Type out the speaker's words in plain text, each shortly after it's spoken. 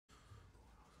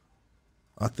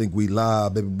I think we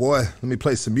live, baby boy. Let me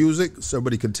play some music so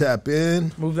everybody can tap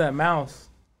in. Move that mouse.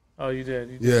 Oh, you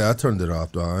did. Yeah, I turned it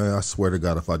off, dog. I swear to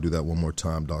God, if I do that one more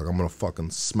time, dog, I'm going to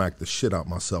fucking smack the shit out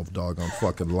myself, dog. I'm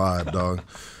fucking live, dog.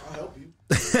 I'll help you.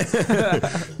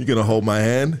 You going to hold my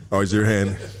hand? Or is your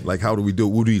hand, like, how do we do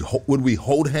it? Would we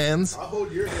hold hands? I'll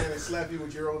hold your hand and slap you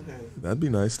with your own hand. That'd be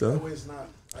nice, though. That way it's not,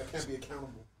 I can't be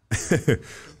accountable.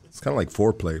 It's kind of like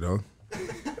foreplay, dog.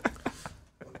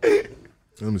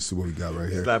 Let me see what we got right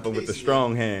here. Slap him with the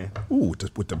strong hand. Ooh,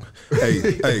 just with them.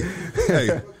 Hey.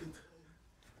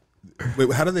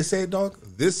 Wait, how do they say it, dog?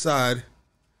 This side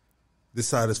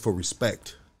is for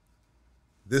respect.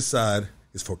 This side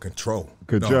is for control.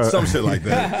 Good job. Some shit like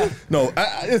that. No,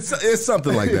 it's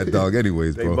something like that, dog.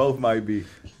 Anyways, They bro. both might be.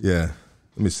 Yeah.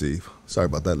 Let me see. Sorry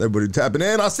about that. Everybody tapping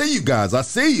in. I see you guys. I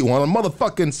see you on a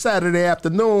motherfucking Saturday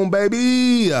afternoon,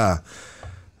 baby. Let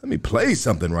me play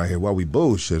something right here while we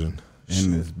bullshitting.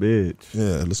 In this bitch.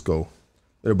 Yeah, let's go.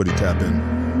 Everybody tap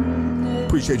in.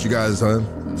 Appreciate you guys, huh?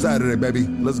 Saturday, baby.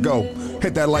 Let's go.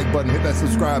 Hit that like button. Hit that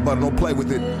subscribe button. Don't play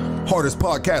with it. Hardest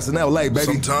podcast in LA, baby.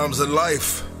 Sometimes in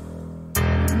life,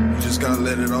 you just gotta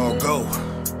let it all go,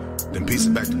 then piece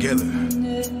it back together.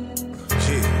 Yeah.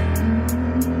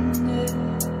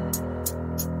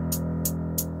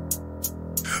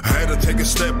 I had to take a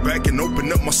step back and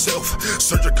open up myself.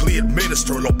 Surgically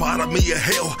administer lobotomy of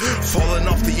hell. Falling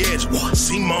off the edge,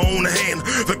 see my own hand.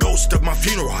 The ghost of my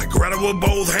funeral, I grab it with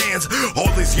both hands.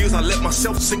 All these years I let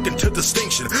myself sink into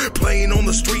distinction. Playing on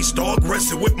the streets, dog,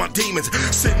 wrestling with my demons.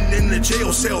 Sitting in the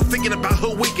jail cell, thinking about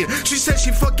her weekend. She said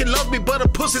she fucking loved me, but her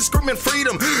pussy screaming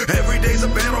freedom. Every day's a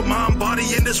battle, mind,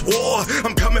 body in this war.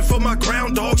 I'm coming for my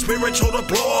crown, dog, spiritual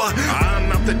applause. I'm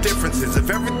not the differences. If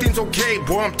everything's okay,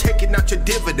 boy, I'm taking out your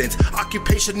dividends.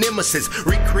 Occupation nemesis,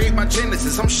 recreate my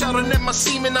genesis. I'm shouting at my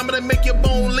semen, I'm gonna make your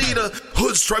bone leader.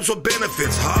 Hood stripes with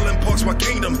benefits, Highland Park's my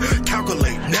kingdom.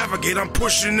 Calculate, navigate, I'm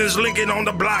pushing this Lincoln on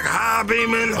the block, high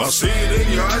beaming. I see it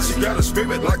in your eyes, you got a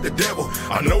spirit like the devil.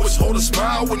 I know it's hard to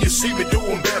smile when you see me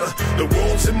doing better. The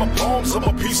world's in my palms,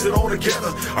 I'ma piece it all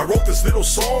together. I wrote this little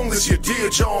song, this your Dear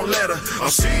John letter. I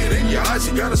see it in your eyes,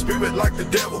 you got a spirit like the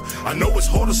devil. I know it's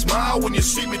hard to smile when you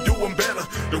see me doing better.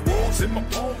 The world's in my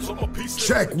palms, I'ma piece it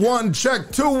Check one,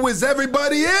 check two. Is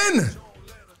everybody in?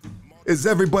 Is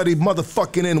everybody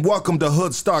motherfucking in? Welcome to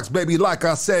Hood Stocks, baby. Like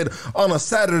I said, on a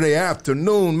Saturday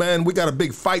afternoon, man, we got a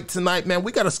big fight tonight, man.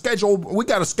 We got to schedule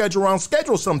around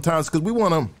schedule sometimes because we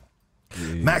want to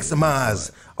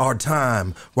maximize our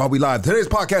time while we live. Today's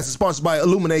podcast is sponsored by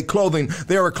Illuminate Clothing.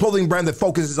 They are a clothing brand that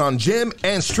focuses on gym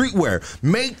and streetwear.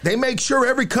 They make sure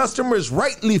every customer is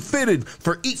rightly fitted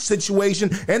for each situation.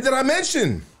 And did I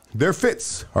mention their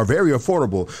fits are very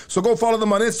affordable? So go follow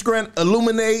them on Instagram,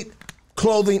 Illuminate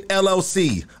Clothing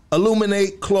LLC.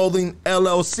 Illuminate Clothing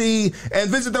LLC. And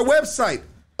visit their website,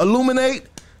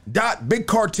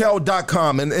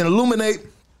 illuminate.bigcartel.com. And Illuminate,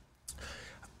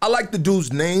 I like the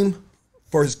dude's name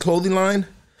for his clothing line.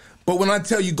 But when I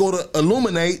tell you go to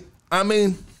Illuminate, I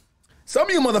mean, some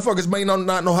of you motherfuckers may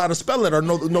not know how to spell it or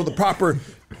know the proper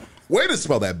way to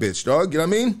spell that bitch, dog. You know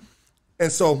what I mean?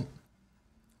 And so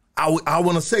I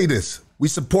want to say this. We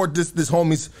support this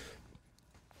homie's,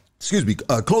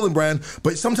 clothing brand,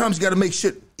 but sometimes you got to make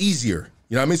shit easier.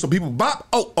 You know what I mean? So people bop,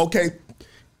 oh, okay,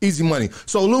 easy money.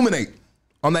 So Illuminate,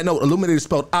 on that note, Illuminate is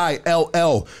spelled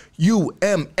ILLUMN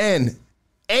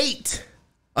 8,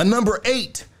 a number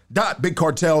 8.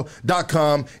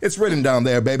 .bigcartel.com. It's written down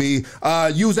there, baby.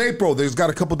 Use April. There's got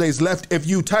a couple days left. If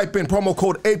you type in promo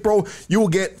code April, you will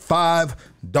get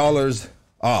 $5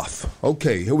 off.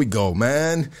 Okay, here we go,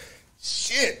 man.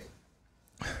 Shit.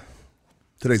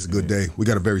 Today's a good day. We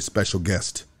got a very special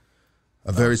guest.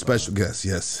 A very special guest,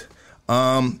 yes.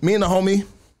 Me and the homie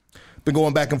been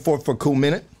going back and forth for a cool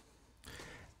minute.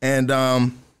 And,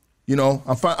 I'm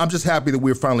just happy that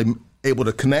we're finally able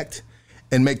to connect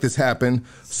and make this happen.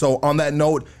 So on that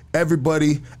note,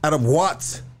 everybody out of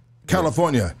Watts,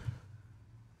 California,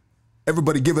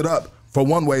 everybody give it up for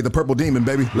One Way, the Purple Demon,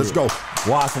 baby. Let's go.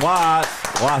 Watts.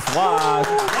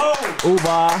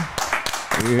 Uva.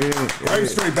 Very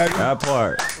straight, baby. That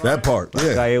part.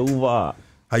 Yeah. Uva.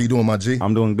 How you doing, my G?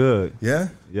 I'm doing good. Yeah?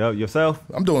 Yep, yourself?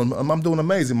 I'm doing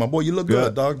amazing, my boy. You look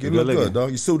good, dog. You look good,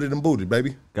 dog. You suited and booted,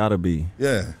 baby. Gotta be.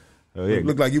 Yeah. Oh, yeah.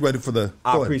 Look like you ready for the...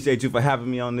 I appreciate you for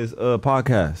having me on this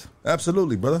podcast.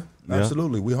 Absolutely, brother. Yeah.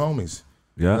 Absolutely. We homies.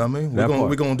 Yeah. You know what I mean?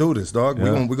 We're gonna do this, dog.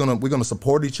 Yeah. We're gonna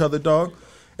support each other, dog.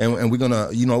 And we're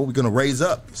gonna raise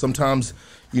up. Sometimes,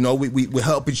 we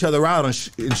help each other out and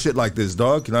shit like this,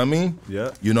 dog. You know what I mean?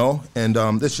 Yeah. And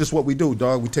that's just what we do,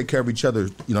 dog. We take care of each other.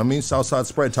 You know what I mean? Southside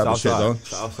spread type of shit, dog.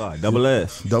 Southside. Double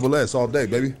S all day,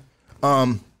 baby.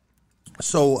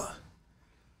 So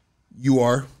you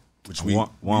are, which we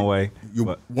one way. You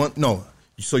but one no.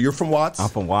 So you're from Watts. I'm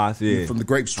from Watts. Yeah, You're from the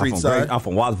Grape Street I'm from side. I'm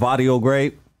from Watts, Vadio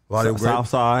Grape, Vadio Grape. South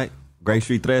Side, Grape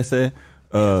Street 13,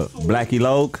 Blackie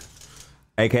Loke,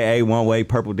 aka One Way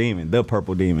Purple Demon, the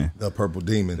Purple Demon. The Purple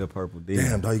Demon. The Purple Demon.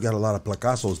 Damn, dog, you got a lot of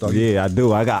placazos, dog. Yeah, I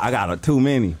do. I got too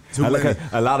many. Too many.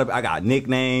 I got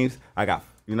nicknames. I got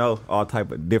all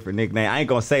type of different nicknames. I ain't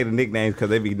gonna say the nicknames because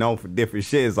they be known for different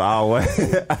shit. So I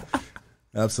always.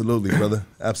 Absolutely, brother.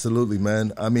 Absolutely,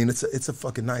 man. I mean, it's a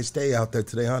fucking nice day out there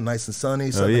today, huh? Nice and sunny.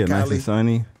 Oh Southern yeah, Cali, nice and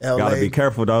sunny. LA. Gotta be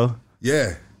careful though.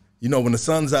 Yeah. You know, when the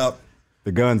sun's out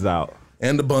The gun's out.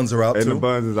 and the buns are out And too. the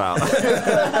buns is out.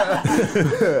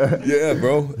 Yeah,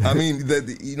 bro. I mean,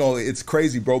 it's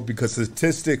crazy, bro, because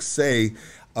statistics say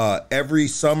every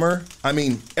summer,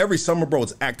 bro,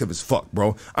 it's active as fuck,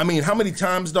 bro. I mean, how many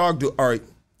times, dog,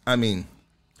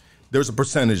 there's a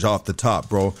percentage off the top,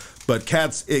 bro. But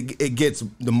cats, it gets,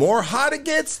 the more hot it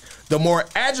gets, the more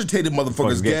agitated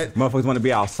motherfuckers get. Motherfuckers want to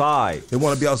be outside. They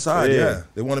want to be outside, Yeah. yeah.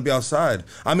 They want to be outside.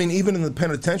 I mean, even in the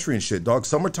penitentiary and shit, dog.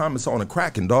 Summertime, it's on a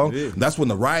cracking, dog. Yeah. That's when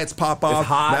the riots pop off. It's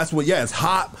hot. That's when, it's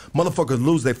hot. Motherfuckers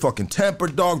lose their fucking temper,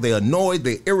 dog. They annoyed,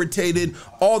 they irritated,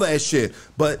 all that shit.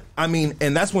 But, I mean,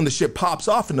 and that's when the shit pops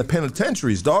off in the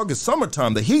penitentiaries, dog. It's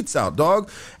summertime. The heat's out, dog.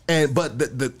 But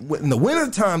in the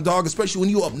wintertime, dog, especially when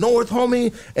you up north,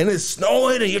 homie, and it's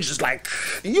snowing and you're just like,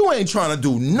 you ain't trying to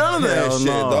do none of that Hell shit,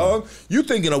 no. dog. You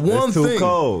thinking of one It's too thing.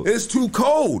 cold. It's too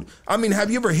cold. I mean,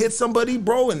 have you ever hit somebody,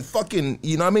 bro, and fucking,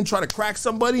 try to crack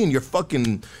somebody and you're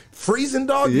fucking freezing,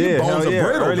 dog? Your Yeah, bones hell yeah.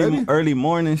 are brittle, baby. Early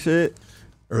morning shit.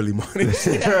 Early morning.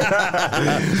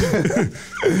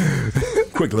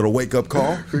 Quick little wake-up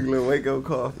call. Quick little wake up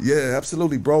call. Yeah,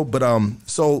 absolutely, bro. But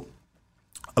so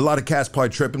a lot of cats probably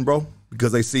tripping, bro,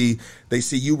 because they see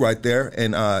you right there,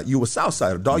 and you a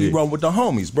Southsider, dog. You Yeah. run with the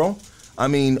homies, bro. I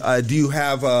mean, do you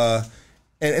have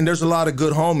and there's a lot of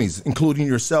good homies, including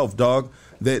yourself, dog,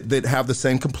 that have the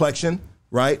same complexion,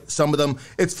 right? Some of them,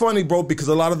 it's funny, bro, because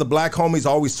a lot of the black homies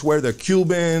always swear they're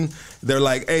Cuban. They're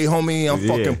like, hey, homie, I'm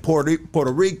Yeah. fucking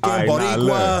Puerto Rican,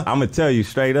 Boricua. I'm gonna tell you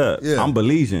straight up. Yeah. I'm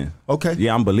Belizean. Okay.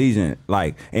 Yeah, I'm Belizean.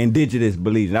 Like indigenous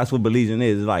Belizean. That's what Belizean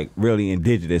is. Like really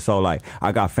indigenous. So like,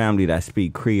 I got family that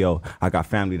speak Creole. I got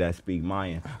family that speak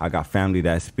Mayan. I got family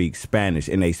that speak Spanish,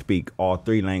 and they speak all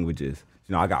three languages.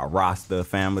 I got Rasta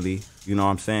family. You know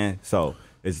what I'm saying? So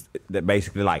it's that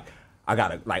basically like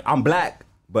I'm black,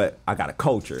 but I got a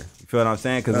culture. You feel what I'm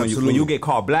saying? Because when you get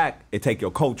called black, it take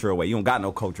your culture away. You don't got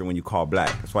no culture when you call black.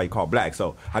 That's why you call black.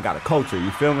 So I got a culture.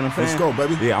 You feel what I'm saying? Let's go,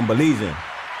 baby. Yeah, I'm Belizean.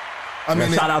 I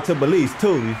mean, Shout out to Belize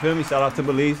too. You feel me? Shout out to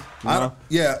Belize.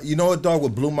 Yeah, you know what, dog?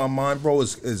 What blew my mind, bro,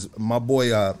 is my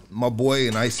boy,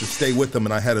 and I used to stay with him,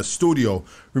 and I had a studio.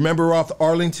 Remember off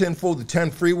Arlington, the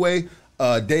 10 freeway,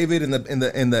 David in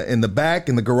the back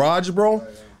in the garage, bro.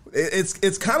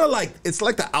 It's kind of like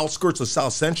the outskirts of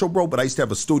South Central, bro. But I used to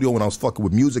have a studio when I was fucking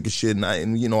with music and shit, and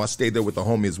I stayed there with the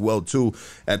homie as well too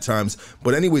at times.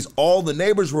 But anyways, all the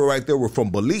neighbors were right there were from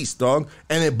Belize, dog,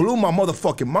 and it blew my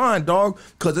motherfucking mind, dog,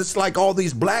 because it's like all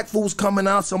these black fools coming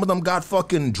out. Some of them got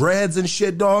fucking dreads and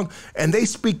shit, dog, and they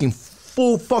speaking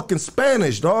full fucking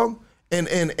Spanish, dog. And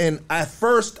at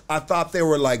first I thought they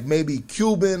were like maybe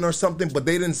Cuban or something, but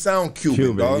they didn't sound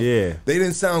Cuban, dog. Yeah. They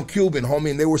didn't sound Cuban,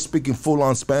 homie, and they were speaking full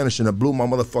on Spanish, and it blew my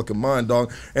motherfucking mind,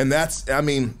 dog. And that's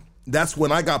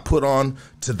when I got put on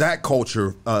to that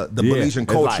culture, the Belizean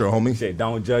culture, homie. Shit,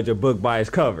 don't judge a book by its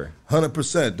cover.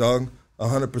 100%, dog.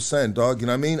 100%, dog. You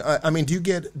know what I mean? I mean, do you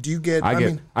get?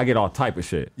 I get all type of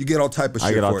shit. You get all type of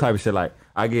shit. I get all for type it. of shit. Like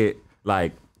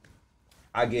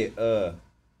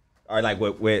or like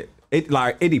with it.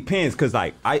 Like it depends, cause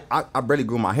like I barely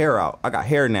grew my hair out. I got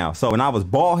hair now. So when I was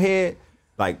bald head,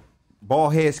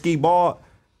 ski bald,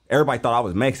 everybody thought I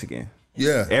was Mexican.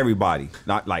 Yeah. Everybody,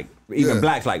 not like even Yeah.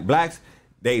 blacks. Like blacks,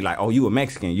 they like, oh, you a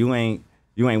Mexican? You ain't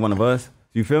one of us.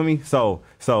 You feel me? So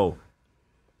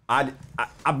I've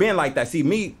been like that. See,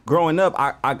 me growing up,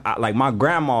 I like my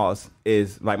grandma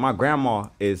is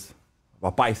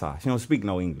a paisa. She don't speak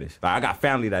no English. Like I got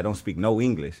family that don't speak no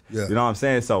English. Yeah. You know what I'm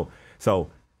saying? So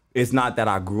it's not that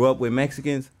I grew up with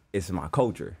Mexicans. It's my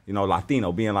culture. You know,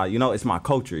 Latino being like, it's my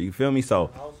culture. You feel me?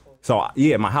 So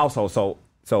yeah, my household.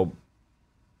 So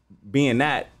being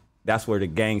that's where the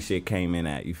gang shit came in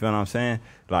at. You feel what I'm saying?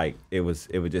 Like it was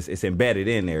just, it's embedded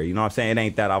in there. You know what I'm saying? It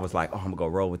ain't that I was like, oh, I'm gonna go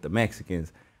roll with the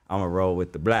Mexicans. I'm gonna roll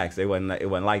with the blacks. It wasn't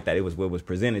like that. It was what was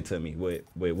presented to me, what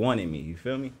wanted me. You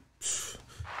feel me?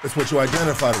 It's what you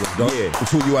identified with, dog. Yeah.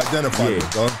 It's who you identified Yeah.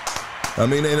 with, dog. I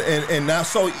mean, and now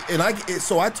so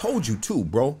I told you too,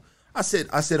 bro. I said,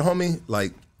 homie,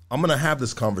 like I'm gonna have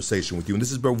this conversation with you, and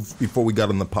this is before we got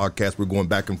on the podcast. We're going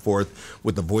back and forth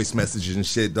with the voice messages and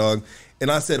shit, dog. And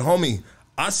I said, homie,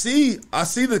 I see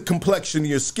the complexion of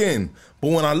your skin,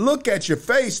 but when I look at your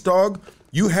face, dog,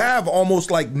 you have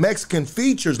almost like Mexican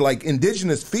features, like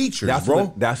indigenous features,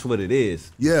 bro. That's what it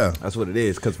is. Yeah. That's what it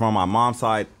is. Because from my mom's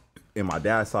side and my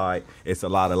dad's side, it's a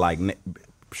lot of like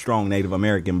strong Native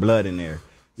American blood in there.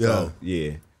 So,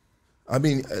 yeah. I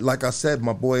mean, like I said,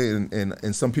 my boy,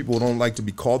 and some people don't like to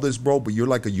be called this, bro, but you're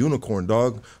like a unicorn,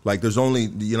 dog. Like there's only,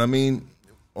 you know what I mean?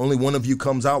 Only one of you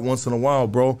comes out once in a while,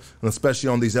 bro, and especially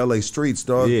on these LA streets,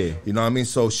 dog. Yeah. You know what I mean?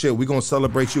 So, shit, we're going to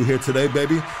celebrate you here today,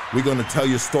 baby. We're going to tell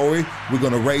your story. We're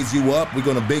going to raise you up. We're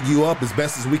going to big you up as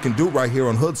best as we can do right here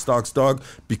on Hood Stocks, dog,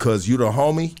 because you the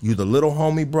homie, you the little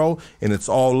homie, bro, and it's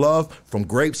all love from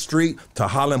Grape Street to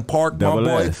Highland Park, Double my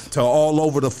boy, S. to all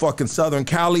over the fucking Southern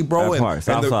Cali, bro. That part,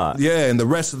 Southside. Yeah, and the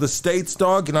rest of the states,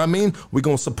 dog. You know what I mean? We're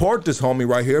going to support this homie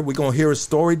right here. We're going to hear his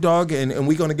story, dog, and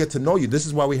we're going to get to know you. This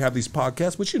is why we have these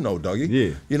podcasts, which you know, doggy.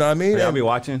 Yeah. You know what I mean? Hey, I'll be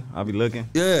watching. I'll be looking.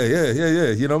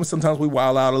 Yeah. You know, sometimes we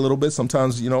wild out a little bit.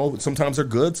 Sometimes, you know, sometimes they're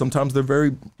good. Sometimes they're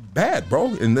very bad, bro.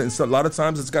 And then a lot of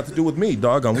times it's got to do with me,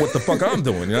 dog, on what the fuck I'm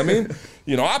doing. You know what I mean?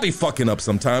 You know, I'll be fucking up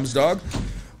sometimes, dog.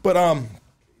 But,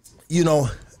 you know,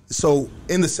 so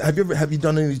in this, have you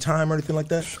done any time or anything like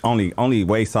that? Only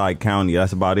Wayside County.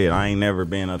 That's about it. I ain't never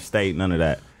been upstate. None of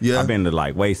that. Yeah. I've been to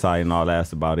like Wayside and all that.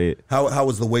 That's about it. How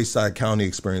was the Wayside County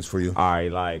experience for you? All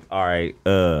right.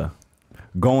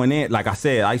 Going in, like I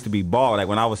said, I used to be bald. Like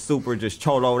when I was super just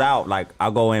choloed out, like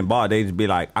I go in bald, they just be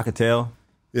like, I could tell.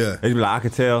 Yeah. They just be like, I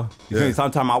could tell. You Yeah. feel me?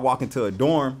 Sometimes I walk into a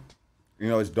dorm, you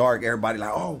know, it's dark. Everybody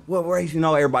like, oh, what race? You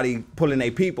know, everybody pulling their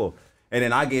people. And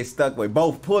then I get stuck with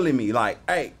both pulling me like,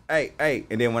 hey.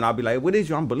 And then when I be like, what is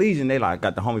you? I'm Belizean. They like,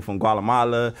 got the homie from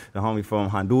Guatemala, the homie from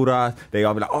Honduras. They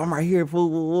all be like, oh, I'm right here. Woo,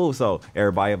 woo, woo. So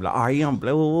everybody be like, all right, I'm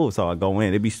woo, woo, woo. So I go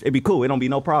in. It be cool. It don't be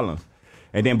no problems.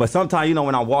 And then, but sometimes, you know,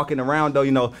 when I'm walking around though,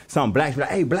 you know, some blacks be like,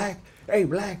 hey, black. And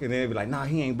then they be like, nah,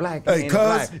 he ain't black. He Hey, ain't a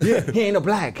black. cuz. Yeah, he ain't a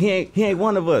black. He ain't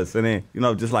one of us. And then, you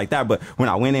know, just like that. But when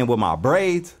I went in with my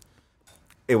braids,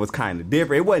 it was kind of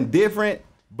different. It wasn't different.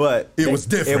 But It was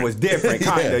different. It was different,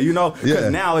 kind of, Yeah. you know? Because Yeah.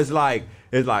 now it's like,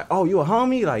 oh, you a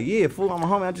homie? Like, yeah, fool, I'm a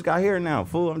homie. I just got hair now.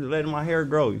 Fool, I'm just letting my hair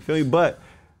grow. You feel me? But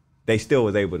they still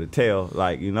was able to tell,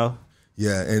 like, you know?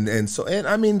 Yeah, and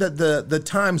I mean the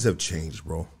times have changed,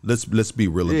 bro. Let's be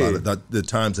real about it. The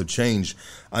times have changed.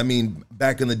 I mean,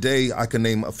 back in the day, I can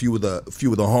name a few of the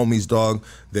homies, dog,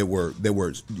 that were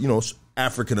you know,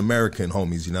 African American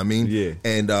homies. You know what I mean? Yeah.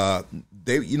 And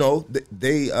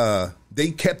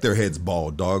they kept their heads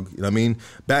bald, dog. You know what I mean?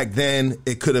 Back then,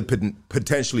 it could have been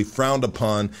potentially frowned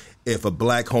upon if a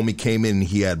black homie came in and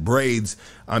he had braids.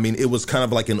 I mean, it was kind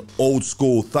of like an old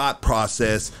school thought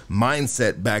process,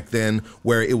 mindset back then,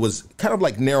 where it was kind of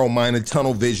like narrow-minded,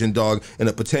 tunnel vision, dog, and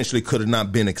it potentially could have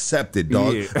not been accepted,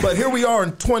 dog. Yeah. But here we are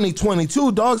in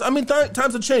 2022, dogs. I mean,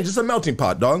 times have changed. It's a melting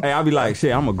pot, dog. Hey, I be like,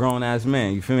 shit, I'm a grown-ass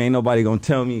man. You feel me? Ain't nobody gonna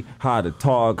tell me how to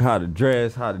talk, how to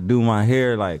dress, how to do my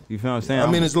hair. Like, you feel what I'm saying?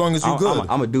 I mean, as long as you good. I'm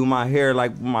gonna do my hair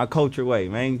like my culture way,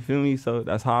 man. You feel me? So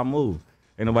that's how I move.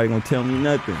 Ain't nobody gonna tell me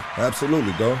nothing.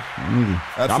 Absolutely, dog.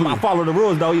 Absolutely. I follow the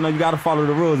rules, though. You know, you gotta follow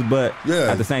the rules, but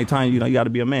Yeah. at the same time, you know, you gotta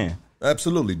be a man.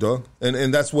 Absolutely, dog.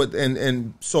 And that's what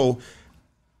and so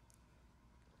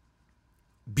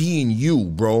being you,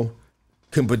 bro,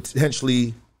 can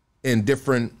potentially in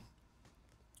different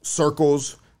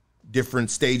circles,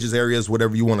 different stages, areas,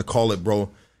 whatever you want to call it, bro,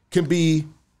 can be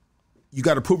you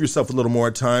got to prove yourself a little more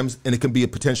at times, and it can be a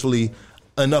potentially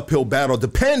an uphill battle,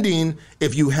 depending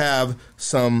if you have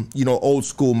some, you know, old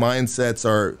school mindsets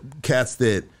or cats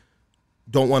that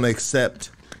don't want to accept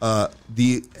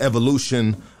the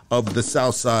evolution of the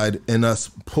South Side and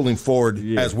us pulling forward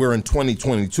as we're in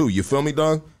 2022. You feel me,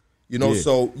 dog? You know,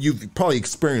 so you've probably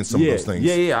experienced some of those things.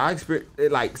 Yeah. I experience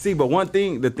like, see, but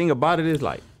the thing about it is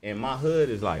like, in my hood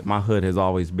is like, my hood has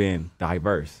always been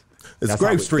diverse. It's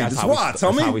Grape Street. It's Watts,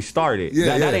 homie. That's how we started.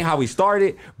 Yeah, That ain't how we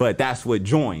started, but that's what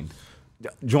joined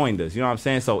us. You know what I'm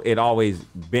saying? So it always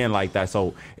been like that.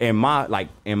 So in my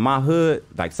hood,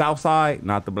 like South Side,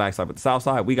 not the black side, but the South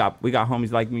Side, we got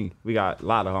homies like me. We got a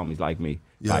lot of homies like me.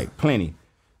 Yeah. Like plenty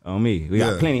on me. We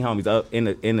got plenty homies up in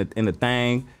the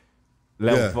thing.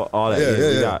 Level for all that.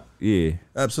 Yeah. We got,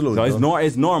 Absolutely. So bro.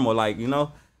 it's normal, like, you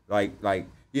know, like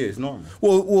Yeah, it's normal.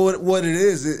 Well, what it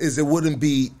is it wouldn't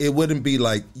be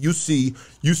like you see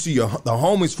the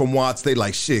homies from Watts. They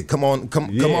like shit. Come on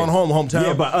home, hometown.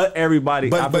 Yeah, but everybody.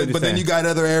 But then you got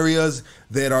other areas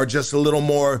that are just a little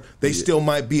more. They still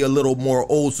might be a little more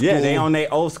old school. Yeah, they on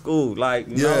their old school. Like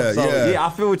I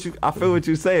feel what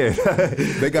you saying.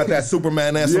 They got that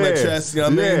Superman ass on their chest. You know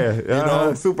what I mean? You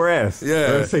know, super ass.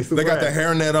 Yeah, super they got ass. the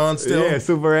hairnet on still. Yeah,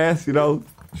 super ass. You know,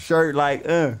 shirt like.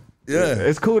 Yeah,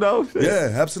 it's cool though. Shit.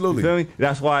 Yeah, absolutely. You feel me?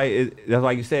 That's why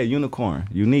you said unicorn,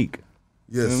 unique.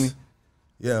 Yes. You feel me?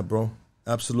 Yeah, bro.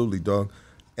 Absolutely, dog.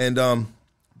 And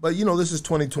but you know, this is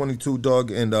 2022,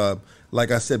 dog, and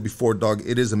like I said before, dog,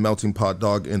 it is a melting pot,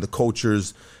 dog, and the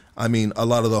cultures. I mean, a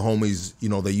lot of the homies, you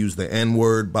know, they use the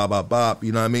N-word, bop, bop, bop,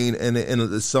 you know what I mean?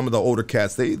 And some of the older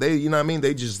cats, they you know what I mean?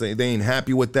 They ain't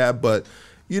happy with that, but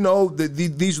you know,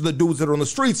 these are the dudes that are on the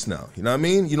streets now. You know what I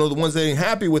mean? You know, the ones that ain't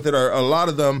happy with it are a lot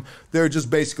of them. They're just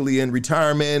basically in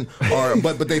retirement, or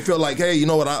but they feel like, hey, you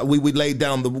know what? We laid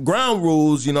down the ground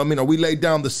rules. You know what I mean? Or we laid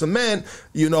down the cement.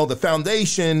 You know, the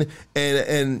foundation,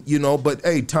 and you know. But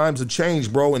hey, times have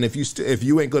changed, bro. And if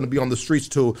you ain't going to be on the streets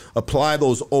to apply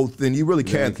those oaths, then you really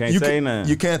can't. You can't say nothing.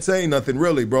 You can't say nothing,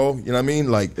 really, bro. You know what I mean?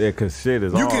 Like, yeah, cause shit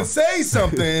is. You off. can say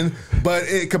something, but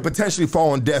it could potentially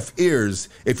fall on deaf ears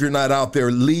if you're not out there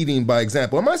leading by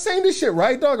example. Am I saying this shit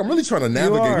right, dog? I'm really trying to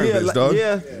navigate this, dog.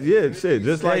 Yeah, shit,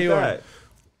 just like that.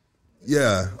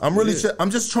 Yeah, I'm really. I'm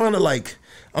just trying to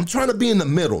I'm trying to be in the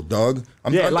middle, dog.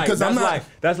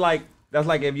 That's like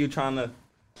if you trying to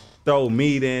throw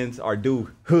meetings or do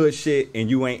hood shit and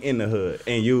you ain't in the hood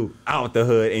and you out the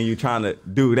hood and you trying to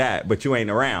do that but you ain't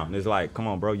around. It's like, come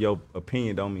on, bro, your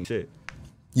opinion don't mean shit.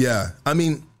 Yeah, I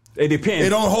mean. It depends.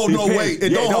 It don't hold no weight. It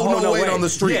don't hold no weight on the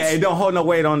streets. Yeah, it don't hold no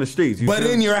weight on the streets. But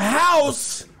in your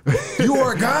house, you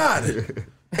are God.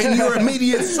 In your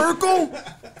immediate circle,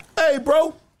 hey,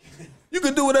 bro, you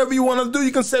can do whatever you want to do.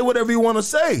 You can say whatever you want to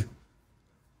say.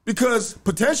 Because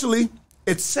potentially,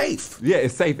 it's safe. Yeah,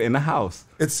 it's safe in the house.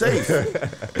 It's safe.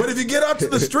 But if you get out to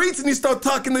the streets and you start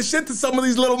talking this shit to some of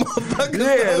these little motherfuckers.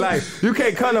 Yeah, like, you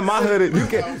can't come to my hood.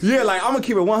 Like, I'm going to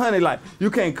keep it 100. Like,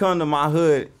 you can't come to my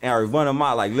hood or one of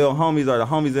my, like, little homies or the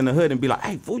homies in the hood and be like,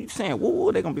 hey, fool, you saying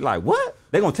woo? They're going to be like, what?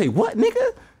 They're going to tell you what,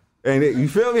 nigga? And you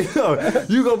feel me?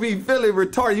 You going to be feeling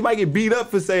retarded. You might get beat up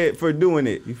for doing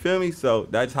it. You feel me? So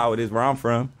that's how it is where I'm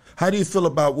from. How do you feel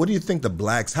about, what do you think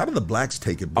how do the blacks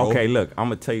take it, bro? Okay, look, I'm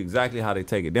gonna tell you exactly how they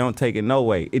take it. They don't take it no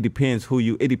way. It depends who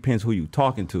you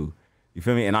talking to. You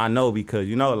feel me? And I know because,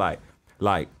 you know,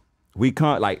 like we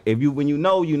come, like, when you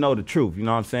know the truth, you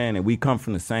know what I'm saying? And we come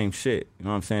from the same shit, you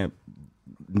know what I'm saying?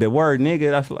 The word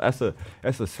nigga,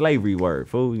 that's a slavery word,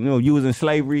 fool. You know, you was in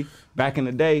slavery back in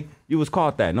the day, you was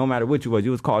called that. No matter what you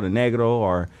was called a negro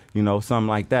or, you know, something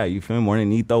like that. You feel me? Or an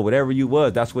Nito, whatever you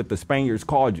was, that's what the Spaniards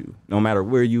called you. No matter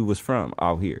where you was from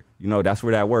out here. You know, that's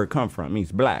where that word come from. It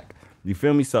means black. You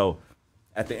feel me? So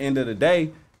at the end of the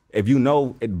day, if you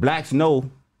know, blacks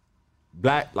know,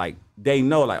 like, they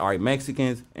know, like, all right,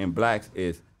 Mexicans and blacks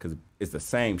is, because it's the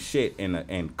same shit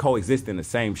and coexist in the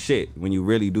same shit when you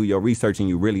really do your research and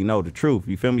you really know the truth.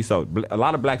 You feel me? So a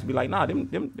lot of blacks be like, nah, them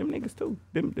niggas too.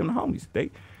 Them the homies. They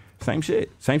same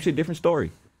shit, different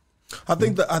story. I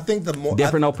think the more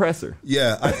different oppressor.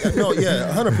 Yeah,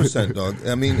 100%, dog.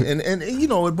 I mean, and you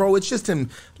know, bro, it's just him,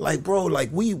 like, bro, like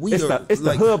we it's are,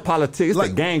 the hood politics, it's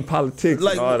the gang politics,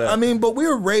 like, and all that. I mean, but we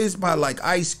were raised by like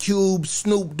Ice Cube,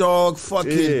 Snoop Dogg,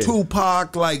 fucking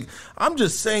Tupac. Like, I'm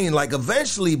just saying, like,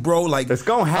 eventually, bro, like, it's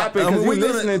gonna happen because you're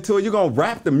listening to it. You're gonna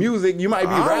rap the music. You might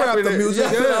be rapping the music.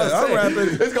 I'll rap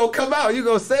it. It's gonna come out. You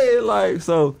gonna say it like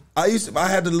so. I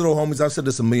had the little homies. I've said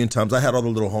this a million times. I had all the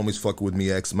little homies fucking with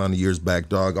me X amount of years back,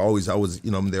 dog. I was,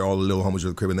 you know, they're all the little homies with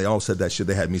the crib, and they all said that shit.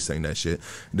 They had me saying that shit.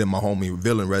 And then my homie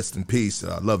Villain, rest in peace.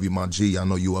 I love you, my G. I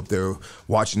know you up there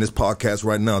watching this podcast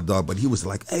right now, dog. But he was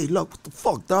like, "Hey, look, what the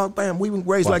fuck, dog? Bam, we been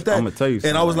raised like that." I'm gonna tell you something.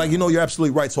 And I was like, you know, you're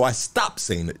absolutely right. So I stopped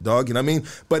saying it, dog. You know what I mean?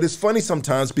 But it's funny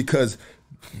sometimes because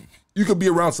you could be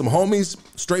around some homies,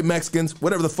 straight Mexicans,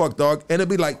 whatever the fuck, dog, and it'd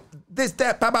be like this,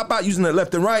 that, bop, bop, bop, using it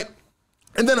left and right.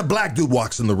 And then a black dude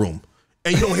walks in the room,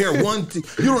 and you don't hear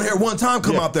one time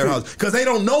come out their house because they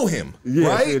don't know him,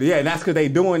 right? Yeah, and that's because they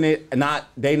doing it.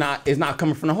 It's not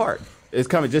coming from the heart. It's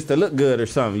coming just to look good or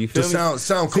something. You feel me?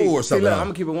 Sound cool or something. See, look, I'm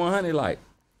gonna keep it 100. Like,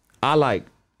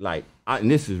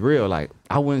 and this is real. Like,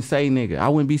 I wouldn't say nigga. I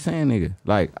wouldn't be saying nigga.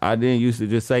 Like, I didn't used to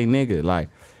just say nigga. Like,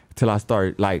 till I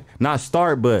started, like, not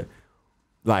start, but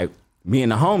like me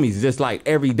and the homies, just like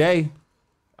every day.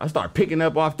 I start picking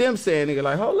up off them saying, nigga,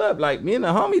 like, hold up, like, me and the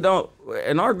homie don't,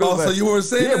 in our group. Oh, so you weren't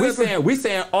saying yeah, that? we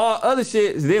saying all other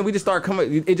shit. Then we just start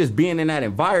coming, it just being in that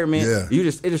environment. Yeah. It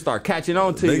just start catching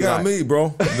on to They you. got like, me, bro.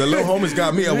 The little homies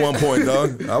got me at one point,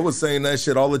 dog. I was saying that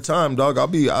shit all the time, dog.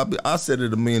 I said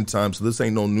it a million times, so this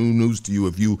ain't no new news to you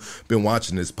if you've been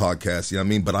watching this podcast, you know what I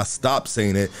mean? But I stopped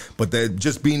saying it, but that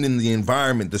just being in the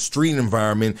environment, the street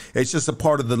environment, it's just a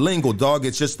part of the lingo, dog.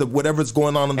 It's just whatever's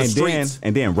going on in the streets.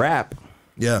 And then rap.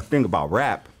 Yeah. Think about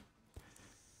rap.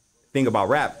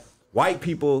 White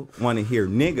people want to hear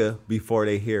nigga before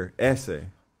they hear essay.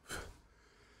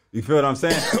 You feel what I'm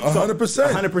saying? 100%.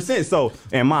 100%. So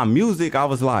in my music, I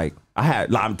was like,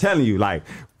 I'm telling you, like,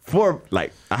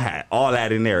 I had all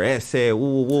that in there. Essay,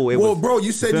 woo, woo. Well, bro,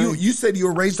 you said you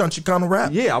were raised on Chicano rap.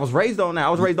 Yeah, I was raised on that. I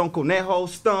was raised on Conejo,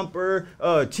 Stumper,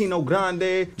 Chino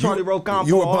Grande, Charlie Rocampo.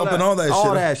 You were bumping all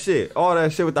that shit. All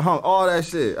that shit with the home. All that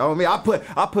shit. I mean, I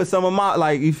put some of my,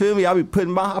 like, you feel me? I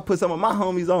put some of my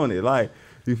homies on it. Like,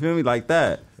 you feel me? Like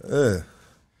that. Yeah.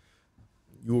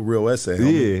 You a real essay,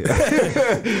 homie.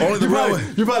 Yeah. Only the real.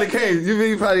 You probably can't.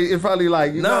 It's probably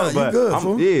like, you know, you but good,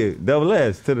 fool. yeah, double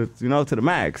S to the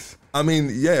max. I mean,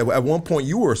 yeah, at one point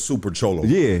you were a super cholo.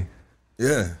 Yeah.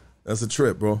 Yeah. That's a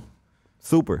trip, bro.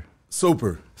 Super.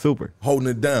 Holding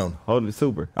it down. Holding it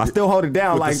super. I still hold it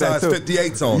down With like the that size too.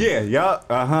 58s on. Yeah,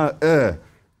 yup.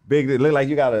 Big, look like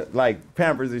you got a, like,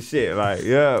 Pampers and shit. Like,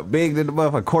 yeah, big to the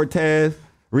motherfucker. Cortez,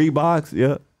 Reeboks,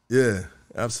 yeah. Yeah,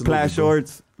 absolutely. Plaid bro.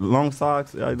 shorts, long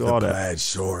socks. I do The all that. plaid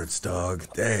shorts, dog.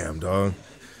 Damn, dog.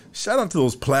 Shout out to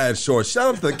those plaid shorts. Shout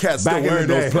out to the cats still Back in the wearing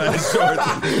day. those plaid shorts.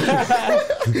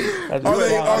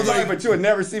 Are they, but you would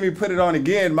never see me put it on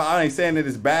again. I ain't saying that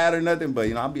it's bad or nothing, but,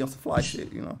 you know, I'll be on some fly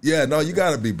shit, you know. Yeah, no, you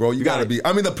gotta be, bro. You gotta be.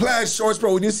 I mean, the plaid shorts,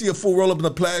 bro. When you see a fool roll up in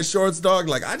the plaid shorts, dog,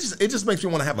 like it just makes me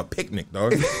want to have a picnic,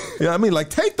 dog. You know what I mean? Like,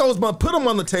 take those, but put them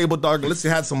on the table, dog. Let's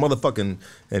have some motherfucking.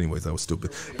 Anyways, that was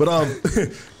stupid. But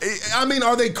I mean,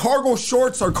 are they cargo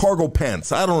shorts or cargo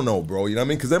pants? I don't know, bro. You know what I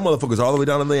mean? Because them motherfuckers all the way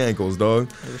down to the ankles, dog.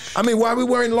 I mean, why are we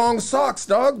wearing long socks,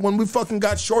 dog? When we fucking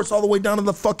got shorts all the way down to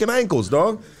the fucking ankles,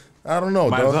 dog. I don't know,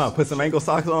 Might as dog. well put some ankle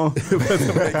socks on.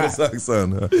 Sucks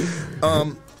on.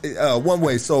 One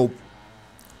way. So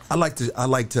I like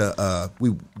to.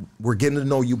 We're getting to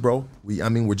know you, bro.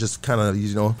 We're just kind of,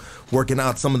 you know, working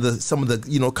out some of the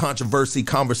you know, controversy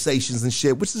conversations and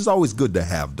shit, which is always good to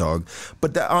have, dog.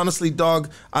 But honestly, dog,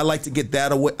 I like to get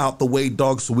that out the way,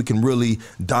 dog, so we can really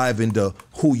dive into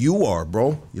who you are,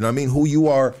 bro. You know what I mean? Who you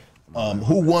are.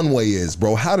 Who One Way is,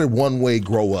 bro. How did One Way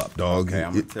grow up, dog? Okay,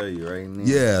 I'm gonna tell you right now.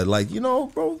 Yeah, like, you know,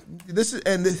 bro,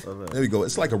 there we go.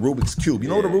 It's like a Rubik's Cube. You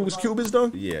know what a Rubik's Cube is,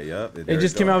 dog? Yeah, yep. They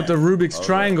just came out with the Rubik's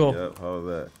Triangle. Yep, hold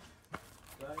that.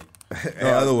 No,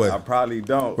 other way. I probably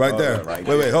don't. Right there. Hold that,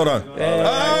 Wait, hold on.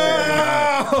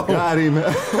 Oh! Got him.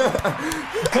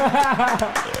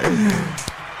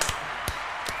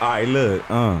 All right, look.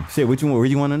 Shit, where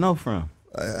you want to know from?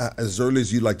 As early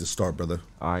as you'd like to start, brother.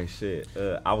 All right, shit.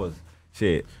 I was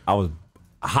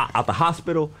out the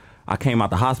hospital. I came out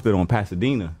the hospital in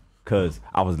Pasadena because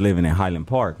I was living in Highland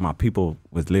Park. My people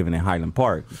was living in Highland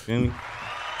Park. You feel me?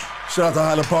 Shout out to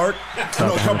Highland Park.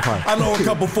 I know a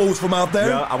couple fools from out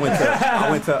there. Yeah, I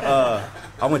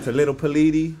went to Little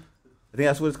Politi. I think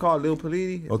that's what it's called, Little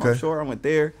Politi. Okay. I'm sure I went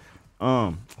there.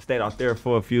 Stayed out there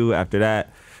for a few. After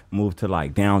that, moved to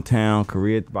like downtown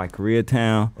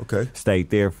Koreatown. Okay. Stayed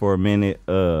there for a minute.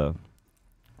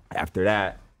 After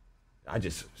that, I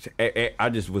just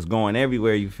was going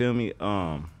everywhere. You feel me?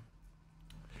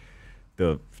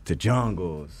 The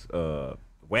jungles,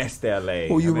 West LA.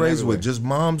 Who you raised everywhere. with? Just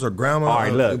moms or grandma? All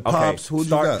right, look, pops. okay. Who you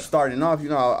got? Starting off, you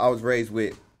know, I was raised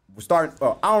with. I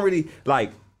don't really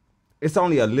like. It's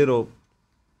only a little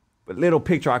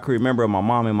picture I could remember of my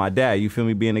mom and my dad. You feel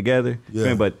me, being together. You Yeah.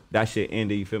 feel me? But that shit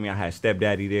ended. You feel me? I had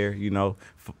stepdaddy there. You know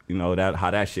that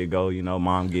how that shit go. You know,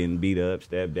 mom getting beat up,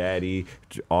 stepdaddy,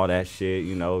 all that shit.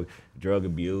 You know, drug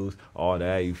abuse, all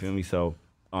that. You feel me? So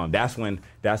that's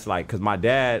like, cause my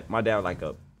dad was like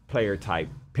a player type,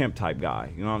 pimp type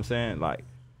guy. You know what I'm saying? Like,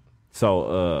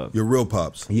 so Your real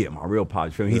pops. yeah, my real pops.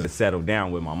 You feel me? He just settled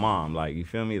down with my mom. Like, you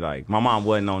feel me? Like, my mom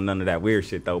wasn't on none of that weird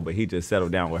shit though, but he just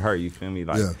settled down with her. You feel me?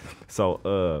 Like, Yeah.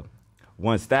 so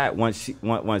once that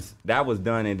was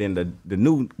done, and then the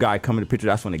new guy come in the picture,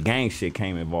 that's when the gang shit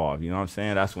came involved. You know what I'm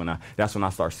saying? That's when I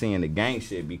start seeing the gang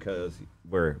shit, because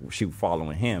where she was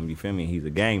following him. You feel me? He's a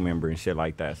gang member and shit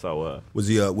like that. So Was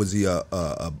he a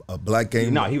black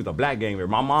gang? no, he was a black gang member.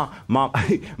 My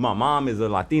mom is a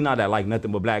Latina that like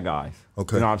nothing but black guys.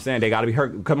 Okay. You know what I'm saying? They gotta be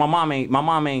hurt, because my mom ain't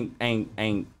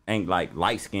like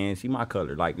light skinned. She my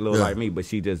color, like little Yeah. like me, but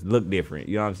she just look different.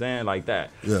 You know what I'm saying? Like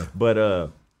that. Yeah.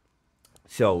 But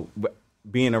so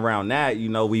being around that,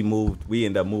 we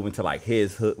ended up moving to like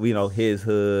his hood, his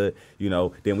hood,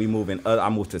 then we I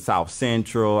moved to South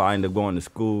Central. I ended up going to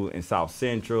school in South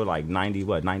Central, like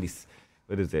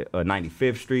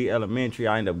 95th Street Elementary.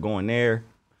 I ended up going there.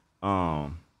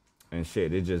 And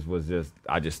shit, that's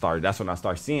when I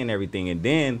started seeing everything. And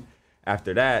then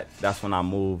after that, that's when I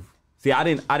moved. See, I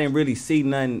didn't really see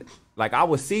nothing. Like, I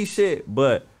would see shit,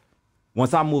 but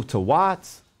once I moved to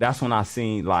Watts, that's when I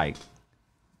seen like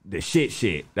the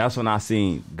shit. That's when I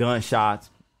seen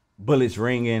gunshots, bullets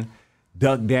ringing,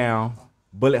 duck down,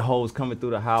 bullet holes coming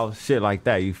through the house, shit like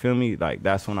that. You feel me? Like,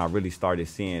 that's when I really started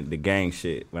seeing the gang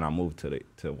shit when I moved to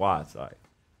Watts. Like,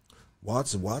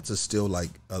 Watts is still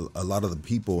like a lot of the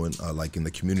people in like in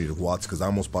the community of Watts, because I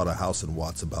almost bought a house in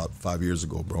Watts about 5 years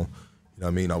ago, bro. You know what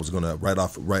I mean? I was gonna write a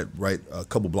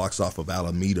couple blocks off of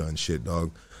Alameda and shit, dog.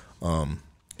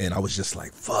 And I was just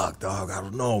like, fuck, dog, I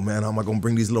don't know, man. How am I gonna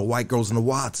bring these little white girls into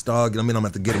Watts, dog? You know what I mean? I'm gonna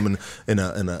have to get them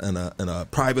in a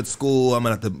private school. I'm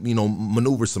gonna have to,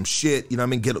 maneuver some shit. You know what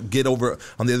I mean? Get over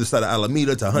on the other side of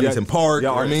Alameda to Huntington Park. Yeah,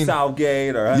 you know or what I mean?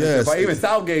 Southgate or Huntington Park. Even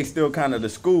Southgate's still kind of the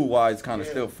school-wise kind of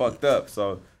still fucked up.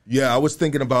 So yeah, I was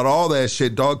thinking about all that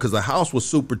shit, dog, because the house was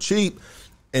super cheap.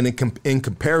 And in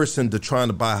comparison to trying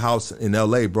to buy a house in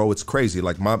L.A., bro, it's crazy.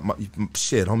 Like, my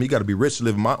shit, homie, you got to be rich to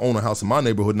live in own a house in my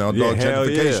neighborhood now, dog.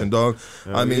 Gentrification, dog.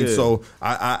 I mean, so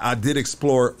I did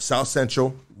explore South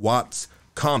Central, Watts,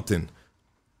 Compton.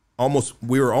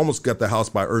 We were almost got the house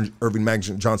by Irving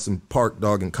Magnet Johnson Park,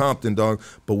 dog, in Compton, dog.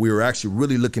 But we were actually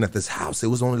really looking at this house. It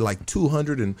was only like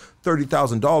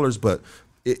 $230,000, but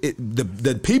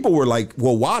the people were like,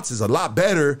 well, Watts is a lot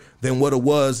better than what it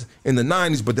was in the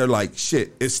 90s, but they're like,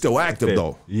 shit, it's still active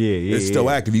though. It's still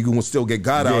active. You can still get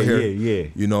God out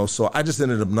here. So I just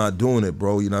ended up not doing it,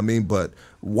 bro. You know what I mean? But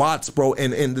Watts, bro,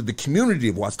 and the community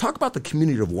of Watts. Talk about the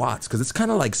community of Watts, because it's kind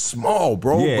of like small,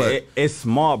 bro. Yeah, but it's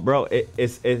small, bro.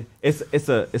 It's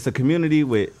a community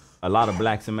with a lot of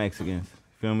blacks and Mexicans.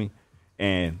 Feel me?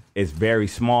 And it's very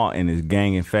small and it's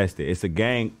gang infested. It's a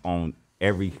gang on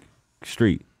every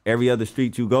street. Every other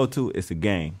street you go to, it's a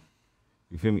gang.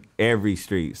 You feel me? Every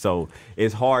street. So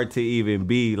it's hard to even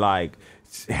be like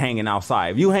hanging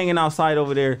outside. If you hanging outside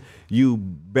over there, you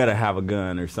better have a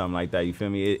gun or something like that. You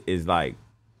feel me? It's like,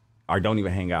 or don't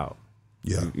even hang out.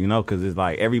 Yeah. Because it's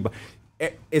like everybody.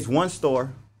 It's one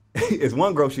store. It's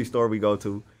one grocery store we go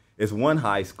to. It's one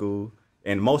high school.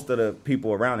 And most of the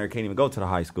people around there can't even go to the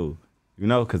high school.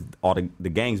 Because all the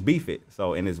gangs beef it.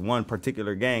 So, and it's one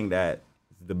particular gang that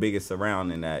the biggest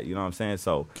around in that, you know what I'm saying?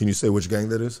 So can you say which gang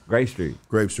that is? Grape Street.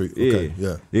 Grape Street. Okay,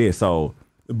 yeah. Yeah, so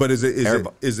but is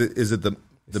it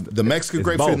the Mexican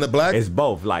Grape Street and the black? It's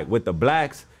both. Like with the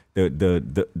blacks,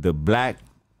 the black,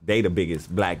 they the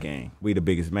biggest black gang. We the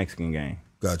biggest Mexican gang.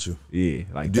 Got you. Yeah,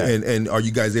 like that. And are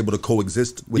you guys able to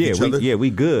coexist with each other? Yeah,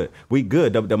 we good. We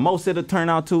good. The most it'll turn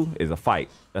out to is a fight.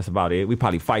 That's about it. We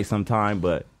probably fight sometime,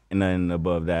 but nothing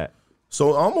above that.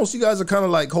 So almost you guys are kind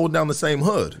of like holding down the same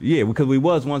hood. Yeah, because we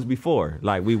was once before.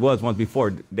 Like we was once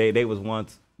before. They was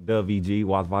once the VG,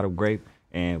 Watts Bottle Grape,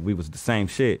 and we was the same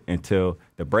shit until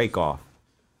the break off.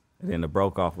 And then the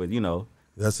broke off with,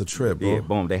 That's a trip, bro. Yeah,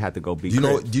 boom, they had to go beat. Do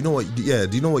you know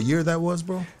what year that was,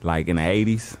 bro? Like in the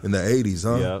 80s. In the 80s,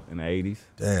 huh? Yep, in the 80s.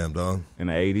 Damn, dog. In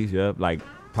the 80s, yep. Like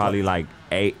probably like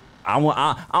 8. I don't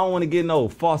want to get no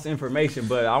false information,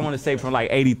 but I want to say from like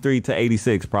 83 to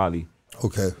 86 probably.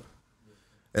 Okay.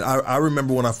 And I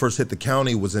remember when I first hit the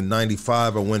county was in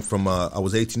 95. I went from, I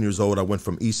was 18 years old. I went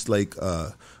from East Lake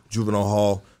Juvenile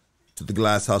Hall to the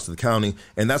Glass House of the county.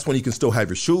 And that's when you can still have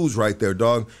your shoes right there,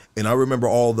 dog. And I remember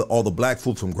all the black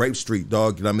fools from Grape Street,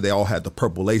 dog. You know what I mean? They all had the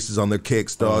purple laces on their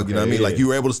kicks, dog. You know what I mean? Like you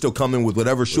were able to still come in with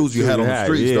whatever shoes you had on the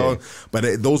streets, dog.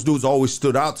 But those dudes always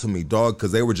stood out to me, dog,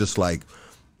 because they were just like,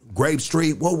 Grape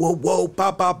Street, whoa, whoa, whoa,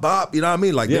 pop, pop, pop. You know what I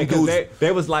mean? Like them dudes.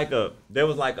 There was like a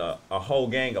whole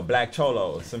gang of black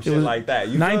cholos, some shit like that.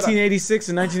 1986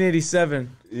 and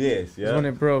 1987. Yes, yeah. When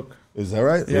it broke. Is that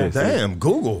right? Yeah. Damn,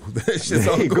 Google. That shit's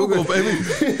on Google, baby.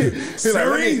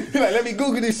 Siri, let me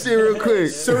Google this shit real quick.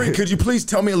 Siri, could you please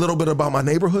tell me a little bit about my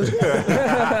neighborhood?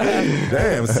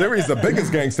 Damn, Siri's the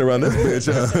biggest gangster around this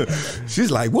bitch.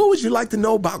 She's like, what would you like to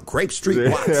know about Grape Street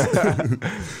Watts?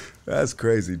 That's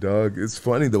crazy, dog. It's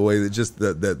funny the way that just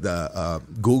the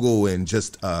Google and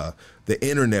just the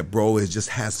internet, bro, it just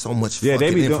has so much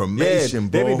fucking information,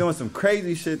 bro. They be doing some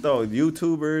crazy shit, though.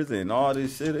 YouTubers and all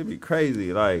this shit, it be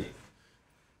crazy. Like,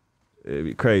 it'd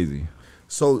be crazy.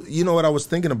 So you know what I was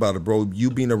thinking about it, bro. You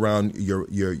being around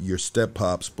your step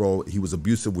pops, bro. He was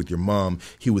abusive with your mom.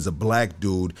 He was a black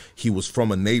dude. He was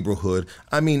from a neighborhood.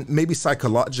 I mean, maybe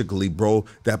psychologically, bro,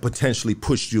 that potentially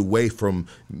pushed you away from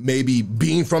maybe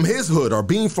being from his hood or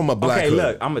being from a black hood. Okay,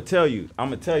 look, I'm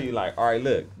gonna tell you, like, all right,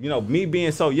 look, you know, me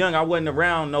being so young, I wasn't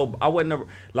around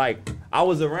I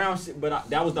was around shit, but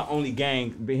that was the only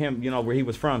gang, him, you know, where he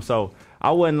was from. So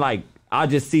I wasn't like. I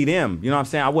just see them, you know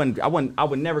what I'm saying? I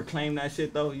would never claim that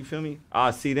shit though, you feel me?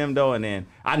 I see them though, and then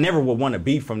I never would want to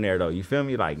be from there though, you feel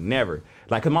me? Like never.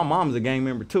 Like, cause my mom's a gang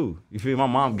member too, you feel me? My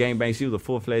mom gang bang, she was a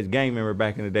full-fledged gang member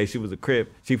back in the day. She was a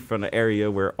Crip. She from the area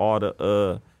where all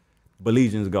the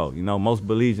Belizeans go, you know? Most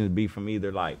Belizeans be from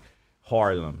either like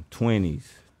Harlem, 20s,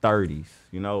 30s,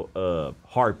 you know,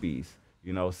 Harpies,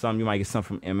 you know, some you might get some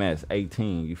from MS,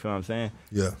 18, you feel what I'm saying?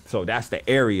 Yeah. So that's the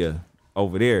area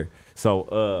over there.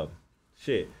 So,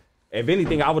 shit. If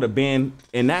anything, I would have been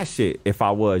in that shit if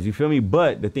I was. You feel me?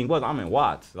 But the thing was, I'm in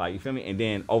Watts. Like, you feel me? And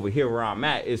then over here where I'm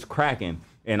at, it's cracking.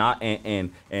 And my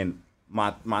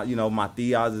you know, my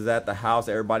tias is at the house,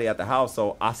 everybody at the house.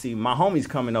 So I see my homies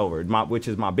coming over, which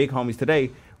is my big homies today,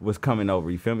 was coming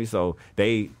over. You feel me? So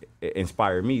they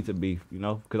inspired me to be, you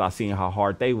know, because I seen how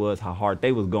hard they was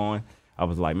going. I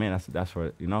was like, man, that's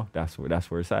where, you know, that's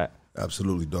where it's at.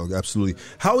 Absolutely, dog. Absolutely.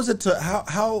 How is it to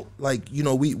how like, you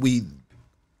know, we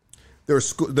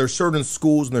there's certain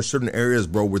schools and there's certain areas,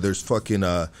 bro, where there's fucking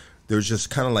there's just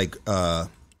kind of like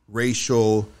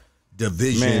racial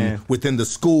division within the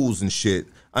schools and shit.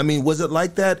 I mean, was it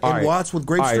like that in Watts with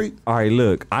Grape Street? All right,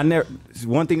 look,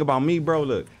 one thing about me, bro,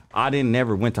 look, I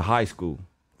never went to high school.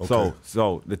 Okay.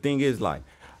 So the thing is, like,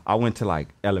 I went to like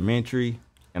elementary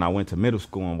and I went to middle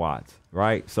school in Watts,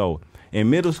 right? So in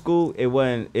middle school, it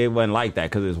wasn't like that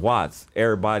because it's Watts.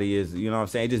 Everybody is, you know what I'm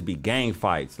saying? It just be gang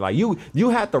fights. Like you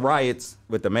had the riots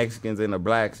with the Mexicans and the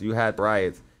blacks. You had the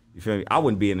riots. You feel me? I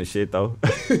wouldn't be in the shit though.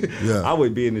 Yeah. I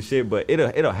wouldn't be in the shit, but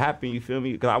it'll happen. You feel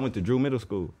me? Because I went to Drew Middle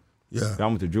School. Yeah. I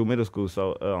went to Drew Middle School,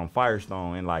 so on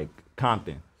Firestone and like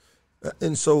Compton.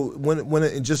 And so when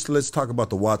it just let's talk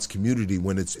about the Watts community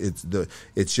when it's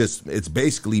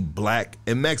basically black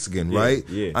and Mexican, right?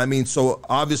 Yeah. I mean, so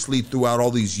obviously throughout all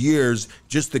these years,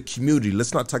 just the community.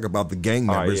 Let's not talk about the gang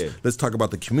members. Let's talk about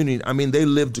the community. I mean, they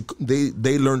learned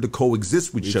to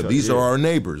coexist with each other. These are our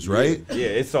neighbors, right?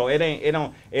 Yeah. So it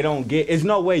don't get. It's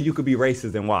no way you could be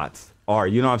racist in Watts. Or,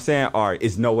 you know what I'm saying? Or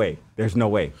it's no way. There's no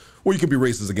way. Well, you can be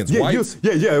racist against whites.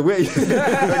 Against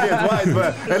whites,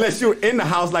 but unless you're in the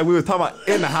house, like we were talking about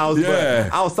in the house,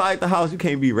 but outside the house, you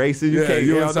can't be racist. You can't.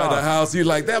 You inside the house, you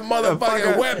like that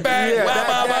motherfucking wetback.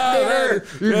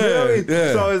 You feel me?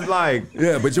 Yeah. So it's like,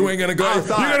 but you ain't gonna go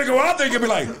outside. You're gonna go out there and be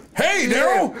like, hey,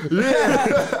 Daryl.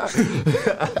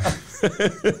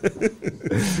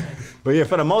 But yeah,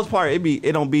 for the most part,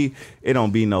 it don't be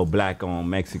no black on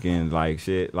Mexican like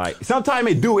shit. Like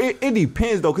sometimes it do. It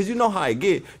depends though, cause you know how it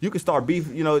get. You can start beef.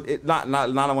 You know, not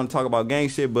I want to talk about gang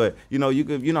shit, but you know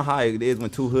how it is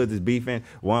when two hoods is beefing.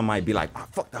 One might be like,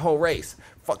 fuck the whole race.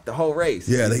 Fuck the whole race.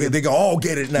 Yeah, they can all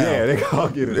get it now. Yeah, they can all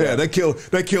get it. Yeah, now. they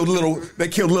killed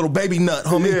little baby nut,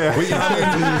 homie.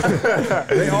 Yeah.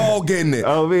 They all getting it.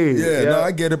 Oh me. Yeah, no,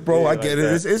 I get it, bro. Yeah, I get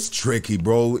like it. It's tricky,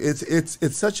 bro. It's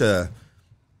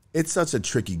such a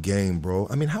tricky game, bro.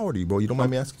 I mean, how old are you, bro? You don't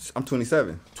mind me asking? I'm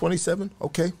 27. 27?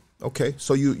 Okay.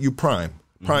 So you prime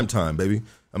time, baby.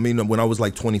 I mean, when I was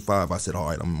like 25, I said, all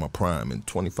right, I'm in my prime. And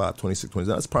 25, 26,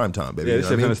 27, that's prime time, baby. Yeah, this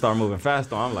shit gonna start moving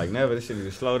fast. I'm like, never. This shit need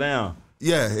to slow down.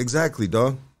 Yeah, exactly,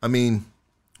 dog. I mean,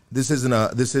 this isn't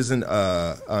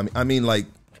I mean, like,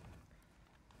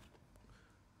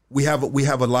 we have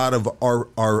a lot of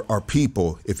our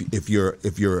people. If you're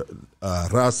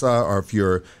raza or if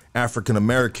you're African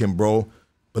American, bro,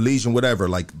 Belizean, whatever,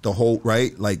 like the whole,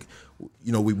 right? Like,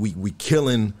 you know, we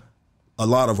killing a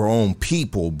lot of our own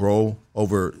people, bro,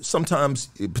 over sometimes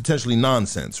potentially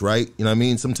nonsense, right? You know what I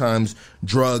mean? Sometimes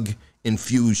drug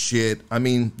infused shit. I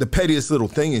mean, the pettiest little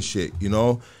thing and shit, you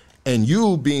know? And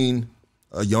you being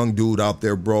a young dude out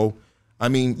there, bro, I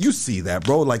mean, you see that,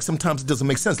 bro. Like, sometimes it doesn't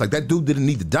make sense. Like, that dude didn't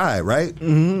need to die, right?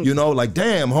 Mm-hmm. You know, like,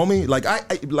 damn, homie. Like,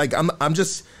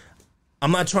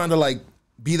 I'm not trying to, like,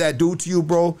 be that dude to you,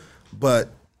 bro, but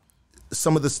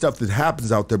some of the stuff that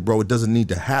happens out there, bro, it doesn't need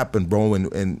to happen, bro.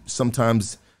 And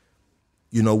sometimes,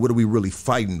 you know, what are we really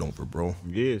fighting over, bro?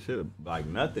 Yeah, shit, like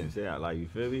nothing, shit. Like, you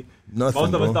feel me? Nothing.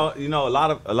 Most of us don't, you know, a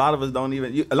lot of us don't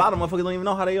even. A lot of motherfuckers don't even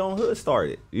know how their own hood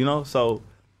started, you know. So,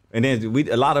 and then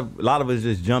a lot of us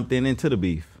just jumped into the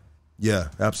beef. Yeah,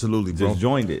 absolutely, bro. Just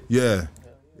joined it. Yeah.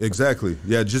 Exactly.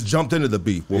 Yeah, just jumped into the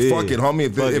beef. Well, Yeah. fuck it, homie.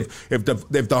 If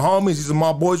the homies, these are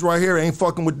my boys right here, ain't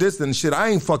fucking with this, then shit, I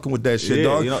ain't fucking with that shit, Yeah,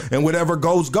 dog. you know- And whatever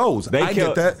goes. I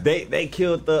killed, get that. They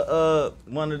killed the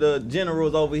one of the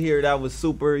generals over here that was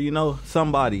super,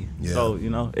 somebody. Yeah.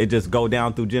 So, it just go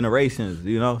down through generations,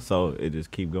 so it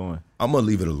just keep going. I'm gonna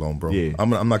leave it alone, bro. Yeah. I'm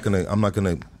not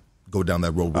gonna go down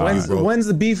that road with you, bro. When's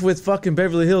the beef with fucking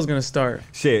Beverly Hills gonna start?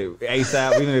 Shit,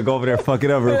 ASAP, we need to go over there and fuck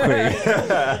it up real quick.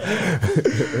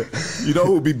 You know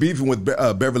who be beefing with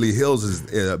Beverly Hills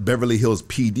is Beverly Hills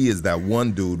PD is that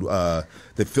one dude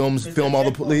that film all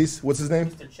the police. What's his name?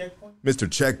 Mr. Checkpoint? Mr.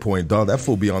 Checkpoint, dog. That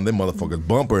fool be on them motherfuckers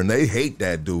bumper, and they hate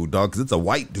that dude, dog, because it's a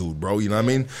white dude, bro. You know what I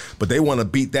mean? But they want to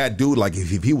beat that dude like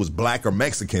if he was black or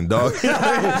Mexican, dog.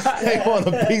 They want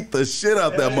to beat the shit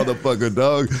out that motherfucker,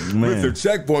 dog. Man. Mr.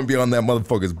 Checkpoint be on that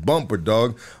motherfucker's bumper,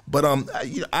 dog. But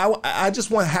I just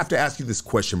have to ask you this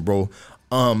question, bro.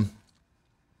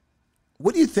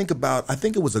 What do you think about? I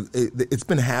think it's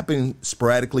been happening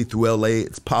sporadically through LA.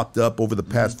 It's popped up over the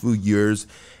past few years.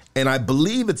 And I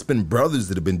believe it's been brothers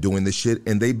that have been doing this shit,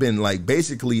 and they've been like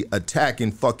basically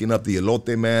attacking, fucking up the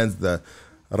elote mans, the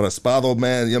raspado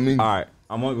man. You know what I mean? All right,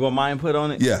 I'm gonna go my input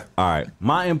on it. Yeah. All right,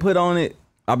 my input on it.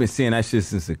 I've been seeing that shit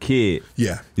since a kid.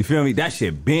 Yeah. You feel me? That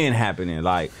shit been happening.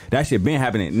 Like that shit been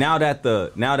happening. Now that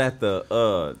the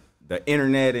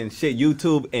internet and shit,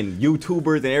 YouTube and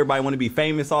YouTubers and everybody want to be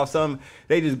famous off something,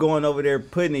 they just going over there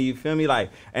putting it. You feel me? Like,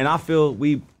 and I feel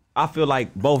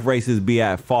like both races be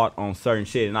at fault on certain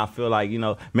shit, and I feel like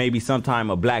maybe sometime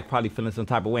a black probably feeling some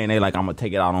type of way, and they like I'm gonna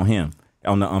take it out on him,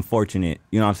 on the unfortunate.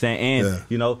 You know what I'm saying?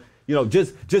 And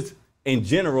just in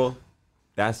general.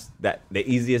 That's the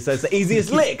easiest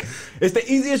lick. It's the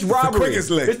easiest robbery.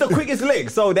 quickest lick. It's the quickest lick.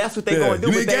 So that's what they going to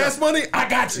do. You need gas money? I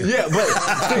got you. Yeah, but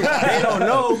they don't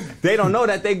know. They don't know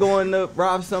that they going to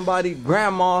rob somebody,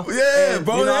 grandma. Yeah,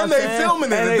 bro. You know And what they I'm saying?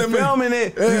 filming it. And they filming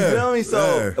it. Yeah. You feel me?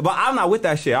 So, Yeah. but I'm not with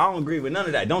that shit. I don't agree with none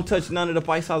of that. Don't touch none of the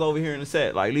paisanos over here in the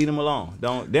set. Like, leave them alone.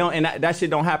 They don't. And that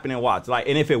shit don't happen in Watts. Like,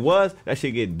 and if it was, that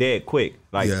shit get dead quick.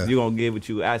 Like, you gonna get what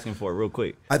you asking for real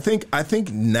quick. I think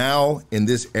now in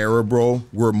this era, bro,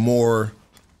 we're more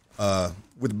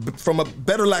from a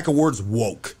better lack of words,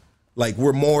 woke. Like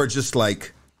we're more just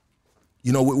like,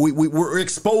 we're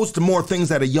exposed to more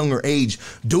things at a younger age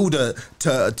due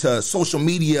to social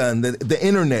media and the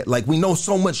internet. Like we know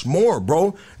so much more,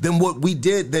 bro, than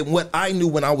what I knew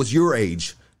when I was your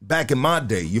age. Back in my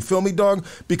day, you feel me, dog?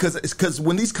 Because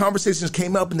when these conversations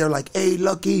came up and they're like, "Hey,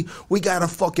 Lucky, we got a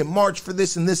fucking march for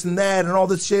this and that and all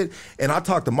this shit," and I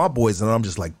talked to my boys and I'm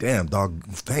just like, "Damn, dog,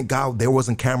 thank God there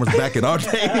wasn't cameras back in our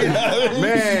day."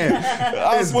 Man,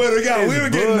 I swear to God, we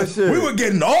bullshit. were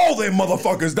getting all them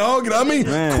motherfuckers, dog. You know what I mean?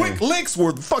 Man. Quick licks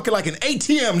were fucking like an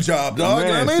ATM job, dog. You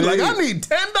know what I Man, mean? Like see? I need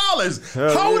 $10.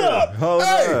 Hell Hold yeah. up, Hold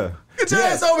hey. up. Get your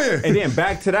ass over here. And then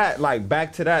back to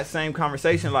that same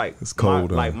conversation, like It's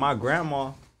cold, my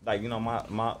grandma, like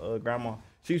my grandma,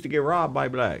 she used to get robbed by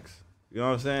blacks. You know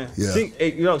what I'm saying?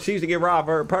 Yeah. She used to get robbed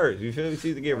of her purse. You feel me? She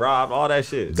used to get robbed, all that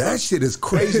shit. That shit is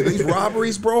crazy. These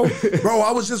robberies, bro. Bro,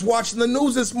 I was just watching the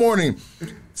news this morning.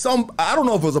 I don't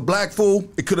know if it was a black fool.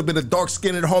 It could have been a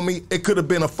dark-skinned homie. It could have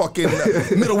been a fucking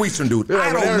Middle Eastern dude. Yeah, I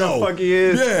don't whatever know. the fuck he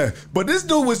is. Yeah, but this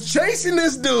dude was chasing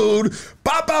this dude.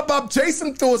 Bop, bop, bop, chase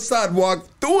him through a sidewalk,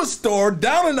 through a store,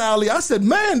 down an alley. I said,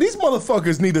 man, these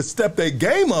motherfuckers need to step their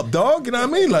game up, dog. You know what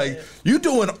I mean? Like, you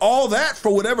doing all that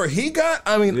for whatever he got?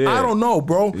 I mean, Yeah. I don't know,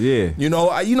 bro. Yeah. You know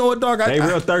what, dog? They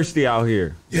real thirsty out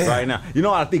here Yeah. right now. You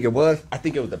know what I think it was? I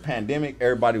think it was the pandemic.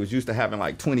 Everybody was used to having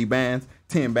like 20 bands,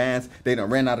 10 bands. They done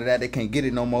ran out of that. They can't get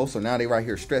it no more. So now they right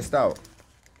here stressed out.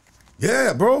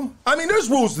 Yeah, bro. I mean, there's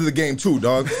rules to the game too,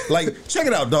 dog. Like, check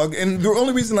it out, dog. And the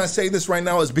only reason I say this right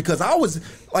now is because I was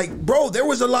like, bro, there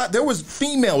was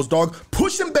females, dog,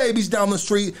 pushing babies down the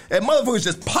street, and motherfuckers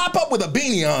just pop up with a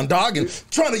beanie on, dog, and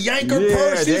trying to yank her Yeah,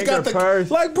 purse. She's yank got her the purse.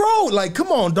 like, bro, like, come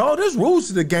on, dog. There's rules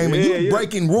to the game, and you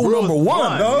breaking rule number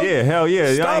one, dog. Yeah, hell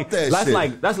yeah. Stop that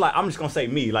shit. That's like I'm just gonna say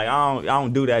me. Like I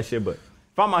don't do that shit. But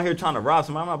if I'm out here trying to rob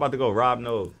somebody, I'm not about to go rob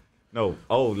no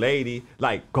old lady.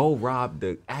 Like, go rob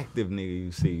the active nigga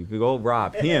you see. You go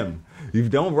rob him. You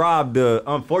don't rob the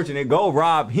unfortunate. Go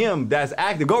rob him that's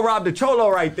active. Go rob the cholo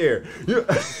right there.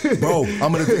 Bro,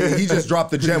 he just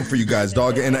dropped the gem for you guys,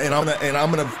 dog, and I'm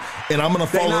gonna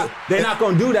follow. They're not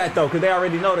gonna do that though, because they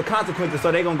already know the consequences.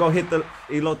 So they gonna go hit the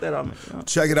elote on me. You know?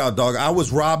 Check it out, dog. I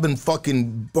was robbing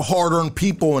fucking hard-earned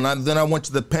people, and then I went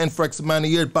to the pen for X amount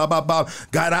of years,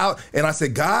 got out, and I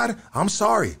said, God, I'm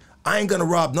sorry. I ain't gonna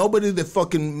rob nobody that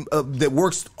fucking that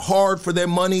works hard for their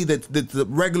money. That's the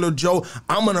regular Joe.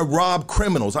 I'm gonna rob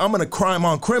criminals. I'm gonna crime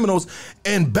on criminals,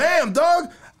 and bam,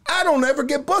 dog. I don't ever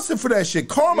get busted for that shit.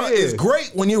 Karma is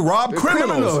great when you rob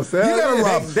criminals. You hell gotta yeah.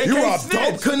 rob. They You can't rob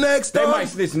snitch. dope connects. They dog. might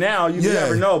snitch now. You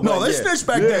never know. No, but they yeah. snitched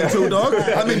back then too, dog.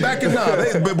 I mean, back in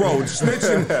but bro,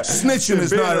 snitching is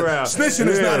Been not around. snitching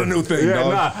is not a new thing, Yeah,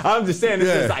 dog. nah, I'm just saying it's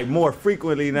Yeah. just like more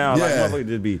frequently now. Like Yeah. motherfuckers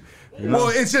just be. You know? Well,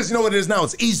 it's just, you know what it is now?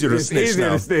 It's easier to It's snitch easier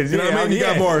now. to snitch. You know what I mean? You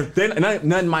got more. Then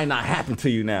nothing might not happen to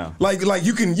you now. Like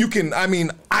you can. I mean,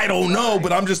 I don't know,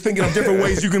 but I'm just thinking of different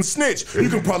ways you can snitch. You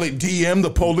can probably DM the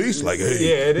police, like, hey,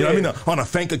 Yeah, it you know what I is. mean, on a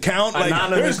fake account. Like,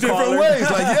 Anonymous there's different caller. ways.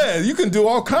 Like, yeah, you can do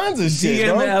all kinds of shit.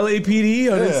 DM the dog.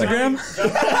 LAPD on Instagram.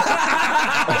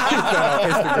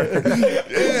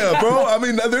 Yeah, bro. I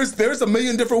mean, there's a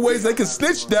million different ways they can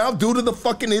snitch now due to the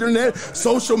fucking internet,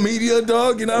 social media,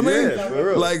 dog. You know what I mean? Yeah, for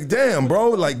real. Like, damn, bro.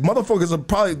 Like, motherfuckers are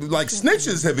probably like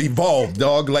snitches have evolved,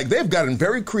 dog. Like, they've gotten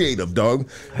very creative, dog. You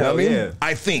know Hell what I mean? yeah.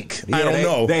 I think. Yeah, I don't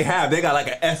know. They got like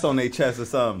an S on their chest or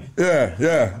something.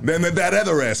 Yeah. Then that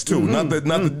other ass too, not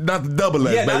the double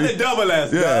ass, Yeah, baby. not the double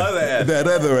S. The other ass. that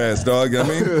other ass, dog. I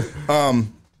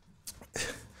mean,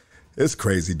 it's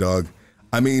crazy, dog.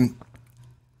 I mean,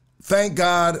 thank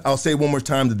God. I'll say it one more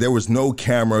time that there was no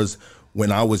cameras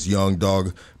when I was young,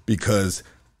 dog. Because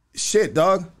shit,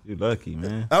 dog. You lucky,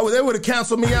 man. They would have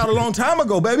canceled me out a long time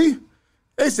ago, baby.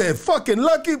 They said fucking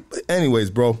lucky. Anyways,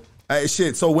 bro.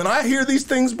 Shit. So when I hear these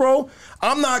things, bro,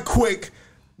 I'm not quick.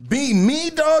 Be me,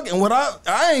 dog, and what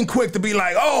I ain't quick to be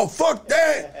like, oh, fuck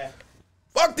that.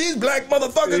 Fuck these black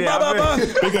motherfuckers, Yeah, blah, blah, blah.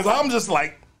 Because I'm just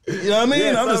like, you know what I mean?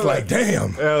 Yeah, I'm just like,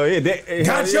 damn. Oh yeah,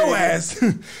 Got hell your yeah. ass. They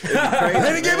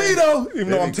didn't get me, though. Even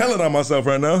though I'm telling on myself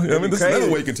right now. You know what I mean? This is crazy.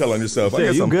 another way you can tell on yourself. I Shit,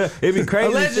 guess you I'm good? It be crazy.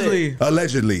 Allegedly. shit.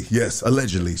 Allegedly. Yes,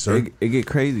 allegedly, sir. It get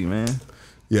crazy, man.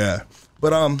 Yeah.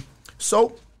 But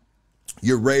so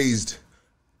you're raised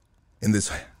in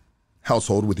this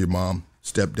household with your mom,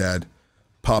 stepdad.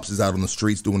 Pops is out on the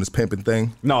streets doing his pimping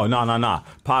thing. No.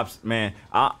 Pops, man,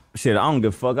 I don't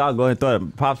give a fuck. I'll go ahead and throw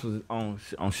it. Pops was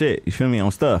on shit. You feel me?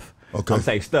 On stuff. Okay. I'm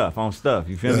saying stuff. On stuff.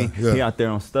 You feel Yeah, me? yeah. He out there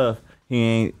on stuff. He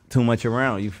ain't too much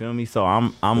around. You feel me? So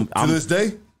I'm To this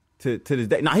day? to this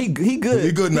day. Nah, he good.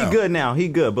 He good now. He good now. He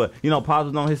good. But you know, Pops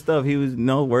was on his stuff. He was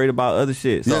worried about other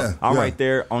shit. So Yeah, I'm yeah. right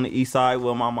there on the east side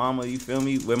with my mama. You feel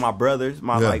me? With my brothers,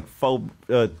 my Yeah. like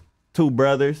two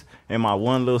brothers and my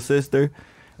one little sister.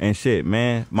 And shit,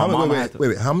 man. My mama had to-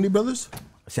 Wait. How many brothers?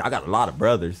 Shit, I got a lot of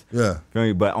brothers. Yeah. Feel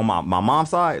me? But on my mom's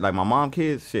side, like my mom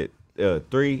kids, shit,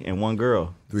 3 and 1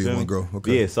 girl. 3 and Feel 1 me? girl,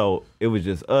 okay. Yeah, so it was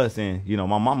just us, and you know,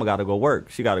 my mama got to go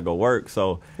work. She got to go work.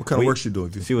 So What kind of work she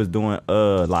doing? She was doing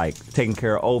like taking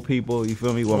care of old people. You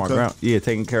feel me? With Okay.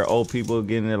 taking care of old people,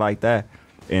 getting it like that,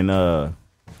 and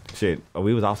shit,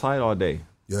 we was outside all day,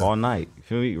 Yeah. all night. You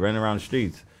feel me? Running around the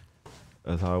streets.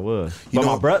 That's how it was. You But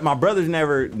know- my brothers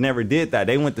never did that.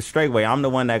 They went the straight way. I'm the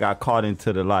one that got caught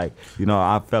into the like, you know,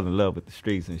 I fell in love with the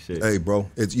streets and shit. Hey, bro.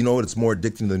 It's you know what? It's more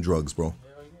addicting than drugs, bro.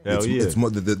 Hell it's, yeah. It's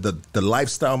more the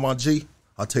lifestyle, my G.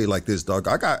 I'll tell you like this, dog.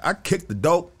 I kicked the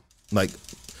dope. Like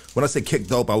when I say kick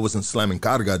dope, I wasn't slamming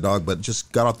Carga, dog, but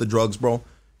just got off the drugs, bro.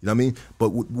 You know what I mean? But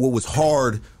what was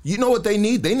hard, you know what they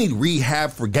need? They need rehab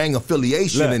for gang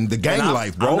affiliation Look, and the gang I'm-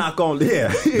 life, bro. I'm not gonna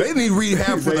They need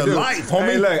rehab for They the do. life, homie.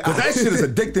 Hey, look, Because that shit is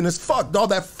addicting as fuck, dog.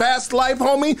 That fast life,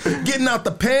 homie. Getting out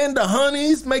the pen, the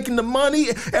honeys, making the money.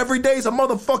 Every day's a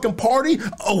motherfucking party.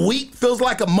 A week feels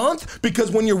like a month.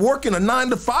 Because when you're working a 9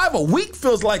 to 5, a week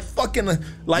feels like fucking,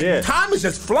 Yeah. time is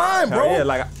just flying, bro.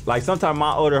 Yeah, like sometimes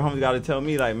my older homies got to tell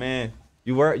me like, man,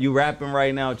 you rapping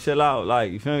right now, chill out,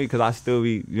 like you feel me? Because I still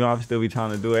be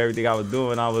trying to do everything I was doing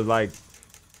when I was like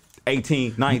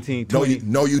 18, 19, 20.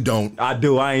 No, you don't. I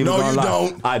do. I ain't No, even gonna you lie.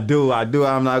 don't. I do.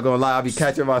 I'm not gonna lie. I be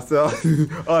catching myself.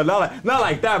 Not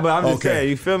like that, but I'm just Okay. saying.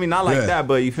 You feel me? Not like Yeah. that,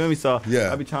 but you feel me? So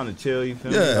Yeah. I be trying to chill. You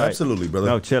feel me? Yeah, absolutely, brother.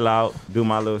 No, chill out, do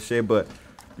my little shit. But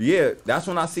yeah, that's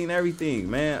when I seen everything,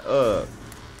 man.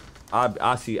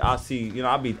 I see. You know,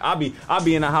 I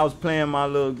be in the house playing my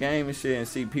little game and shit, and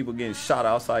see people getting shot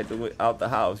out the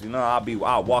house. You know,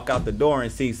 I'll walk out the door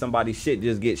and see somebody's shit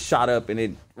just get shot up and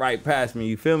it right past me.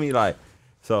 You feel me? Like,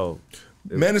 so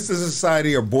Menace to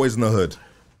Society or Boys in the Hood?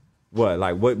 what?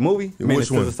 Like what movie? Menace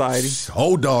to Society.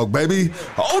 Old Dog, baby.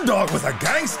 Old Dog was a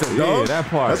gangster, dog. Yeah, that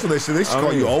part. That's what they should. They should I call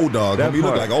mean, you Old Dog. that Homie, you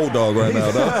look part. like Old Dog right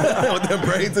now, dog. With them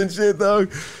braids and shit,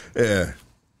 dog. Yeah.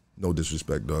 No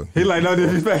disrespect, dog. He like, no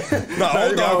disrespect. Nah,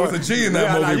 Old Dog was a G in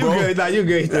that movie, you bro. Good. Nah, you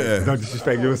good. He's like, Yeah. no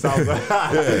disrespect. You South.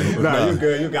 Nah, you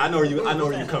good. You good. I know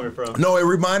where you coming from. No, it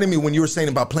reminded me when you were saying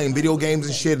about playing video games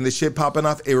and shit and this shit popping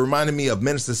off. It reminded me of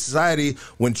Menace to Society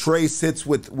when Trey sits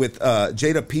with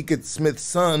Jada Pinkett Smith's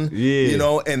son. Yeah. You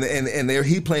know, and there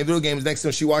he playing video games. Next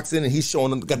time she walks in and he's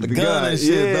showing him got the gun and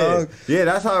shit, yeah. dog. Yeah,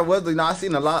 that's how it was. You know, I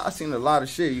seen a lot of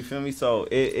shit. You feel me? So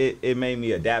it made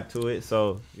me adapt to it.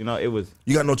 So you know, it was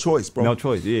You got no choice, bro. no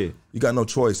choice. Yeah. You got no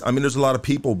choice. I mean, there's a lot of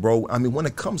people, bro. I mean, when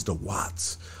it comes to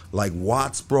Watts,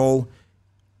 bro,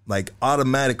 like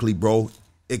automatically, bro,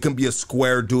 it can be a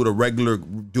square dude, a regular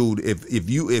dude. If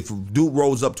dude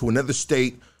rolls up to another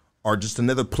state or just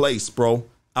another place, bro,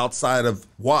 outside of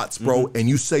Watts, bro, and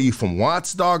you say you from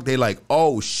Watts, dog, they like,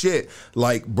 oh shit,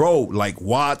 like, bro, like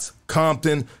Watts,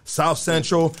 Compton, South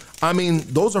Central. I mean,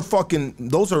 those are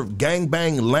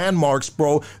gangbang landmarks,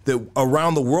 bro, that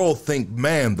around the world think,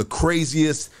 man, the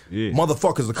craziest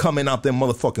motherfuckers are coming out them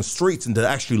motherfucking streets, and to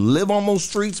actually live on those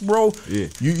streets, bro,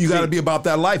 you got to be about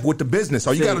that life with the business,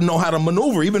 or you got to know how to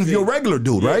maneuver, even if you're a regular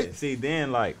dude, right? See,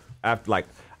 then like after like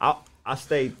I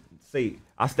stayed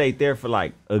there for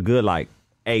like a good like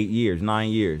 8 years, 9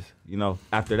 years. You know,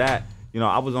 after that, you know,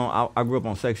 I grew up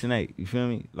on Section 8. You feel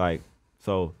me? Like,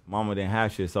 so mama didn't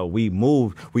have shit. So we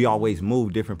always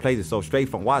moved different places. So straight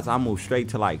from Watts, I moved straight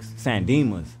to like San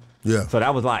Dimas. Yeah. So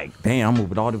that was like, damn, I'm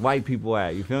moving all the white people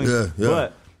at. You feel me? Yeah.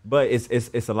 But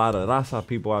it's a lot of Rasa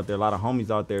people out there, a lot of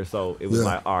homies out there. So it was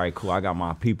like, all right, cool. I got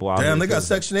my people out there. Damn, they got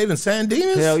Section 8 in San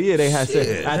Dimas? Hell yeah, they had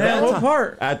Section.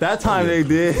 At that time, they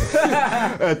did.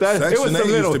 Section 8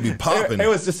 used to be popping. It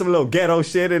was just some little ghetto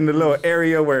shit in the little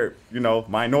area where, you know,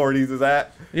 minorities is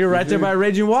at. You're right there by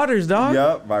Raging Waters, dog.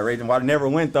 Yup, by Raging Water. Never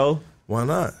went though. Why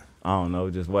not? I don't know,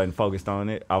 just wasn't focused on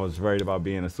it. I was worried about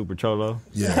being a super cholo.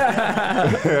 Yeah.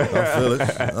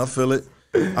 I feel it.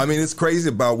 I mean, it's crazy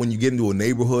about when you get into a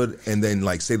neighborhood and then,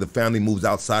 like, say the family moves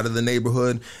outside of the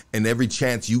neighborhood, and every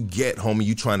chance you get, homie,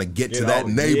 you trying to get to that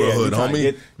neighborhood,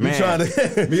 homie.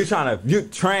 You trying to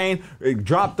train,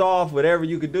 dropped off, whatever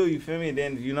you could do, you feel me? And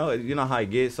then, you know how it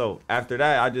gets. So after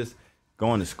that, I just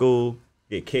going to school,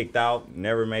 get kicked out,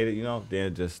 never made it, you know,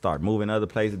 then just start moving other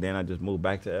places. Then I just moved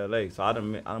back to LA. So I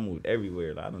done moved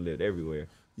everywhere. Like, I done lived everywhere.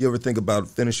 You ever think about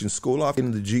finishing school off,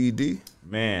 getting the GED?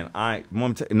 Man,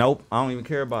 nope, I don't even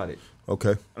care about it.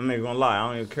 Okay. I'm not gonna lie, I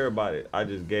don't even care about it. I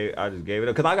just gave it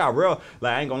up. Cause I got real,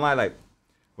 like, I ain't gonna lie, like,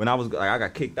 when I was, like, I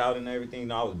got kicked out and everything, you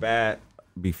know, I was bad,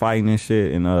 be fighting and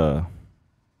shit and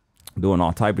doing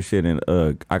all type of shit, and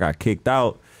I got kicked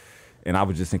out, and I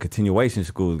was just in continuation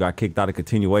schools. Got kicked out of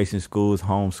continuation schools,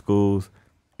 home schools,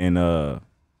 and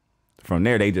from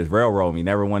there, they just railroad me.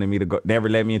 Never wanted me to go. Never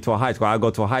let me into a high school. I go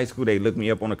to a high school. They look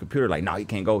me up on the computer like, no, he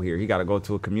can't go here. He got to go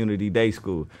to a community day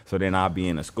school. So then I'll be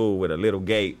in a school with a little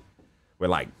gate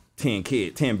with like 10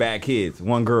 bad kids,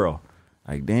 one girl.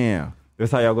 Like, damn,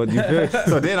 that's how y'all go. You feel?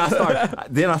 So then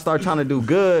I start trying to do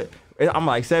good. I'm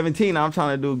like 17. I'm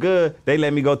trying to do good. They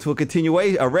let me go to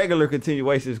a regular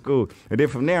continuation school. And then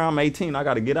from there, I'm 18. I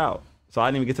got to get out. So I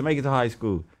didn't even get to make it to high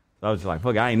school. So I was just like,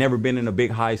 fuck it. I ain't never been in a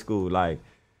big high school. Like,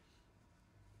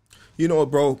 you know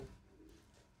what, bro?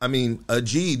 I mean, a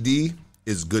GED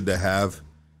is good to have.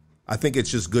 I think it's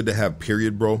just good to have,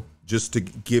 period, bro. Just to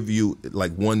give you,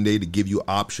 like, one day to give you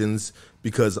options,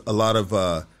 because a lot of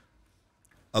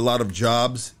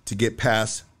jobs, to get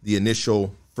past the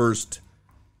initial first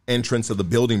entrance of the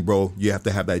building, bro, you have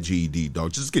to have that GED,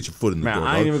 dog. Just get your foot in the door,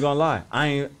 I ain't even gonna lie. I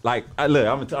ain't like. Look,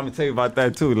 I'm gonna tell you about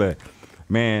that too. Look,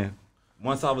 man.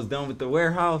 Once I was done with the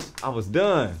warehouse, I was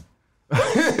done.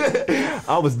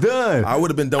 I was done. I would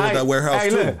have been done with that warehouse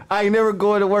too. Look, I ain't never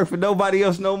going to work for nobody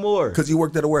else no more. Because you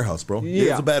worked at a warehouse, bro.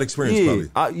 Yeah, it's a bad experience,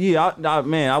 probably.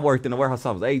 I worked in the warehouse.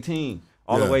 I was 18,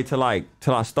 all the way till I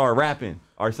start rapping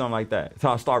or something like that.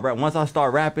 Till I start rapping. Once I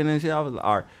start rapping and shit, I was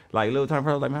like little time.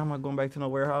 I was like, man, I'm not going back to no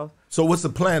warehouse. So what's the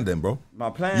plan then, bro? My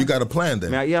plan? You got a plan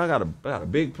then? Man, yeah, I got a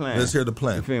big plan. Let's hear the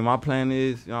plan. You feel me? My plan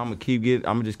is, I'm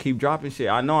gonna just keep dropping shit.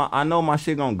 I know my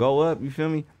shit gonna go up. You feel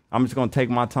me? I'm just gonna take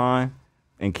my time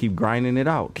and keep grinding it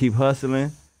out, keep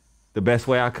hustling the best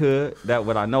way I could, that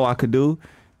what I know I could do,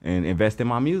 and invest in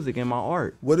my music and my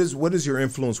art. What is your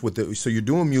influence with it? So you're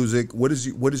doing music. What is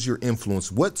your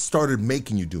influence? What started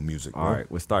making you do music, bro? All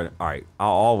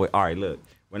right, look.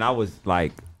 When I was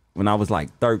like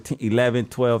 13, 11,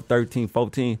 12, 13,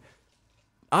 14,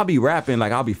 I'll be rapping,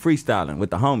 like I'll be freestyling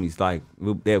with the homies. Like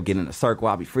they'll get in a circle,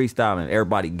 I'll be freestyling,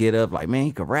 everybody get up, like, man,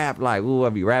 he could rap, like, ooh, I'll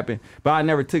be rapping. But I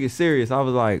never took it serious. I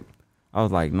was like,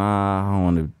 nah, I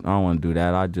don't want to do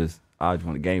that. I just want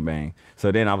to gangbang. So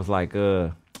then I was like,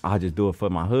 I'll just do it for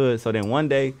my hood. So then one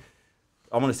day,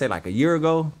 I want to say like a year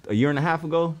and a half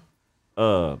ago,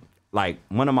 like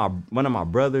one of my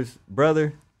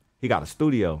brother, he got a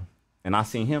studio, and I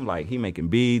seen him like he making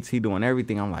beats, he doing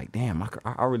everything. I'm like, damn,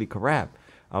 I really could rap.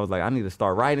 I was like, I need to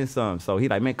start writing something. So he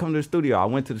like, man, come to the studio. I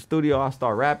went to the studio, I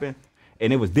started rapping.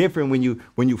 And it was different when you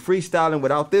freestyling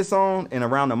without this on and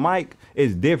around the mic,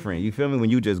 it's different. You feel me? When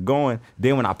you just going.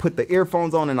 Then when I put the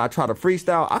earphones on and I try to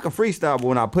freestyle, I can freestyle, but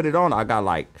when I put it on, I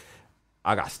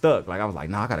got stuck. Like I was like,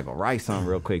 nah, I gotta go write something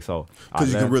real quick. So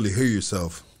because you can really hear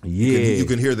yourself. Yeah, you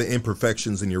can hear the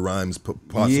imperfections in your rhymes,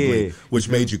 possibly, which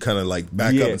made you kind of like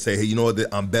back up and say, hey, you know what?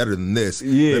 I'm better than this.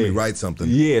 Yeah. Let me write something.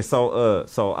 Yeah. So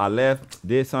I left,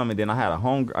 did something, and then I had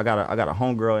I got a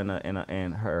homegirl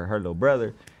and her little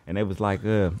brother, and they was like,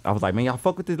 I was like, man, y'all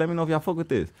fuck with this? Let me know if y'all fuck with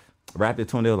this. Rapped it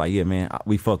to them. They was like, yeah, man,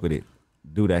 we fuck with it.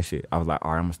 Do that shit. I was like,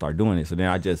 all right, I'm gonna start doing it. So then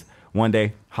I just one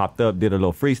day hopped up, did a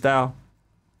little freestyle.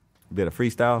 Did a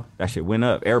freestyle. That shit went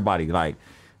up. Everybody like.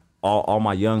 All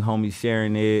my young homies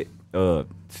sharing it.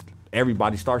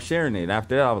 Everybody start sharing it.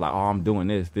 After that, I was like, "Oh, I'm doing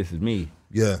this. This is me.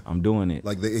 Yeah, I'm doing it."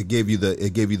 Like they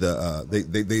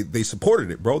supported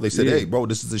it, bro. They said, "Hey, bro,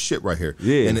 this is the shit right here."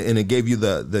 Yeah, and it gave you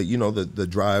the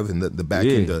drive and the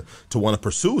backing to want to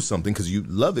pursue something because you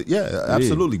love it. Yeah,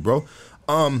 absolutely, bro.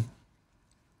 How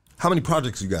many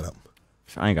projects you got up?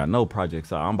 I ain't got no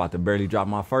projects out. I'm about to barely drop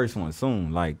my first one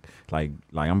soon. Like I'm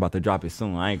about to drop it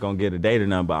soon. I ain't gonna get a date or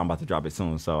nothing, but I'm about to drop it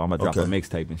soon. So I'm about to drop a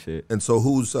mixtape and shit. And so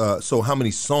so how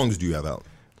many songs do you have out?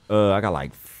 I got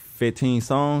like 15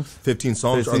 songs. 15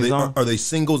 songs. Are they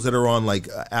singles that are on like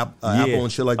Apple and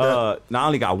shit like that? I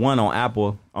only got one on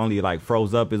Apple. Only like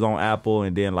Froze Up is on Apple,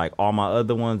 and then like all my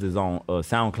other ones is on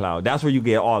SoundCloud. That's where you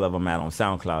get all of them at, on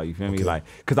SoundCloud. You feel me? Like,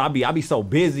 cause I be so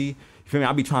busy. You feel me?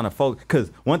 I be trying to focus.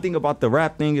 Cause one thing about the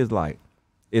rap thing is like,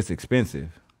 it's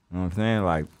expensive. You know what I'm saying?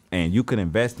 Like, and you could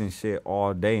invest in shit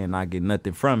all day and not get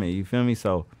nothing from it. You feel me?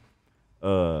 So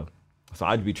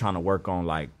I'd be trying to work on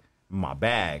like my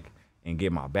bag and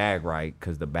get my bag right,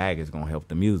 because the bag is gonna help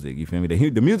the music. You feel me?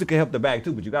 The music can help the bag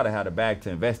too, but you gotta have the bag to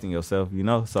invest in yourself. You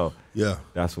know? So yeah,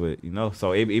 that's what, you know.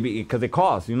 So it because it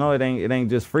costs. You know, it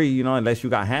ain't just free. You know, unless you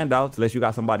got handouts, unless you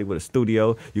got somebody with a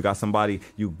studio, you got somebody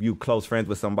you close friends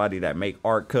with somebody that make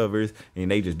art covers, and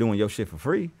they just doing your shit for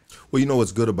free. Well, you know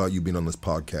what's good about you being on this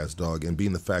podcast, dog, and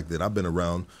being the fact that I've been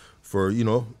around for, you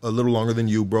know, a little longer than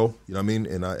you, bro. You know what I mean?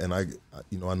 And I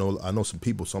you know, I know some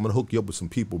people, so I'm gonna hook you up with some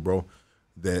people, bro,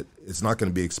 that it's not going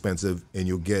to be expensive, and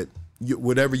you'll get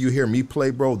whatever you hear me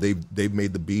play, bro. They've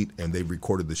made the beat and they've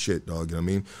recorded the shit, dog. You know what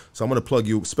I mean? So I'm going to plug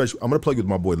you, I'm going to plug you with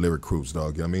my boy Lyric Cruz,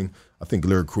 dog. You know what I mean? I think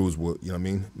Lyric Cruz will, you know what I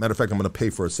mean? Matter of fact, I'm going to pay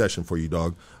for a session for you,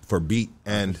 dog, for beat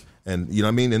and you know what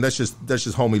I mean? And that's just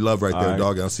homie love right there,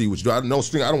 dog. And I'll see what you do. I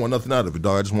don't want nothing out of it,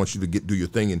 dog. I just want you to do your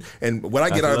thing. And what I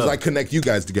get out of it is I connect you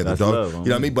guys together, dog. You know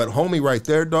what I mean? But homie right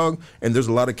there, dog. And there's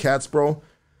a lot of cats, bro,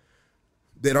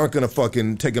 that aren't gonna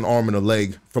fucking take an arm and a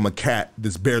leg from a cat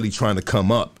that's barely trying to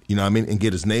come up, you know what I mean, and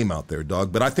get his name out there,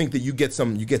 dog. But I think that you get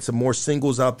some more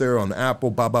singles out there on Apple,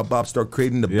 bop, start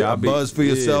creating a buzz for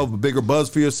yourself, a bigger buzz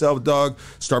for yourself, dog.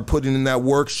 Start putting in that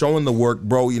work, showing the work,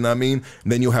 bro, you know what I mean?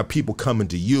 And then you'll have people coming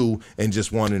to you and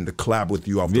just wanting to collab with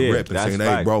you off the rip and saying,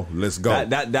 hey, bro, let's go.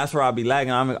 That's where I'll be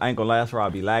lagging. I ain't gonna lie, that's where I'll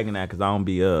be lagging at, because I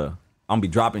don't be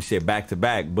dropping shit back to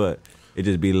back, but it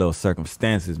just be little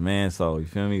circumstances, man. So you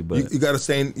feel me? But you gotta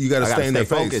stay in that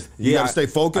phase. You gotta stay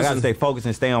focused. I gotta stay focused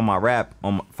and stay on my rap,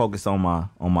 focus on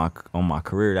my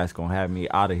career that's gonna have me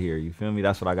out of here. You feel me?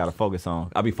 That's what I gotta focus on.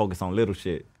 I be focused on little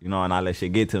shit, you know, and I let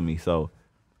shit get to me. So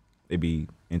it be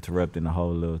interrupting the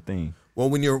whole little thing. Well,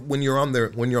 when you're on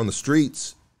the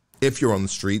streets, if you're on the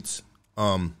streets,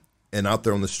 and out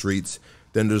there on the streets,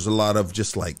 then there's a lot of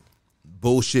just like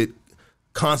bullshit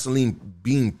constantly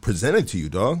being presented to you,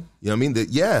 dog. You know what I mean?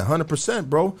 100%,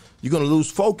 bro. You're gonna lose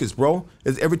focus, bro.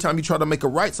 It's every time you try to make a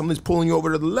right, something's pulling you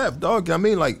over to the left, dog. You know what I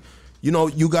mean? Like, you know,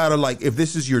 you gotta, like, if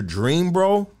this is your dream,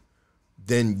 bro,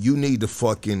 then you need to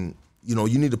fucking, you know,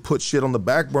 you need to put shit on the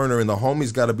back burner, and the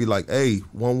homies gotta be like, hey,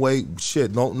 one way,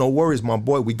 shit, no worries, my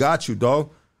boy, we got you, dog.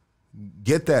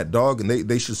 Get that, dog, and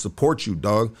they should support you,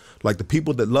 dog. Like, the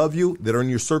people that love you, that are in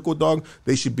your circle, dog,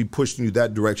 they should be pushing you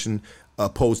that direction,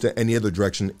 opposed to any other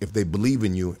direction, if they believe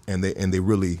in you and they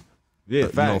really,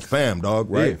 facts. You know, fam,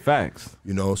 dog, right? Yeah, facts.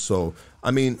 You know, so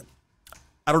I mean,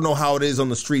 I don't know how it is on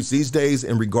the streets these days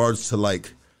in regards to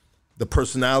like the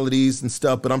personalities and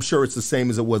stuff, but I'm sure it's the same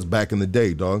as it was back in the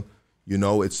day, dog. You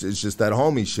know, it's just that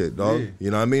homie shit, dog. Yeah.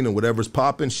 You know what I mean? And whatever's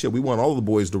popping, shit, we want all the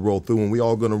boys to roll through, and we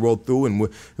all gonna roll through, and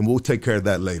we'll take care of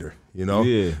that later. You know?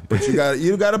 Yeah. But you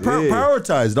gotta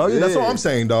prioritize, dog. Yeah. That's all I'm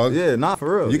saying, dog. Yeah, not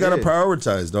for real. You gotta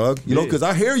prioritize, dog. You know, because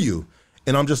I hear you,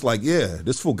 and I'm just like, yeah,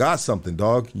 this fool got something,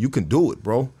 dog. You can do it,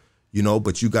 bro. You know,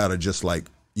 but you gotta just like,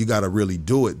 you gotta really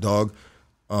do it, dog.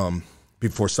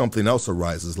 before something else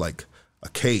arises, like a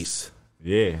case.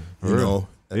 Yeah, for You real. know,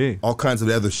 Yeah. all kinds of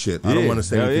other shit. I don't Yeah. want to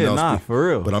say Hell anything yeah, else. nah, for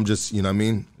real. But I'm just, you know what I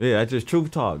mean? Yeah, that's just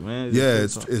truth talk, man. Yeah,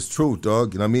 just truth talk. it's true,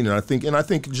 dog. You know what I mean? And I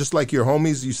think just like your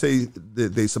homies, you say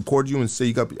that they support you and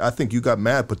say I think you got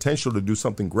mad potential to do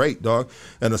something great, dog.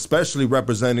 And especially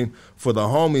representing for the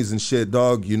homies and shit,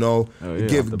 dog. You know, Oh, yeah,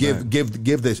 give off the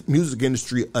give the music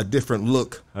industry a different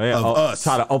look Oh, yeah. of us.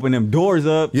 Try to open them doors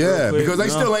up. real Yeah, quick, because they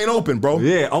you know? still ain't open, bro.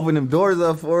 Yeah, open them doors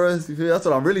up for us. You feel? That's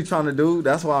what I'm really trying to do.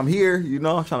 That's why I'm here. You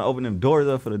know, I'm trying to open them doors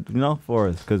up for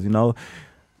us, because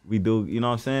we do. You know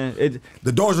what I'm saying?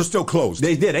 The doors are still closed.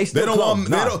 They still don't closed. want.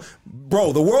 Nah. They don't,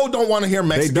 bro. The world don't want to hear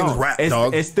Mexicans don't. rap, It's-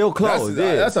 dog. it's still closed,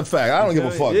 That's, yeah. that's a fact. I don't give a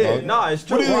fuck, Yeah, dog. nah, it's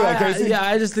true. What do you think, Well, Casey?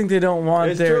 I just think they don't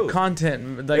want It's their true.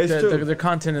 content, like It's true. the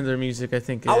content in their music. I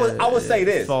think I would say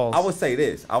this. falls. I would say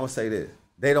this.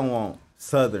 They don't want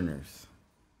Southerners.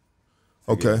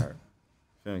 to get Okay. hurt.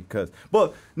 Feel me?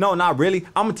 But no, not really.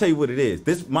 I'm gonna tell you what it is.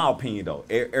 This is my opinion, though.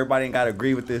 Everybody ain't gotta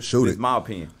agree with this. Shoot This it. is my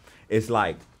opinion. It's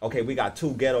like, okay, we got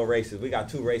two ghetto races. We got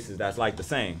two races that's like the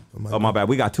same. Oh my bad.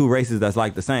 We got two races that's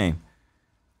like the same.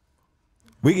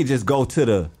 We could just go to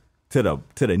the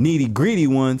nitty gritty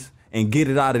ones and get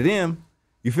it out of them.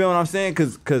 You feel what I'm saying?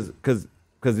 Cause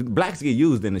blacks get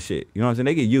used in the shit. You know what I'm saying?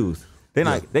 They get used. They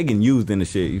getting used in the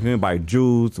shit. You feel me? By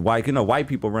Jews, white. White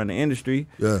people run the industry.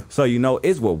 Yeah. So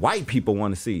it's what white people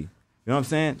want to see. You know what I'm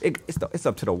saying? It's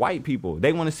up to the white people.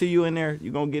 They want to see you in there.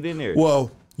 You gonna get in there.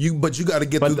 Well, you got to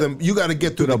get through them. You got to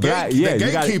get through the black, the you gotta-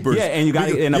 gatekeepers. and you got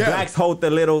and the Yeah. blacks hold the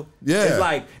little. Yeah.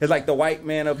 It's like the white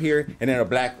man up here, and then a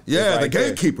black. is Yeah, right the there.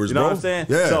 gatekeepers, You know bro. what I'm saying?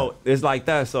 Yeah. So it's like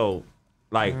that. So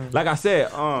like I said,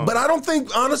 But I don't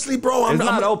think, honestly, bro. it's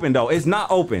not open though. It's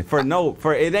not open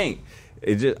for it ain't.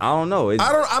 It just I don't know.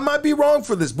 I might be wrong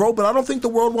for this, bro, but I don't think the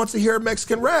world wants to hear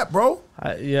Mexican rap, bro.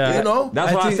 Yeah, You know,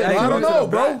 That's why I said I don't go to know, the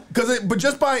bro. black. But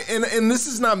just by and this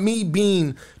is not me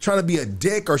trying to be a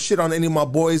dick or shit on any of my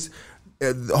boys,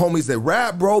 the homies that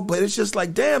rap, bro. But it's just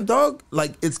like, damn, dog.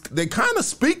 Like they're kind of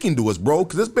speaking to us, bro.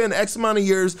 Because it's been X amount of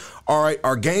years. All right,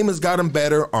 our game has gotten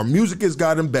better. Our music has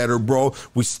gotten better, bro.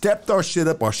 We stepped our shit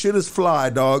up. Our shit is fly,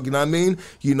 dog. You know what I mean?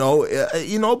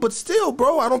 But still,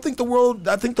 bro. I think the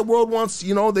world wants.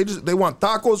 They want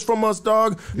tacos from us,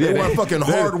 dog. They want fucking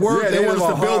hard work. yeah, they want us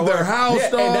to want build hard their work. house, Yeah,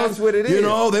 dog. and that's what it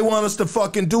is. They want us to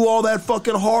fucking do all that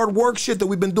fucking hard work shit that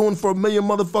we've been doing for a million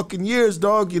motherfucking years,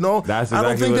 dog. That's I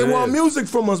don't exactly think what they it want is. music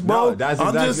from us, bro. No, that's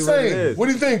I'm just exactly what it saying. is. What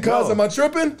do you think, cuz? No. Am I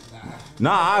tripping?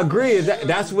 Nah, I agree.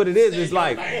 That's what it is. It's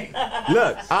like,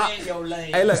 look,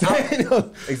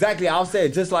 exactly. I'll say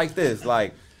it just like this.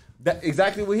 Like,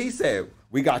 exactly what he said.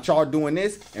 We got y'all doing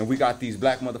this, and we got these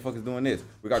black motherfuckers doing this.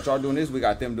 We got y'all doing this, we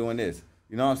got them doing this.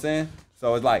 You know what I'm saying?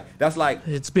 So it's like, that's like,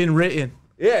 it's been written.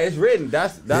 yeah, it's written.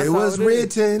 That's It how was it is.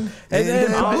 written.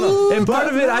 And part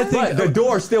of it, I think, But the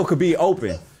door still could be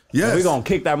open. Yes. We're gonna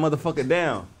kick that motherfucker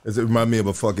down. It remind me of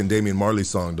a fucking Damian Marley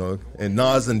song, dog. And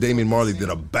Nas and Damian Marley did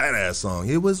a badass song.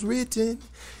 It was written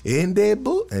in their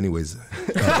book. Anyways.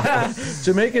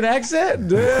 Jamaican accent.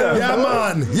 Damn.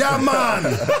 Yeah, man.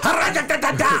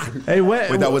 Hey,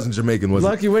 Wait, that wasn't Jamaican, was it?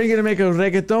 Lucky, when are you gonna make a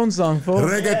reggaeton song, folks?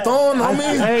 Reggaeton,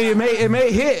 homie. Hey, it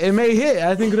may hit. It may hit.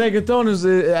 I think reggaeton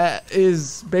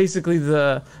is basically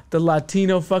the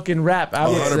Latino fucking rap. I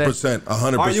would say.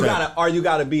 100%. Or you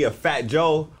gotta be a Fat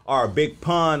Joe or a Big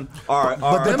Pun or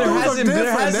But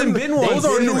there hasn't been one. Those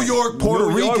are New York, Puerto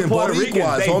Rican,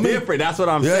 Boricuas, they homie. different. That's what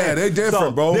I'm saying. Yeah, they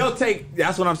different, bro. They'll take.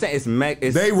 That's what I'm saying.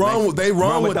 They run with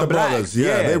the brothers.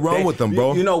 Yeah, they run with them,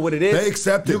 bro. You know what it is? They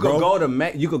accept it, you could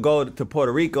bro. You could go to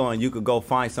Puerto Rico and you could go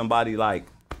find somebody like,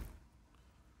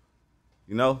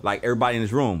 like everybody in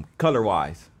this room, color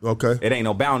wise. Okay. It ain't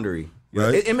no boundary.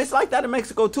 Right. And it's like that in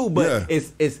Mexico too, but Yeah.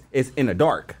 it's in the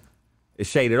dark. It's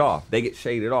shaded off. They get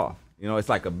shaded off. It's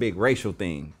like a big racial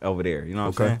thing over there. You know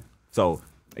what I'm saying? So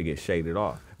it gets shaded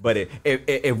off. But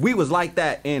if we was like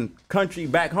that in country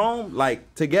back home,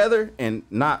 like together and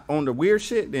not on the weird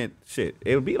shit, then shit,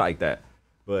 it would be like that.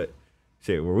 But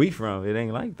shit, where we from, it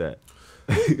ain't like that.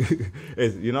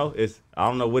 It's I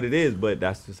don't know what it is, but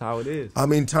that's just how it is. I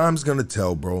mean, time's gonna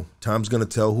tell, bro. Time's gonna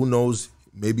tell. Who knows?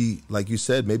 Maybe, like you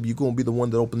said, maybe you're gonna be the one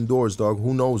that opened doors, dog.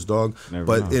 Who knows, dog? Never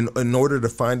But know. in order to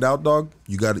find out, dog,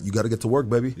 you got to get to work,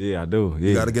 baby. Yeah, I do. Yeah.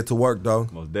 You got to get to work,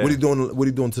 dog. Most What are you doing? What are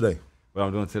you doing today? What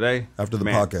I'm doing today? After the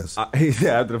Man, podcast.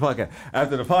 yeah, after the podcast.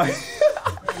 After the podcast.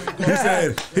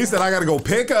 He said, I gotta go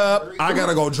pick up, I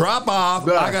gotta go drop off,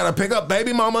 I gotta pick up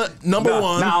baby mama number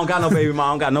one. Nah, I don't got no baby mom. I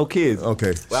don't got no kids.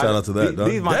 Okay, shout out to that, dog.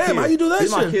 These my Damn, kids. how you do that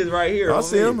These shit? my kids right here. I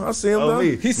see him, dog.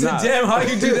 He said, "Damn, how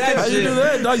you do that? How shit? you do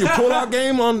that, dog? You pull out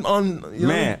game on you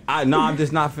Man, I'm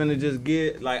just not finna just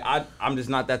get like I'm just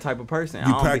not that type of person.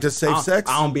 You practice safe sex?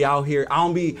 I don't be out here. I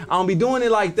don't be doing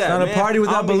it like that. Not a man. party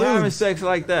without I don't be having balloons. sex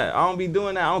like that. I don't be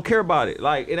doing that. I don't care about it.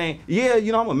 Like it ain't. Yeah,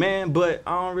 you know I'm a man, but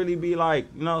I don't really be like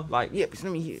like let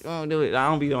me. I don't do it. I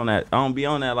don't be on that. I don't be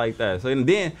on that like that. So and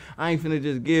then I ain't finna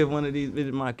just give one of these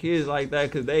bitches my kids like that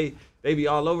because they be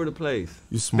all over the place.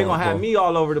 You smart, They gonna have bro. me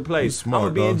all over the place. You smart, I'm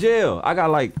gonna be in dog. jail. I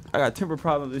got temper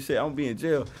problems and shit. I'm gonna be in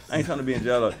jail. I ain't trying to be in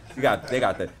jail.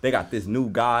 They got this new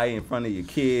guy in front of your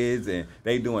kids and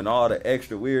they doing all the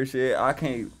extra weird shit. I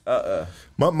can't.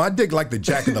 My dick like the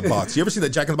Jack in the Box. You ever see the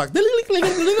Jack in the Box?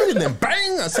 And then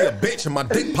bang, I see a bitch and my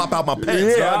dick pop out my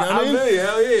pants. Yeah, dog, you know what I mean? feel you.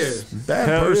 Hell yeah. Bad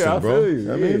Hell person, yeah, I bro. feel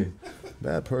you, I mean,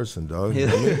 bad person, dog. You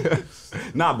know what I mean?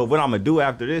 Nah, but what I'm gonna do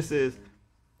after this is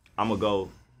I'm gonna go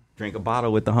drink a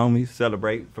bottle with the homies,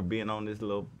 celebrate for being on this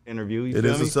little interview. You It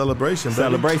feel is me? a celebration, baby.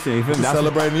 Celebration. You feel me? I'm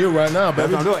celebrating you right now,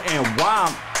 That's baby. what I'm doing.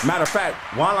 And matter of fact,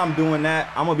 while I'm doing that,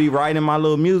 I'm gonna be writing my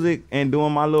little music and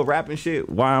doing my little rapping shit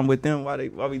while I'm with them. While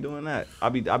we doing that, I'll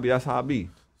be. That's how I be.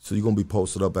 So you're gonna be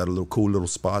posted up at a little cool little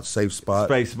spot, safe spot.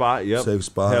 Space spot. Yep. Safe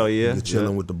spot. Hell yeah. You're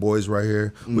chilling Yeah. with the boys right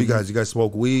here. You guys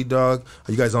smoke weed, dog?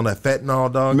 Are you guys on that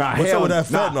fentanyl, dog? Nah, What's hell, up with that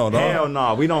fentanyl, dog? Hell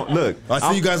no, we don't look. I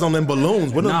see you guys on them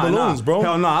balloons. What are the balloons, bro?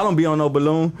 Hell no, I don't be on no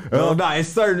balloon. Hell no, it's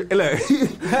certain. Look,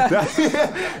 I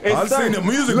seen the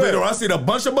music video. I seen a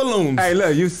bunch of balloons. Hey,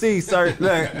 look, you see, sir.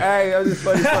 Look, hey, I'm just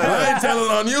funny. I ain't telling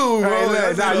on you, bro. Hey, look,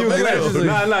 I nah, seen you the video.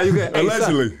 allegedly. You get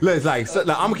Allegedly. Look, it's like, I'm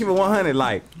gonna keep it 100.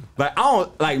 Like I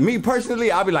don't like me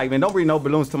personally. I'll be like, man, don't bring no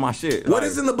balloons to my shit. What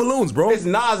Like, is in the balloons, bro? It's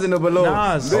Nas in the balloon.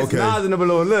 Nas. It's Okay. Nas in the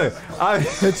balloon. Look,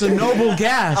 It's a noble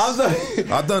gas. I'm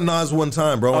sorry. I've done Nas one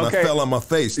time, bro, and I Okay. fell on my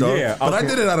face, dog. Yeah, But I okay.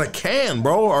 did it out of can,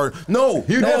 bro. Or no,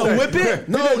 You no, did whip it.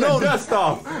 You did the dust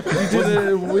off.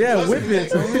 Yeah, whip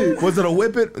it. Was it a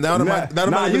whip it? That might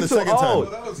have been you the too second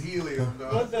old. time. That was helium,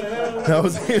 dog. That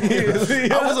was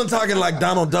I wasn't talking like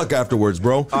Donald Duck afterwards,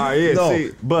 bro. All right, yeah. No.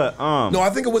 See, but No, I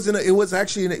think it was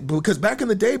actually because back in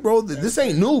the day, bro, this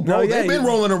ain't new, bro. No, yeah, They've been you-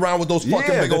 rolling around with those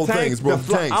fucking big the old tank, things, bro. the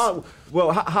fly- Tanks.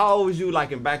 well, how old was you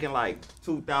like back in like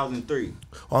 2003?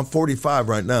 I'm 45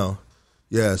 right now.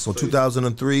 Yeah, so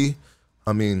 2003.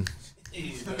 I mean,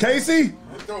 Casey,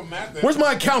 Throw math at where's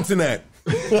my accountant at?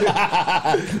 Look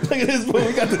at this fool.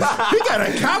 He got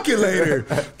a calculator.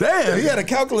 Damn, he had a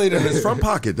calculator in his front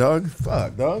pocket, dog.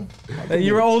 Fuck, dog. Hey,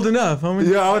 you were old enough, homie.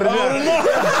 Yeah, I would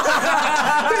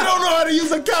have He don't know how to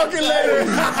use a calculator.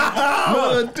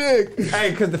 What a dick.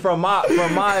 Hey, cause from my,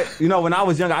 when I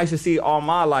was young, I used to see all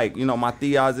my my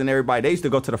tias and everybody. They used to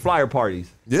go to the flyer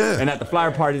parties. Yeah. And at the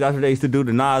flyer parties, that's where they used to do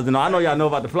the Nas. And I know y'all know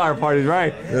about the flyer parties,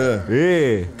 right? Yeah.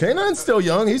 Yeah. K9's still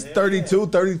young. He's 32,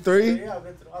 33.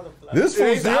 This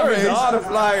fool's your age. All the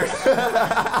flyers.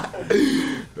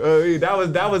 that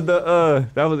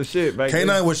was the shit, back then.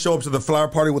 K9 would show up to the flower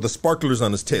party with the sparklers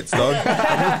on his tits, dog.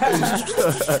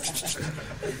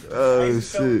 Oh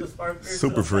shit.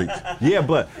 Super freak. Yeah,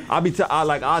 but I'll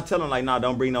tell them like, nah,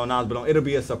 don't bring no Nas, but it'll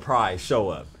be a surprise show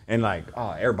up. And like,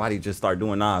 oh, everybody just start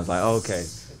doing Nas. Like, okay.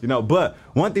 But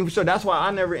one thing for sure, that's why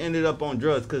I never ended up on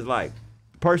drugs. Cause like,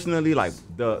 personally, like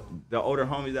the older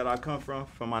homies that I come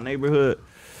from my neighborhood,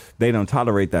 they don't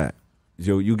tolerate that.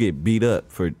 You get beat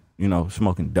up for,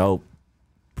 smoking dope,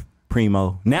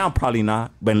 primo. Now probably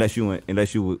not, but unless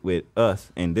you with us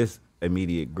in this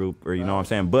immediate group, or you know what I'm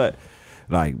saying. But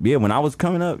like, yeah, when I was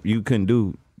coming up, you couldn't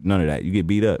do none of that. You get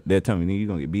beat up. They're telling me you're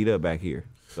gonna get beat up back here.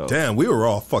 So Damn, we were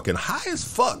all fucking high as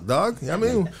fuck, dog. I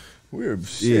mean, we were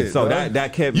shit. yeah, so dog.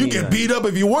 that kept You me. get beat up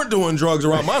if you weren't doing drugs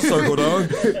around my circle,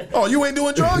 dog. Oh, you ain't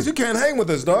doing drugs? You can't hang with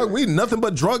us, dog. We nothing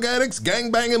but drug addicts,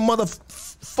 gangbanging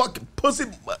motherfucking pussy,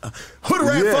 hood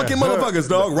rat fucking motherfuckers,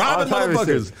 dog. Robbing All type of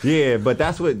motherfuckers. shit. Yeah, but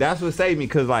that's what saved me,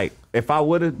 because like, if I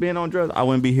would have been on drugs, I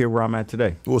wouldn't be here where I'm at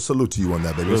today. Well, salute to you on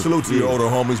that, baby. Salute to your older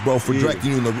homies, bro, for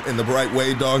directing you in the right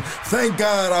way, dog. Thank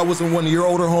God I wasn't one of your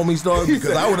older homies, dog,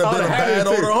 because I would have been a bad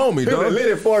older homie, dog. Lit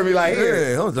it for me like,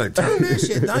 here. Yeah, I was like, turn that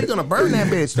shit, dog. You're gonna burn that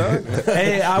bitch, dog.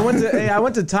 Hey, I went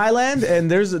to Thailand, and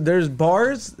there's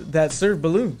bars that serve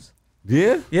balloons.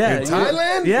 Yeah? Yeah, In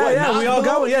Thailand? Yeah, What, yeah, Nas we all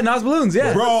go. balloons? Yeah, Nas balloons.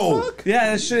 Yeah, Bro,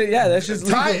 Yeah, that shit. Yeah, that shit's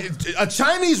legal. a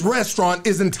Chinese restaurant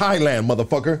is in Thailand,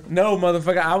 motherfucker. No,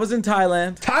 motherfucker. I was in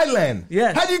Thailand. Thailand.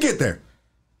 Yes. How'd you get there?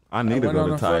 I need to went go on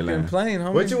to a fucking Thailand. plane,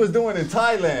 homie. What you was doing in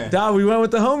Thailand? Dog, we went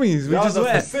with the homies. We Y'all just was on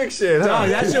went. some sick shit, huh? Dog,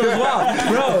 that shit was wild,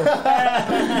 bro.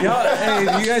 Y'all,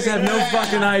 hey, you guys have no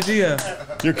fucking idea.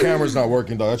 Your camera's not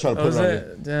working, dog. I tried to What put was it on you.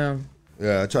 it? Damn.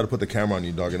 Yeah, I tried to put the camera on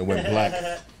you, dog, and it went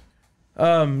black.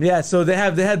 Yeah, so they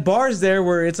had bars there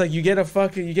where it's like you get a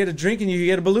drink and you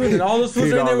get a balloon, and all those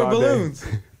fools are in there with All day. balloons.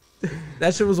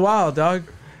 That shit was wild, dog.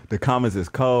 The comments is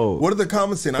cold. What are the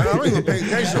comments saying? I don't even pay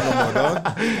attention no more,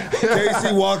 dog.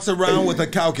 Casey walks around with a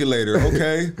calculator,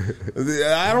 okay?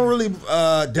 I don't really,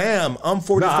 damn, I'm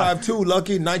 45 too,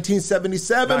 Lucky,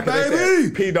 1977,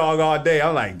 baby! P-Dog all day.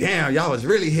 I'm like, damn, y'all was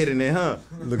really hitting it, huh?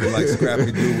 Looking like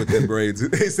Scrappy Doo with them braids.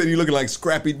 They said you looking like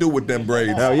Scrappy Doo with them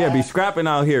braids. Hell yeah, be scrapping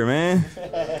out here, man.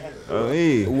 Oh,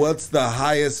 yeah. What's the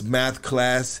highest math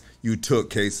class you took,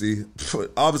 Casey?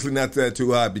 Obviously not that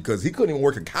too high because he couldn't even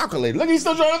work a calculator. Look, he's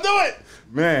still trying to do it.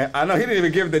 Man, I know he didn't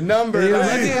even give the number. He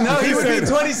Like, would be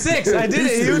 26. I did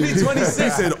it. He would be 26. He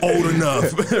said old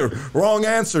enough. Wrong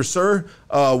answer, sir.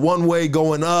 One way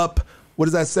going up. What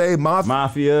does that say?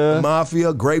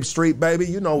 Mafia, Grape Street, baby.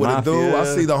 You know what it do. Mafia.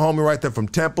 I see the homie right there from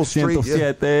Temple Street.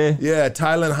 107. Yeah,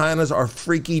 Thailand hyenas are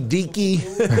freaky deaky.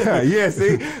 Yeah,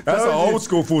 see? That's an old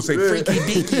school fool say freaky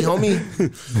deaky,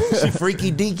 homie. She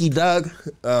freaky deaky, dog.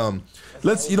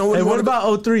 Let's, you know what? Hey, what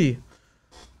about 03?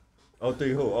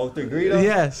 03 who? 03 Greedo?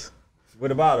 Yes.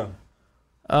 What about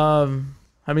him?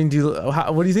 I mean,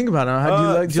 what do you think about him? How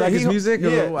do you like his music?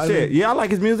 Yeah, yeah, I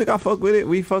like his music. I fuck with it.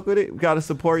 We fuck with it. We gotta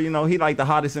support. You know, he like the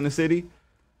hottest in the city.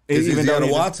 Is he out of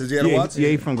Watts? Is he out of Watts? Yeah,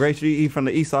 he from Great Street. He from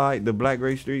the east side, the Black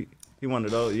Great Street. He one of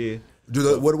those. Yeah.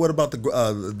 What about the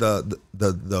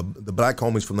black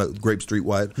homies from the Grape Street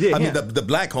Wide? Yeah, I mean the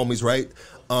black homies, right?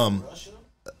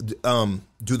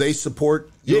 Do they support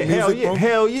your music, bro?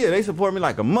 Hell yeah, they support me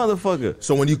like a motherfucker.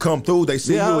 So when you come through, they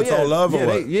see you. It's all love, or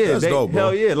what? That's dope, bro.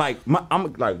 Hell yeah, like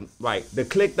I'm like the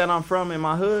clique that I'm from in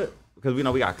my hood, because we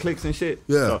know we got cliques and shit.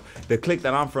 Yeah. So the clique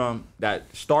that I'm from that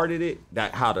started it,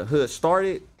 that how the hood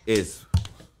started is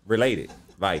related,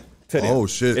 like to them. Oh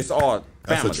shit, it's all family.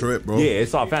 That's a trip, bro. Yeah,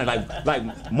 it's all family.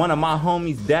 Like one of my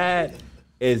homies' dad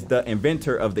is the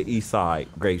inventor of the East Side,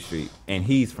 Grape Street, and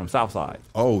he's from South Side.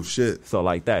 Oh shit. So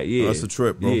like that, yeah. That's a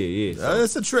trip, bro. Yeah. So.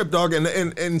 That's a trip, dog.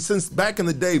 And since back in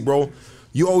the day, bro,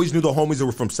 you always knew the homies that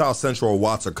were from South Central or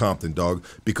Watts or Compton, dog,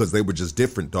 because they were just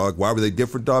different, dog. Why were they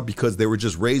different, dog? Because they were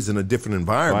just raised in a different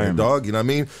environment, dog. You know what I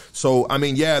mean? So, I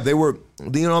mean, yeah, they were,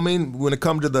 you know what I mean? When it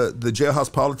comes to the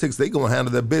jailhouse politics, they gonna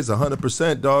handle their biz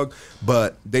 100%, dog.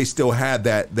 But they still had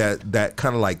that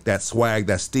kind of like that swag,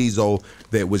 that steezo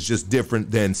that was just different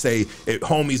than, say,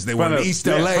 homies they were in East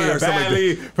LA or something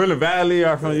like that. From the Valley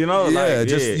or from, you know, yeah, like,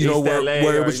 just, you know,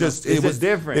 where it was just, it was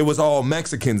different. It was all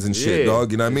Mexicans and shit,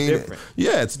 dog. You know what I mean? Different.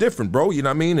 Yeah, it's different, bro. You know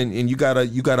what I mean? And you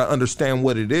gotta understand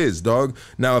what it is, dog.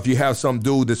 Now, if you have some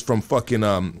dude that's from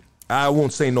fucking I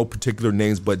won't say no particular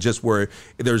names, but just where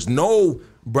there's no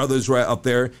brothers right up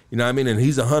there, you know what I mean? And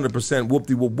he's 100%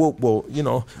 whoop-de-whoop-whoop. Well, you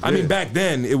know, I mean, back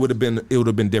then it would have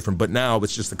been different, but now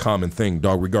it's just a common thing,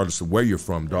 dog, regardless of where you're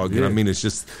from, dog. You know what I mean? It's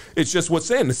just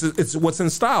what's in. It's what's in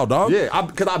style, dog. Yeah,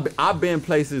 because I've been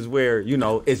places where, you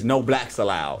know, it's no blacks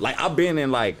allowed. Like, I've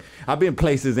been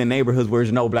places in neighborhoods where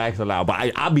there's no blacks allowed,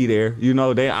 but I'll be there, you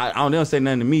know. They don't say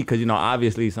nothing to me because, you know,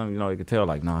 obviously some, you know, they could tell,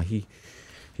 like, nah, he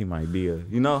might be you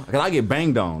know, because I get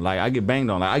banged on. Like, I get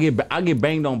banged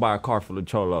on by a car full of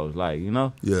cholos, like, you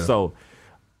know? Yeah. So,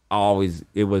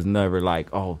 it was never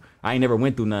like, oh, I ain't never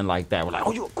went through nothing like that. We're like,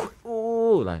 oh, you a Crip?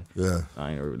 Ooh, like, Yeah. I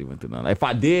ain't never really went through nothing. If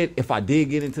I did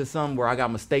get into something where I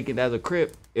got mistaken as a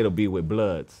Crip, it'll be with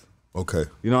Bloods. Okay.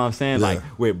 You know what I'm saying? Yeah. Like,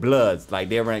 with Bloods, like,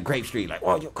 they were in Grape Street, like,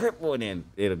 oh, you're a Crip, and then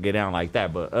it'll get down like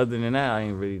that. But other than that, I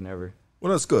ain't really never.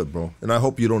 Well, that's good, bro. And I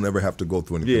hope you don't ever have to go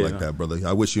through anything like that, brother.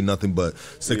 I wish you nothing but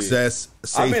success,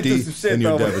 safety, and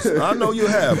your endeavors. I know you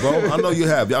have, bro. I know you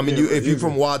have. I mean, if you're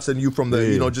from Watts and you from the,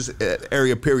 you know, just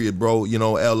area period, bro, you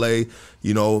know, LA,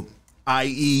 you know,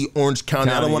 IE, Orange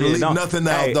County. I don't want to leave nothing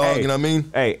out, dog. You know what I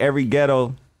mean? Hey, every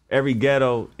ghetto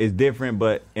is different,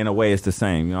 but in a way it's the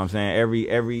same. You know what I'm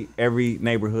saying? Every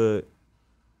neighborhood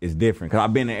is different. Because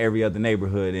I've been in every other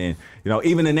neighborhood, and, you know,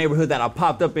 even the neighborhood that I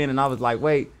popped up in, and I was like,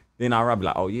 wait. Then I'll be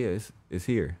like, oh yeah, it's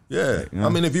here. Yeah, you know? I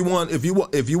mean, if you want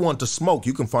to smoke,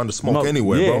 you can find the smoke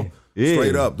anywhere, bro. Yeah.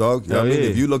 Straight up, dog. You know what I mean? Yeah.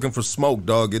 If you're looking for smoke,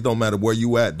 dog, it don't matter where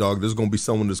you at, dog. There's gonna be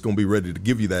someone that's gonna be ready to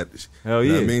give you that. Hell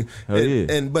you know yeah. what I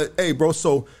mean? Hell But hey, bro,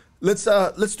 so let's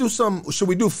do some. Should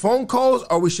we do phone calls,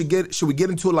 or should we get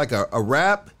into like a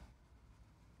rap?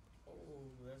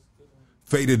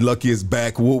 Faded Lucky is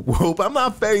back. Whoop whoop. I'm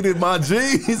not faded, my G.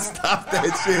 Stop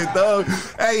that shit, dog.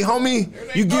 Hey, homie,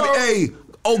 you give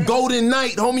Oh, Golden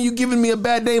Knight, homie, you giving me a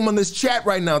bad name on this chat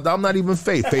right now. I'm not even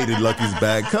Faded Lucky's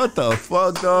back. What the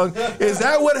fuck, dog? Is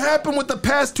that what happened with the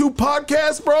past 2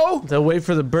 podcasts, bro? They'll wait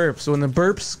for the burps. When the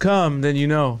burps come, then you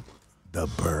know. The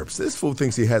burps. This fool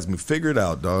thinks he has me figured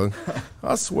out, dog.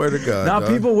 I swear to God. Now dog.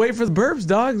 people wait for the burps,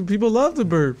 dog. People love the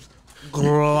burps.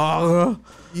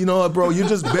 You know what, bro? You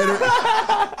just bitter.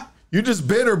 You just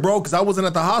bitter, bro, because I wasn't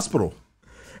at the hospital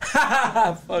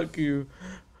Fuck you.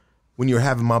 when you were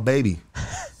having my baby.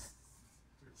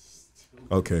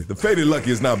 Okay, the Faded Lucky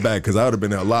is not bad because I would have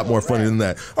been a lot more funny than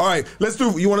that. All right, let's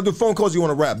do. You want to do phone calls? Or you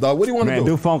want to rap, dog? What do you want to Man,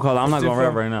 do? do phone call. I'm not gonna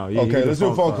rap right now. Yeah, Okay, you let's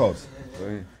do phone calls.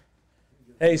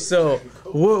 Hey, so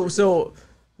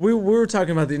we were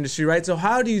talking about the industry, right? So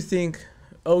how do you think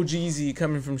OGZ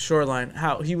coming from Shoreline,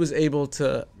 how he was able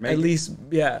to Make at it. least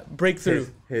break through?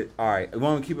 All right, you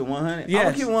want me to keep it 100? Yes. I'm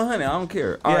gonna keep it 100. I don't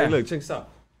care. All Yeah. right, look, check this out.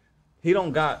 He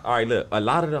don't got. All right, look, a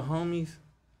lot of the homies,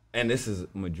 and this is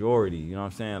majority. You know what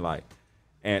I'm saying? Like,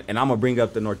 and I'm gonna bring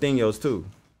up the Norteños too.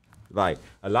 Like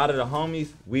a lot of the homies,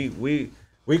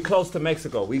 we close to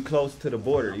Mexico. We close to the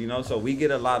border. You know, so we get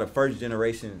a lot of first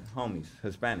generation homies,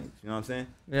 Hispanics. You know what I'm saying?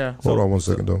 Yeah. Hold on 1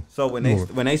 second, though. So when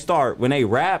they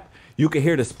rap, you can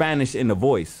hear the Spanish in the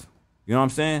voice. You know what I'm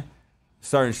saying?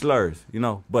 Certain slurs, you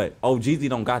know. But OGZ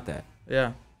don't got that.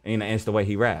 Yeah. And it's the way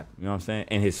he rap. You know what I'm saying?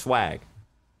 And his swag.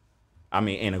 I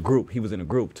mean, in a group. He was in a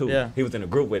group too. Yeah. He was in a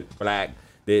group with Black,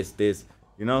 this,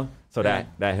 you know? So that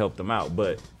helped him out.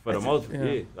 But for the most part,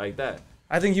 yeah, like that.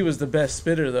 I think he was the best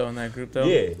spitter though in that group though.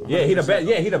 Yeah, he the best.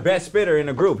 Yeah, he the best spitter in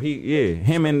the group.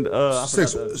 Him and I forgot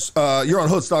Six. You're on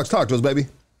Hood Stocks. Talk to us, baby.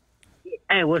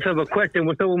 Hey, what's up? A question.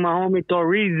 What's up with my homie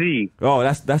Torizi? Oh,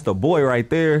 that's the boy right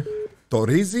there.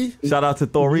 Torizi? Shout out to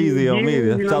Torizi on me.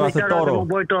 You know Shout me, out to shout out to Toro. my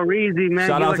boy Torizi, man.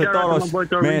 Shout Give out a to shout out Toro. my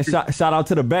boy Man, Torizi. shout out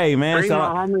to the Bay, man.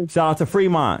 Fremont, homie. Shout out to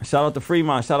Fremont. Shout out to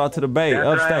Fremont. Shout out to the Bay. That's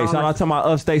Upstate. right, Shout homie. out to my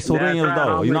upstate Sureños, right,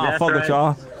 though. You know homie. I That's fuck with right.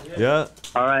 y'all. Yeah.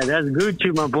 All right, that's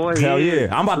Gucci, my boy. Hell yeah.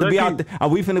 I'm about to be out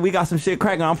Lucky. there. We got some shit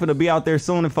cracking. I'm finna be out there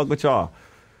soon and fuck with y'all.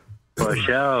 For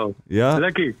sure. Yeah.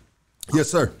 Lucky, Yes,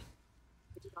 sir.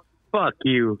 fuck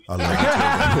you. I love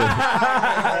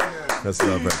you too. That's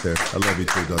love right there. I love you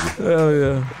too, doggy. Oh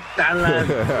yeah. I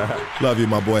love Love you,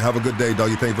 my boy. Have a good day,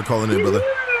 doggy. Thank you for calling in, brother.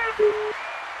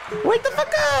 Wake the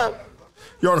fuck up.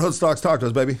 You're on Hood Stocks. Talk to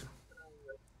us, baby.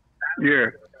 Yeah.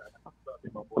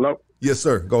 Hello? Yes,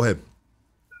 sir. Go ahead.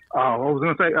 I was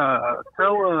going to say,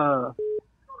 tell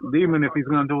Demon if he's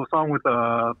going to do a song with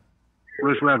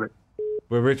Rich Rabbit.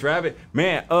 With Rich Rabbit?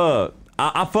 Man,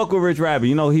 I fuck with Rich Rabbit.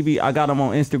 You know, I got him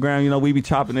on Instagram. You know, we be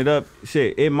chopping it up.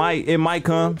 Shit, it might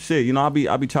come. Shit, you know,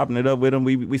 I'll be chopping it up with him.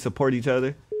 We support each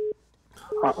other.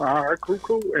 All right,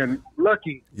 cool. And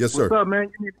Lucky. Yes, sir. What's up, man?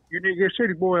 You need to get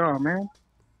Shady Boy on, man.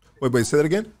 Wait, say that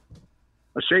again?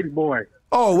 A Shady Boy.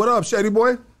 Oh, what up, Shady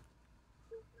Boy?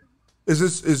 Is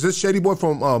this Shady Boy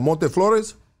from Monte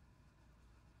Flores?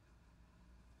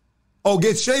 Oh,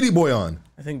 get Shady Boy on.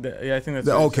 I think that's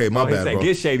Okay, my He bad, said, bro.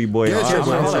 get Shady Boy. Get Shady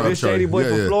Boy. I'm Get sorry. Shady Boy Yeah,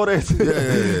 from yeah. Flores.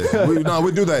 Yeah.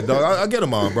 We do that, dog. I get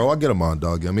him on, bro. I get him on,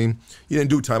 dog. I mean, he didn't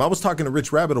do time. I was talking to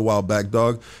Rich Rabbit a while back,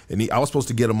 dog, and I was supposed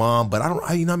to get him on, but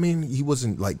you know what I mean? He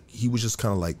wasn't like, he was just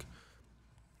kind of like,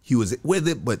 he was with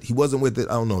it, but he wasn't with it.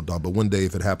 I don't know, dog. But one day,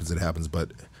 if it happens, it happens.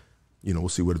 But, you know, we'll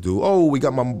see what to do. Oh, we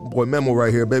got my boy Memo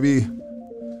right here, baby.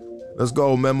 Let's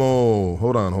go, Memo.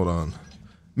 Hold on.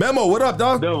 Memo, what up,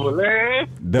 dog? Double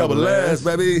S,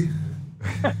 baby.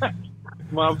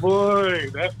 My boy.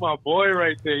 That's my boy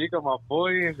right there. You got my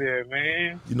boy in there,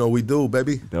 man. You know we do,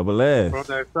 baby. Double S. From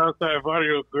that Southside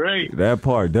Barrio Great. That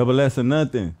part. Double S or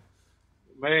nothing.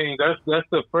 Man, that's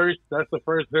the first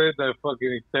hood that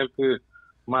fucking accepted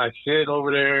my shit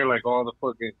over there, like all the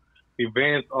fucking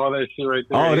events, all that shit right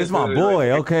there. Oh, this my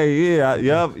boy. Okay, yeah,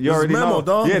 yup. You This already Memo, know.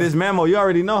 dog. Yeah, this Memo. You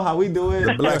already know how we do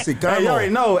it. Black Chicano. Hey, you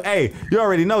already know. Hey, you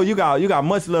already know. You got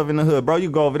much love in the hood, bro. You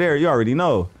go over there. You already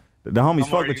know. The homies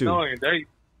fuck with you. Knowing.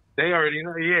 They already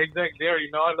know. Yeah, exactly. They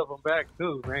already know I love them back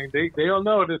too, man. They don't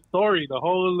know the story, the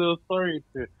whole little story.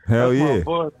 Hell That's yeah. my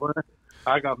boy, man.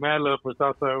 I got mad love for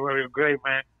Southside Barrio Great,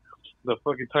 man. The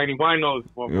fucking Tiny Winos.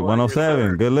 My boy.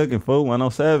 107. Good looking, fool.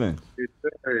 107. Yes,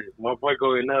 sir. My boy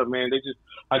going up, man.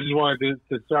 I just wanted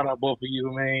to shout out both of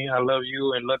you, man. I love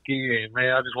you and Lucky, and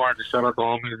man, I just wanted to shout out the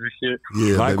homies and shit.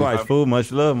 Yeah, Likewise, baby. fool.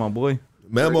 Much love, my boy.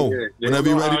 Memo, Yeah, they whenever don't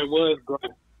you know ready. how it was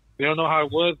they don't know how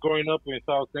it was growing up in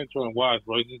South Central and Watts,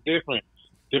 bro. It's just different.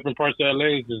 Different parts of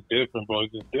LA is just different, bro.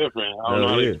 It's just different. I don't know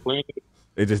how to explain it.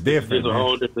 It's just different. It's a Man.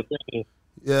 whole different thing.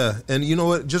 Yeah, and you know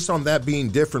what? Just on that being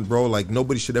different, bro, like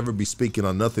nobody should ever be speaking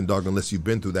on nothing, dog, unless you've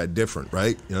been through that different,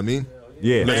 right? You know what I mean?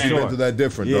 Yeah, unless for you've been sure. through that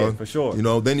different, Yeah, dog. for sure. You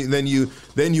know, then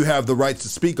you have the right to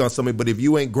speak on something. But if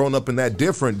you ain't grown up in that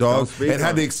different, dog, Don't speak and had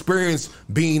on the it. experience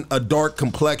being a dark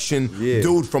complexion Yeah.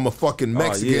 dude from a fucking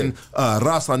Mexican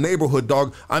raza neighborhood,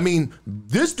 dog. I mean,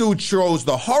 this dude chose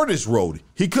the hardest road.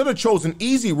 He could have chosen an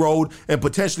easy road and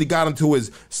potentially got into his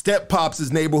step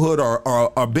pops' neighborhood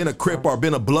or been a Crip or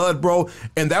been a Blood, bro,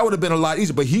 and that would have been a lot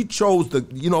easier. But he chose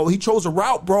a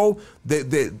route, bro,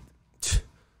 that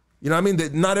you know what I mean,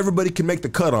 that not everybody can make the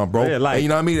cut on, bro. Yeah, like- and you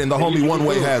know what I mean? And the homie One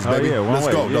Way has, Oh, baby. yeah, one Let's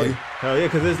way, go, yeah. doggy. Hell yeah,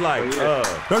 because it's like,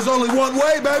 There's only one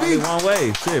way, baby. only one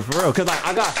way. Shit, for real. Because like,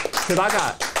 I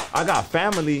got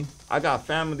family. I got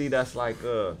family that's like,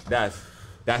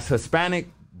 that's Hispanic,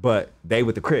 but they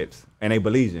with the Crips and they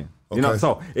Belizean. You know, Okay.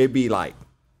 so it'd be like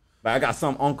I got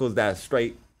some uncles that's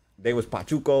straight. They was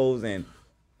Pachucos and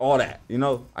all that. You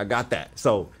know, I got that.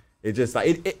 So it's just like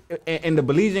in the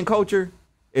Belizean culture,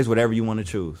 it's whatever you want to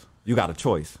choose. You got a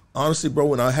choice. Honestly, bro,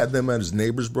 when I had them as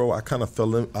neighbors, bro, I kind of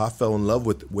fell in love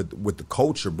with the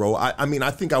culture, bro. I mean, I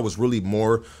think I was really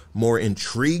more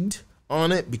intrigued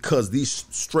on it because these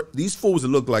fools that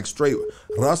look like straight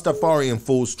Rastafarian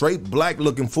fools, straight black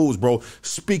looking fools, bro,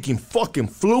 speaking fucking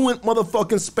fluent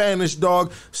motherfucking Spanish,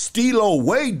 dog. Stilo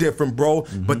way different, bro,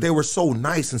 but they were so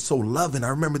nice and so loving. I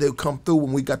remember they would come through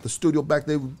when we got the studio back.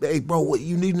 They would, hey, bro, what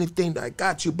you need anything? I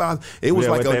got you, Bob. It was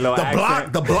Yeah, like with their little the block.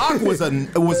 accent. The block was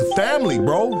a family,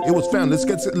 bro. It was family.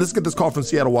 Let's get this call from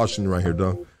Seattle, Washington, right here,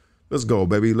 dog. Let's go,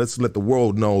 baby. Let's let the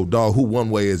world know, dog, who One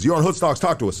Way is. You're on Hood Stocks.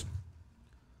 Talk to us.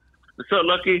 What's up,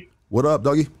 Lucky? What up,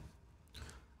 doggy?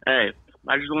 Hey,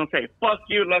 I just want to say, fuck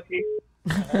you, Lucky.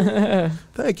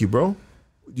 Thank you, bro.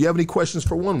 Do you have any questions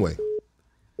for One Way?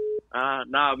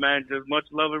 Nah, man, just much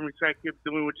love and respect. Keep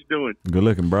doing what you're doing. Good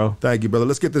looking, bro. Thank you, brother.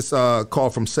 Let's get this call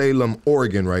from Salem,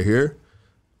 Oregon, right here.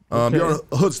 You're on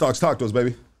Hood Stocks. Talk to us,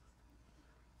 baby.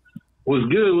 Was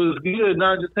good.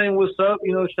 Nah, just saying what's up.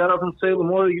 You know, shout out from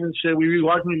Salem, Oregon and shit. We be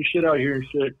watching your shit out here and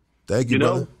shit. Thank you, You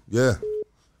know? brother. Yeah.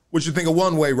 What you think of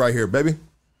One Way right here, baby?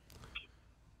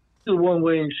 The One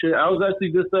Way and shit. I was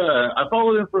actually just I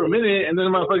followed him for a minute and then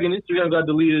my fucking Instagram got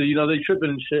deleted. You know, they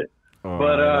tripping and shit.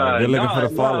 But they're looking for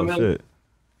the follow man. shit.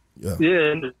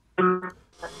 Yeah, and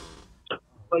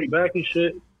like back and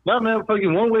shit. Nah, man,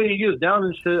 fucking One Way he gets down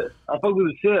and shit. I fuck with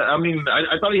the shit. I mean,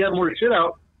 I thought he had more shit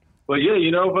out, but yeah,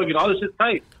 you know, fucking all this shit's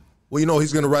tight. Well, you know,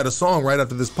 he's going to write a song right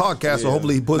after this podcast, so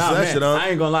hopefully he puts Nah, that man, shit on. I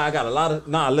ain't gonna lie. I got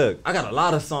a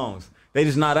lot of songs. They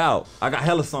just not out. I got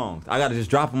hella songs. I gotta just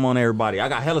drop them on everybody. I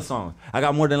got hella songs. I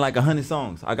got more than like 100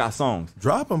 songs. I got songs.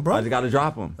 Drop them, bro. I just gotta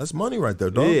drop them. That's money right there,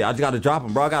 dog. Yeah, I just gotta drop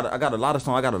them, bro. I got a lot of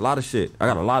songs. I got a lot of shit. I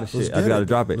Let's I just get gotta it.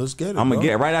 drop it. Let's get it, I'm gonna bro.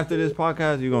 get right after this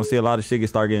podcast. You're gonna see a lot of shit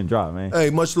start getting dropped, man. Hey,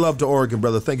 much love to Oregon,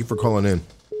 brother. Thank you for calling in.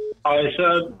 All right,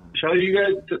 shout you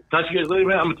guys. Talk to you guys later,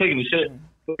 man. I'm taking the shit.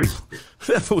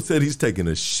 That fool said he's taking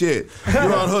a shit.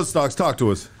 You're on Hood Stocks. Talk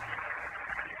to us.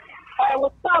 Hey,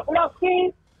 what's up,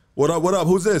 Lucky? What up? What up?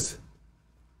 Who's this?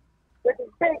 This is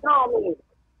Big Homie.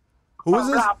 Who is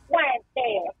this? La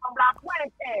Fuente. From La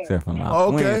Fuente. Except for La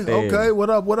Okay, Fuente. okay. What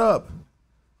up? What up?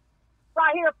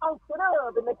 Right here, posted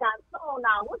up in the canzone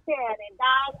now. What's happening,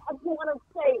 guys? I just want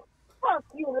to say, fuck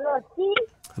you, Lucky.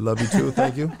 I love you too.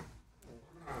 Thank you.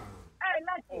 Hey,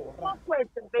 Lucky, one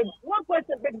question,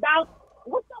 big dog.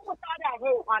 What's up with all that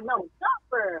hate on no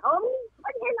jumper, homie? Why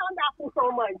you hating on that fool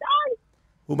so much, dog?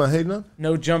 Who am I hating on?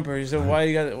 No jumper. He said, why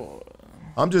you got?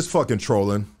 I'm just fucking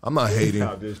trolling. I'm not hating.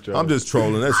 I'm just trolling. I'm just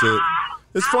trolling. That's it.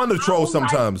 It's fun to troll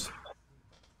sometimes.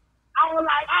 I was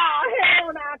like, oh,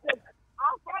 hell no,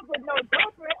 I'll fuck with no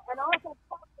jumper and also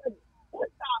fuck with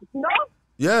Woodstock, you know?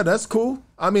 Yeah, that's cool.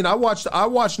 I mean, I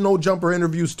watched No Jumper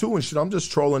interviews too and shit. I'm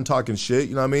just trolling, talking shit,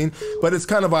 you know what I mean? But it's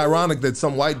kind of ironic that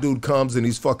some white dude comes and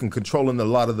he's fucking controlling a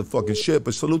lot of the fucking shit.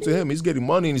 But salute to him. He's getting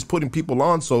money and he's putting people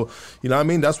on. So, you know what I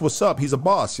mean? That's what's up. He's a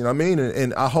boss, you know what I mean?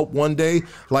 And I hope one day,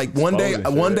 one day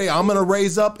I'm going to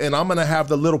raise up and I'm going to have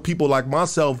the little people like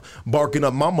myself barking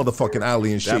up my motherfucking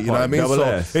alley and shit, That you know what I part, mean? double So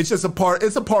S. it's just a part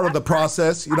of the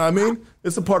process, you know what I mean?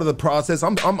 It's a part of the process.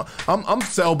 I'm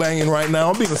cell banging right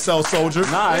now. I'm being a cell soldier.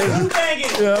 Nah,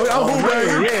 it's Yeah, I'm who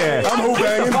banging. Yeah. I'm who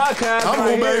banging. It's the podcast I'm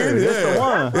right who banging. here. Yeah, It's the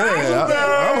one.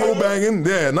 Yeah, I'm who banging.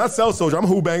 Yeah, not cell soldier. I'm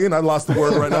who banging. I lost the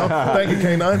word right now. Thank you,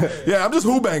 K9. Yeah, I'm just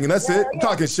who banging. That's it. I'm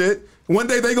talking shit. One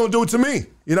day they gonna do it to me.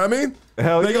 You know what I mean?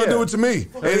 Hell they gonna yeah. do it to me.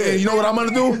 And you know what I'm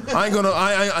gonna do? I ain't gonna.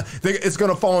 It's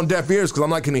gonna fall on deaf ears because I'm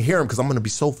not gonna hear him because I'm gonna be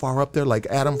so far up there like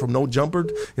Adam from No Jumper.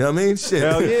 You know what I mean? Shit.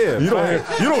 Hell yeah. You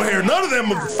don't hear none of them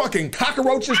fucking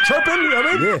cockroaches chirping. You know what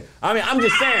I mean? Yeah, I mean, I'm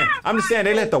just saying,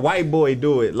 they let the white boy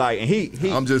do it. Like, and he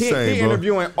I'm just saying, he bro.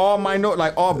 interviewing all black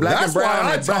That's and brown.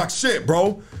 why I and talk shit,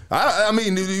 bro. I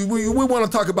mean, we want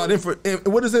to talk about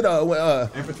what is it?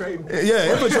 Infiltrating.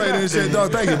 Yeah, infiltrating and shit,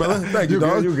 dog. Thank you, brother. Thank you,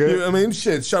 dog. You good. I mean,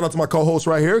 shit. Shout out to my co-host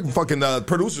right here. Fucking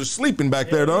producer sleeping back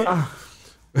there, dog.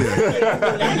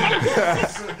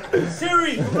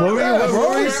 Siri. What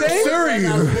were you saying? Siri.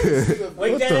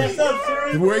 Wake that ass up,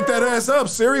 Siri. Wake that ass up,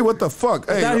 Siri. What the fuck?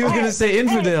 I thought he was gonna say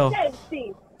infidel.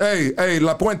 Hey,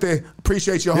 La Puente.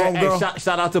 Appreciate your homegirl.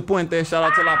 Shout out to Puente. Shout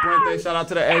out to La Puente. Shout out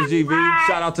to the SGV.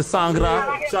 Shout out to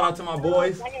Sangra. Shout out to my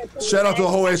boys. Shout out to the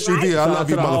whole SGV. I love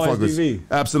you, motherfuckers.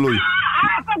 Absolutely.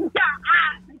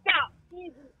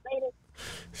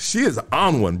 She is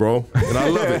on one, bro, and I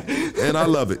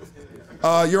love it.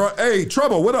 Hey,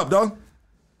 Trouble, what up, dog?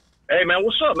 Hey man,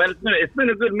 what's up, man? It's been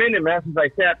a good minute, man, since I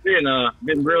tapped in.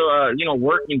 Been real,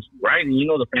 working, writing. You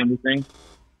know the family thing.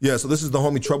 Yeah, so this is the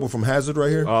homie Trouble from Hazard right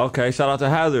here. Oh, okay, shout out to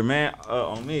Hazard, man.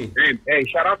 On me. Hey,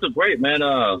 shout out to Great, man.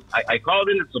 I called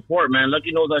in to support, man.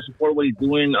 Lucky knows I support what he's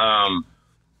doing.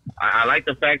 I like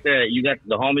the fact that you got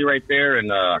the homie right there,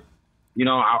 and I'm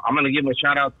gonna give him a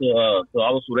shout out to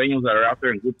all the Sureños that are out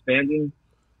there in good standing.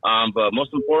 But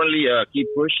most importantly, keep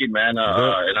pushing, man.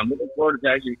 And I'm looking forward to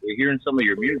actually hearing some of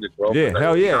your music, bro. Yeah,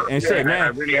 hell yeah. And shit, man. I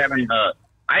really haven't.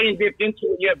 I ain't dipped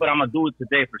into it yet, but I'm gonna do it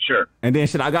today for sure. And then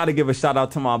shit, I gotta give a shout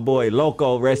out to my boy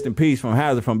Loco, rest in peace, from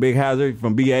Hazard, from Big Hazard,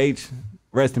 from BH.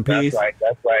 Rest in peace.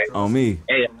 That's right. On me.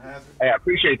 Hey, I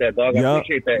appreciate that, dog. I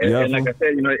appreciate that. And like I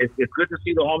said, it's good to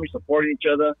see the homies supporting each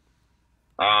other.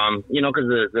 Because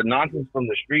the nonsense from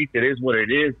the streets, it is what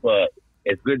it is, but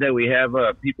it's good that we have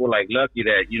people like Lucky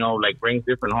that, brings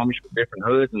different homies from different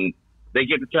hoods, and they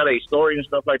get to tell a story and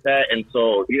stuff like that. And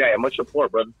so, yeah, much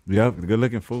support, brother. Yep, good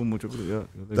looking fool. Yeah,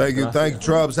 thank you,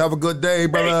 Trubs. Have a good day,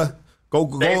 brother. Go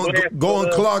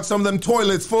and clog some of them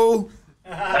toilets, fool.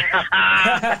 All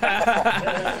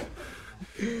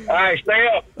right, stay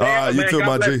up. You too,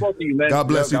 my G. God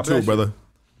bless you God too, bless brother.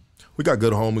 We got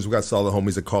good homies. We got solid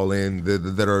homies that call in.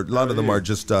 That are a lot of them are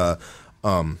just they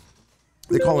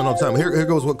call in all the time. Here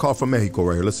goes what call from Mexico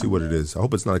right here. Let's see what it is. I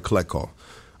hope it's not a collect call.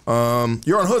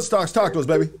 You're on Hood Stocks. Talk to us,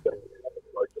 baby.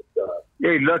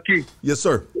 Hey, Lucky. Yes,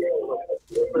 sir.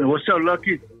 What's up,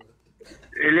 Lucky?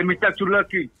 Hey, let me talk to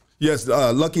Lucky. Yes,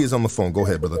 Lucky is on the phone. Go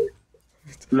ahead, brother.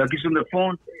 Lucky's on the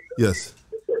phone. Yes.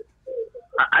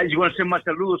 I just want to send my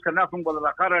saludos, carnal, from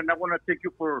Guadalajara, and I want to thank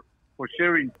you for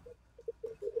sharing.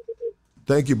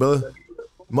 Thank you, brother.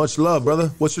 Much love,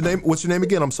 brother. What's your name? What's your name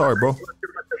again? I'm sorry, bro.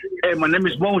 Hey, my name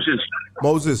is Moses.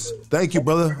 Moses, thank you,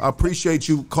 brother. I appreciate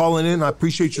you calling in. I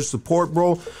appreciate your support,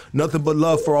 bro. Nothing but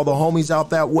love for all the homies out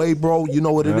that way, bro. You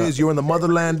know what it is. You're in the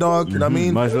motherland, dog. You know what I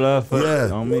mean? Much love for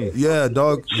on me. Yeah,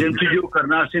 dog. Same to you,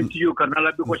 carnal. Same to you, carnal.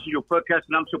 I've been watching your podcast,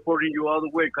 and I'm supporting you all the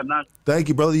way, carnal. Thank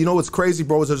you, brother. You know what's crazy,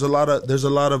 bro? Is there's a lot of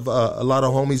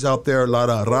homies out there, a lot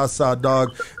of raza,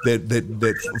 dog,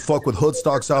 that fuck with Hood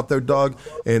Stocks out there, dog.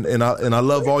 And I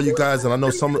love all you guys, and I know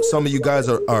some of you guys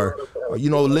are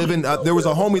living. There was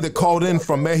a homie that called in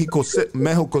from Mexico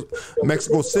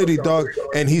City, dog,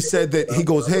 and he said that he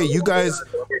goes, hey, you guys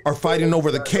are fighting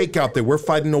over the cake out there. We're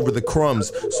fighting over the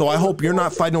crumbs. So I hope you're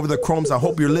not fighting over the crumbs. I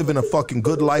hope you're living a fucking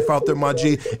good life out there, my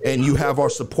G, and you have our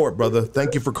support, brother.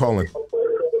 Thank you for calling.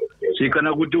 See,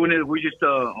 carnal, we're doing it. We just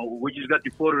got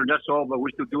deported, that's all, but we're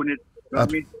still doing it. You know what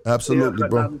I mean? Absolutely,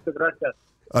 bro.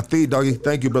 A ti, doggy.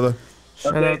 Thank you, brother.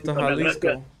 Shout out to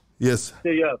Jalisco. Yes.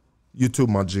 See ya. You too,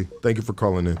 my G. Thank you for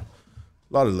calling in. A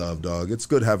lot of love, dog. It's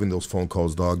good having those phone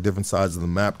calls, dog. Different sides of the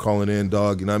map calling in,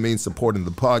 dog. You know what I mean? Supporting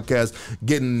the podcast.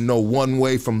 Getting one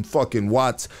way from fucking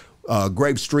Watts,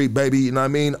 Grape Street, baby. You know what I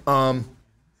mean?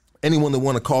 Anyone that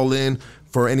want to call in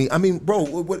for any, I mean, bro,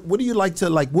 what do you like to,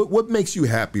 what makes you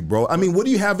happy, bro? I mean, what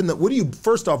do you have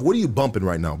first off, what are you bumping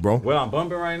right now, bro? Well, I'm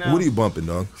bumping right now. What are you bumping,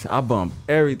 dog? I bump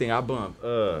everything. I bump,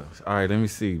 all right, let me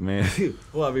see, man.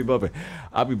 What I be bumping?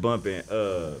 I be bumping,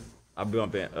 I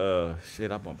bump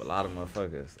a lot of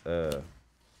motherfuckers.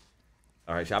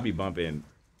 All right, so I be bumping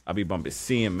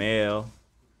CML,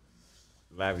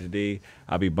 Lavish D.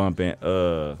 I be bumping,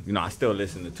 I still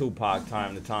listen to Tupac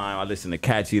time to time. I listen to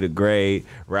Catchy the Great,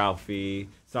 Ralphie,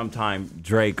 sometimes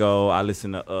Draco. I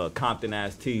listen to Compton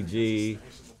Ass TG.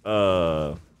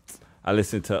 I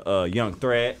listen to Young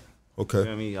Threat. Okay. You know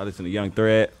what I mean? I listen to Young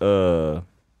Threat. Who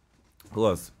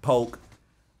else? Poke.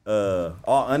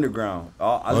 All underground.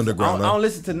 I don't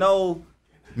listen to no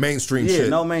mainstream shit.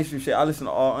 No mainstream shit. I listen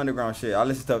to all underground shit. I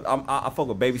listen to I fuck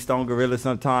with Baby Stone Gorilla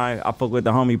sometimes. I fuck with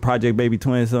the homie Project Baby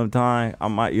Twin sometimes. I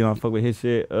might fuck with his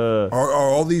shit. Are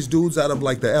all these dudes out of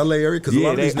the LA area? Because a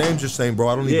lot of these names you're saying, bro,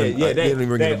 I don't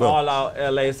even. They all out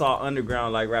LA. It's all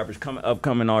underground like rappers,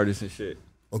 upcoming artists and shit.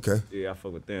 Okay. Yeah, I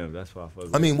fuck with them. That's why I fuck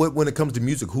with I mean, when it comes to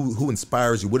music, who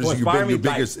inspires you? What is What your inspired me,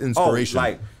 biggest like, inspiration? Oh,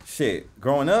 like shit,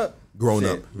 growing up. Growing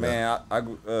shit, up, yeah. man.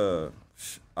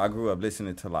 I grew up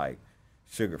listening to like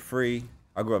Sugar Free.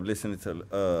 I grew up listening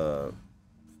to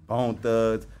Bone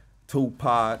Thugs,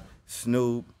 Tupac,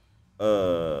 Snoop.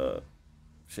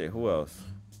 Shit, who else?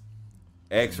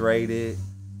 X-Rated.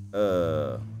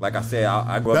 Like I said,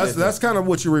 I grew up. That's kind of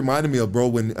what you reminded me of, bro.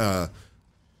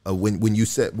 When you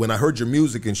said, when I heard your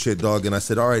music and shit, dog, and I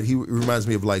said, all right, he reminds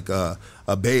me of like a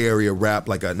Bay Area rap,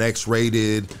 like an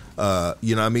X-Rated. You know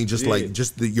what I mean? Just like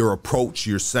your approach,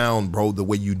 your sound, bro. The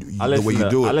way you do it.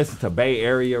 I listen to Bay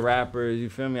Area rappers. You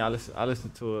feel me? I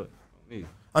listen to it. Me.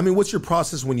 I mean, what's your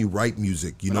process when you write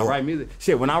music? You know, I write music.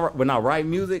 Shit, when I write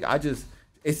music,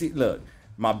 look.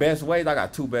 My best ways, I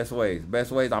got two best ways.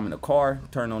 Best ways, I'm in the car,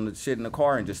 turn on the shit in the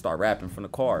car, and just start rapping from the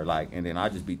car, like, and then I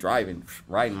just be driving,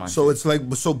 writing my. So shit. it's like,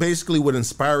 so basically, what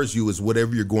inspires you is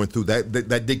whatever you're going through.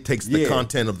 That dictates the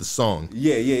content of the song.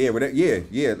 Yeah.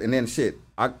 And then shit,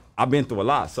 I've been through a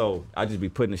lot, so I just be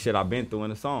putting the shit I've been through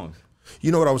in the songs.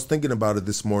 You know what? I was thinking about it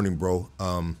this morning, bro.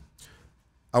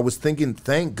 I was thinking,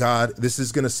 thank God, this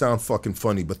is gonna sound fucking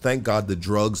funny, but thank God the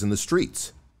drugs in the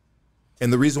streets.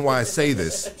 And the reason why I say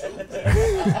this,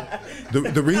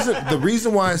 the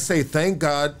reason why I say thank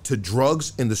God to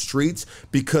drugs in the streets,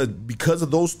 because of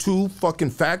those two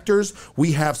fucking factors,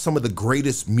 we have some of the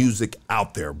greatest music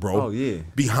out there, bro. Oh yeah.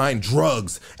 Behind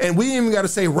drugs, and we ain't even got to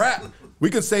say rap. We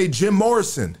can say Jim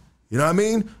Morrison. You know what I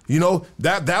mean? You know,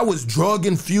 that was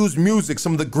drug-infused music,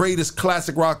 some of the greatest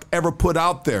classic rock ever put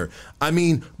out there. I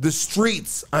mean, the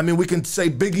streets. I mean, we can say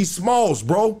Biggie Smalls,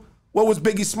 bro. What was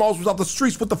Biggie Smalls without the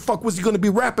streets? What the fuck was he going to be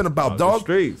rapping about, dog? The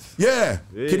streets. Yeah.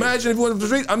 Can you imagine if he went to the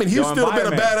streets? I mean, he'd still have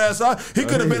been a badass. He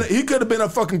could have been a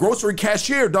fucking grocery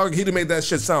cashier, dog. He'd have made that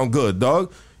shit sound good,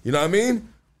 dog. You know what I mean?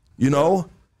 You know,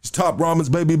 it's Top Ramen's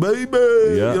baby. Yeah.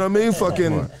 You know what I mean?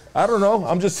 Fucking, I don't know.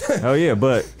 I'm just saying. Hell yeah,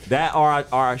 but that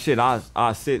or shit, I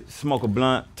sit, smoke a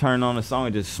blunt, turn on the song,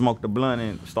 and just smoke the blunt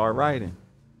and start writing.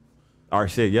 Or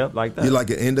shit, yep, like that. You like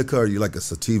an indica or you like a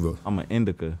sativa? I'm an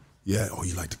indica. Yeah. Oh,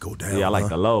 you like to go down. Yeah, I like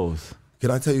the lows. Can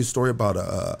I tell you a story about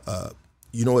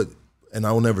you know what? And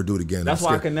I will never do it again. That's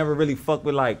why I could never really fuck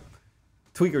with like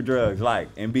tweaker drugs, like,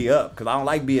 and be up, because I don't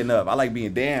like being up. I like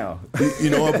being down. You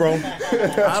know what, bro?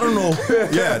 I don't know.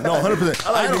 Yeah, no, 100%.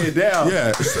 I like being down.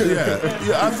 Yeah,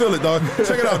 I feel it, dog.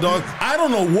 Check it out, dog. I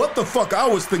don't know what the fuck I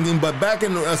was thinking, but back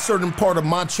in a certain part of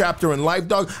my chapter in life,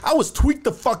 dog, I was tweaked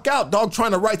the fuck out, dog,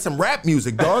 trying to write some rap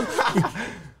music, dog.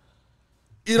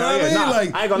 You know what I mean? Nah,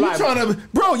 like, I ain't gonna lie,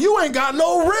 bro, you ain't got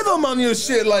no rhythm on your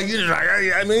shit. Like, you're like,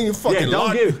 I mean, you fucking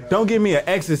don't give me an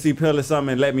ecstasy pill or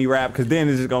something and let me rap, because then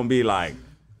it's just gonna be like.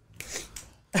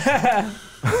 Oh,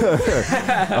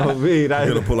 me, you're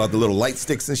gonna pull out the little light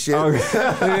sticks and shit. It's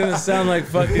gonna sound like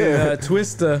fucking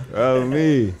Twista. Oh,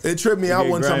 me. It tripped me out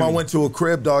one time. I went to a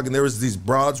crib, dog, and there was these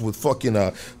broads with fucking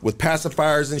with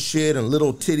pacifiers and shit, and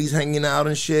little titties hanging out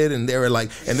and shit, and they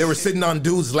were sitting on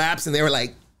dudes' laps, and they were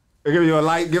like. Give you a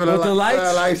light, give it a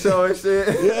light show and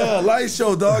shit. Yeah, light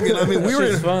show, dog. And I mean, we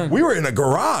were in a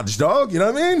garage, dog. You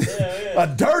know what I mean? A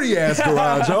dirty ass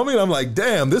garage. I mean, I'm like,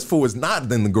 damn, this fool is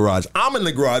not in the garage. I'm in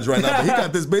the garage right now, but he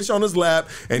got this bitch on his lap,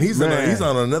 and he's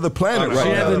on another planet right now.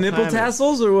 She had the nipple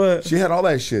tassels or what? She had all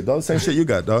that shit, dog. Same shit you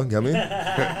got, dog. You know what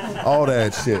I mean? All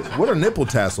that shit. What are nipple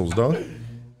tassels, dog?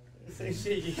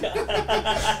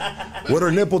 What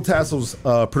are nipple tassels,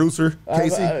 producer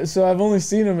Casey? So I've only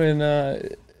seen them in.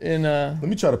 Let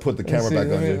me try to put the camera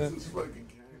back on here.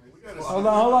 Hold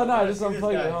on, no, I just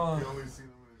unplugged it. Hold on.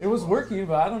 It was working,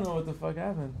 but I don't know what the fuck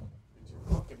happened.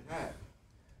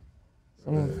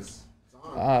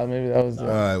 Maybe that was. All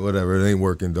right, whatever. It ain't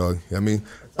working, dog. I mean,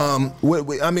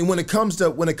 when it comes to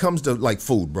like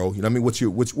food, bro. You know what I mean? What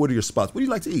are your spots? What do you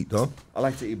like to eat, dog? I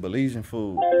like to eat Belizean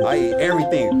food. I eat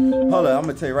everything. Hold up, I'm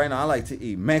gonna tell you right now. I like to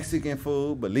eat Mexican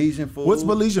food, Belizean food. What's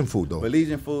Belizean food, though?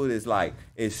 Belizean food is like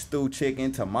stewed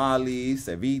chicken, tamales,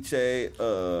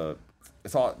 ceviche.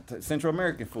 It's all Central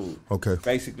American food. Okay.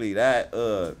 Basically that.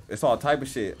 It's all type of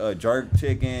shit. Jerk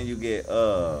chicken. You get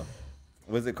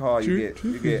what's it called? You get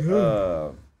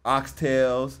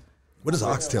oxtails. What does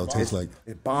oxtail taste like?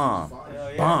 It's bomb.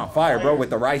 Bomb fire, bro, with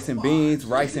the rice and beans,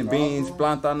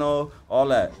 plantano, all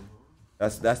that.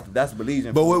 That's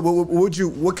Belizean. But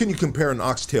what can you compare an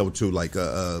oxtail to? Like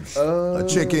a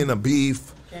chicken, a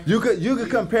beef? You could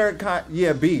compare it,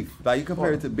 beef. Like you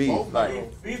compare it to beef.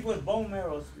 Like beef with bone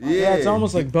marrow. Yeah, it's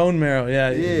almost like bone marrow.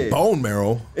 Yeah. Bone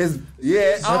marrow. That's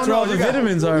where all the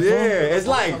vitamins are. Yeah, it's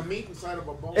like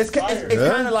it's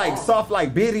kind of like soft,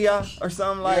 like birria or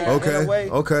something like. Okay. In a way.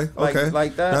 Okay.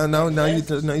 Like that. Now you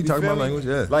talking my language.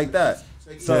 Yeah. Like that.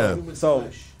 So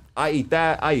I eat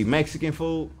that. I eat Mexican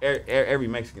food. Every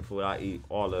Mexican food I eat,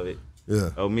 all of it. Yeah.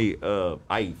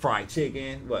 I eat fried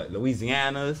chicken.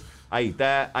 Louisiana's. I eat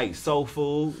that. I eat soul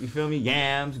food. You feel me?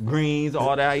 Yams, greens,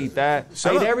 all that. I eat that.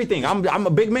 I eat everything. I'm a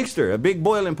big mixture, a big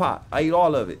boiling pot. I eat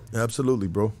all of it. Absolutely,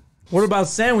 bro. What about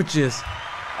sandwiches?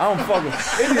 I don't fucking.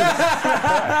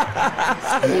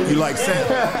 You like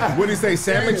what did he say?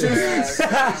 Sandwiches?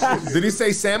 Did he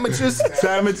say sandwiches?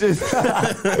 Sandwiches.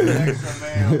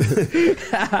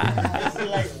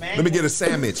 Let me get a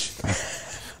sandwich.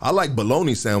 I like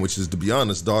bologna sandwiches, to be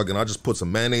honest, dog. And I just put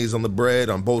some mayonnaise on the bread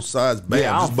on both sides. Bam,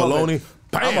 Yeah, just bologna.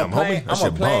 Bam, homie. That I'm a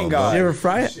shit plain bomb, guy. dog. You ever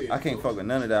fry it? I can't fuck with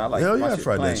none of that. I like Hell my yeah, I shit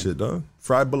fried plain. that shit, dog.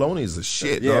 Fried bologna is the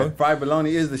shit, Yeah, dog. fried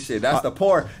bologna is the shit. That's the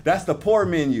poor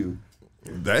menu.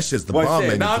 That shit's the But bomb, shit,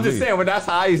 man. no, I'm just saying, but that's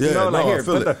how I used to Yeah, know. Like, no, I here,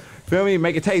 feel it. feel me?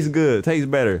 Make it taste good,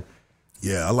 taste better.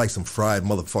 Yeah, I like some fried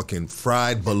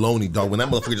bologna, dog. When that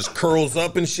motherfucker just curls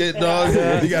up and shit, dog.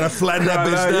 You gotta flatten that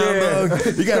bitch down,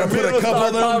 dog. You gotta put a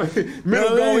couple of them.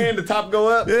 Middle go in, the top go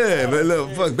up. Yeah, but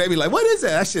look, fuck, baby, like, what is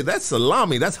that? That's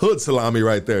salami. That's hood salami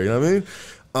right there. You know what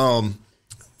I mean?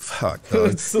 Fuck,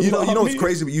 dog. You know what's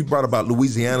crazy? You brought about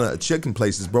Louisiana chicken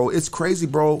places, bro. It's crazy,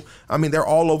 bro. I mean, they're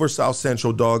all over South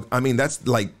Central, dog. I mean, that's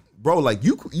like, bro, like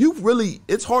you really.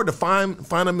 It's hard to find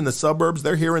them in the suburbs.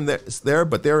 They're here and there,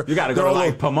 but they're You gotta go to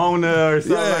like Pomona or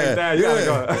something like that. You gotta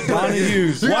go.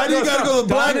 Donahue. Why do you gotta go to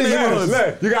Blind Hughes?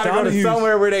 You gotta go to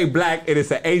somewhere where they black and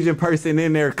it's an Asian person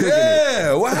in there cooking it.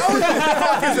 Yeah, well, how the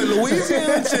fuck is it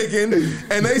Louisiana chicken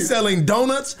and they selling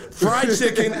donuts, fried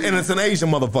chicken, and it's an Asian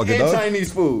motherfucker, And dog?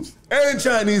 Chinese food. And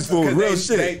Chinese food, real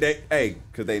shit.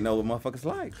 Because they know what motherfuckers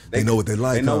like. They know what they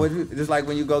like, They know huh? just like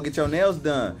when you go get your nails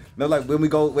done. You know, like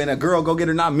when a girl go get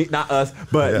her, not us,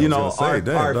 but Yeah, you I know, was gonna say,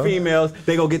 damn, our dog. females,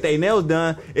 they go get their nails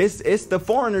done. It's the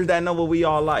foreigners that know what we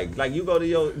all like. Like you go to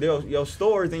your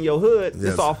stores in your hood,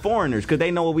 Yes. it's all foreigners because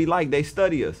they know what we like. They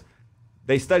study us.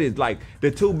 They study us. Like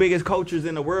the two biggest cultures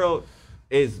in the world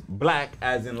is black,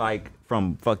 as in like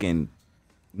from fucking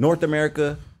North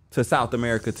America to South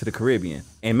America to the Caribbean,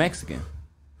 and Mexican.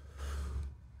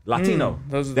 Latino.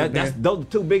 Those are Those are the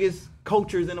two biggest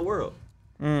cultures in the world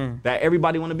that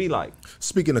everybody want to be like.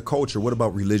 Speaking of culture, what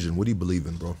about religion? What do you believe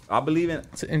in, bro? I believe in.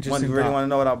 It's an interesting You really thought. want to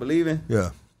know what I believe in? Yeah.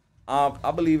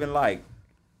 I believe in like.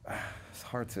 It's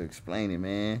hard to explain it,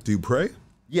 man. Do you pray?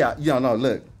 Yeah, no,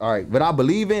 look, all right. But I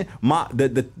believe in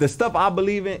the stuff I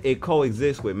believe in. It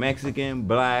coexists with Mexican,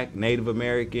 Black, Native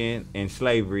American, and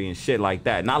slavery and shit like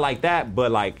that. Not like that, but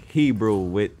like Hebrew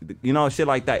with shit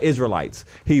like that. Israelites,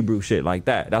 Hebrew shit like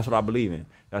that. That's what I believe in.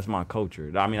 That's my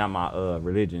culture. I mean, not my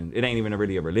religion. It ain't even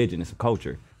really a religion. It's a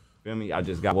culture. Feel me? I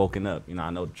just got woken up. I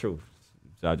know the truth.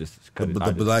 So I just The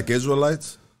Black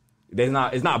Israelites?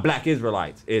 It's not Black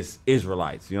Israelites. It's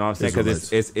Israelites. You know what I'm saying?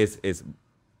 Because it's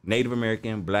Native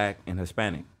American, Black, and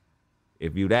Hispanic.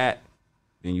 If you that,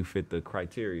 then you fit the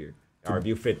criteria. Or if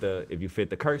you fit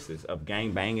the curses of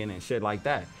gang banging and shit like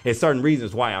that. It's certain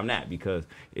reasons why I'm not, because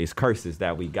it's curses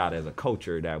that we got as a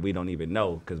culture that we don't even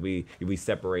know, because we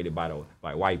separated by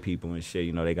white people and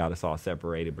shit. They got us all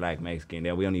separated, Black, Mexican,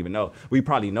 that we don't even know. We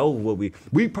probably know what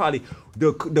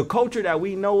the culture that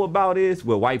we know about is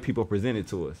what white people presented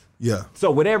to us. Yeah. So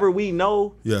whatever we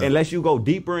know, Yeah. unless you go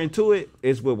deeper into it,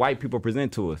 it's what white people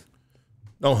present to us.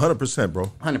 No, 100%,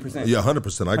 bro. 100%. Yeah,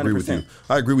 100%. I agree with you. 100%.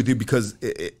 I agree with you because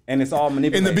And it's all in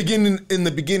manipulated.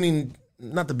 the beginning,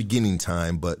 not the beginning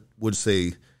time, but would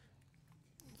say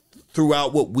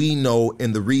throughout what we know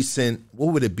in the recent,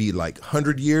 what would it be, like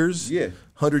 100 years? Yeah.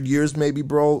 100 years maybe,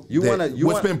 bro.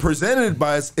 What's been presented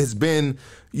by us has been,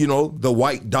 the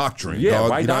white doctrine, Yeah, dog.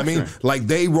 white You know what I mean? doctrine. Like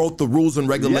they wrote the rules and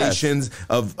regulations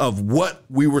of what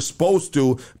we were supposed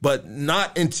to, but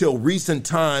not until recent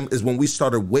time is when we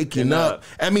started waking up.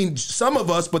 I mean, some of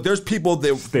us, but there's people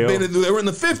that they were in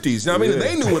the 50s, you know what I mean? And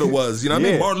they knew what it was, you know what I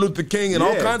mean? Yeah. Martin Luther King and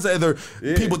all kinds of other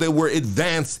people that were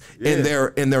advanced in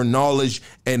their knowledge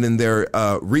and in their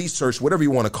research, whatever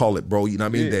you want to call it, bro. You know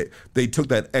what I mean? They took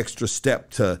that extra step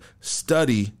to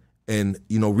study and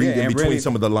read in between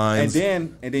some of the lines.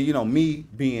 And then me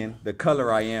being the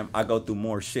color I am, I go through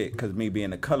more shit because me being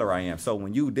the color I am. So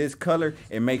when you this color,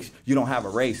 it makes you don't have a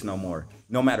race no more.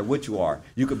 No matter what you are,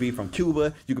 you could be from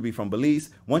Cuba, you could be from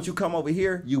Belize. Once you come over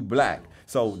here, you black.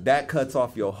 So that cuts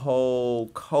off your whole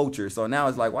culture. So now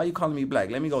it's like, why you calling me black?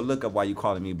 Let me go look up why you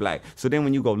calling me black. So then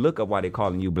when you go look up why they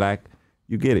calling you black,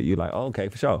 you get it. You're like, oh, okay,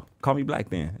 for sure. Call me black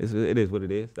then. It is what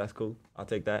it is. That's cool. I'll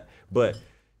take that. But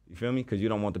you feel me? Because you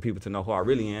don't want the people to know who I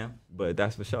really am. But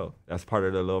that's for sure. That's part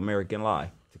of the little American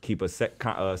lie, to keep us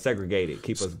segregated,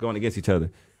 keep us going against each other.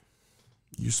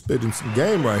 You spitting some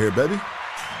game right here, baby.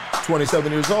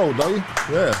 27 years old, don't you?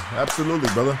 Yeah, absolutely,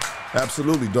 brother.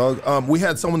 Absolutely, dog. We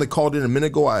had someone that called in a minute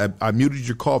ago. I muted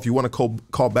your call. If you want to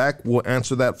call back, we'll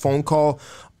answer that phone call.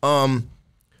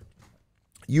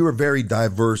 You're a very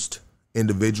diverse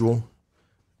individual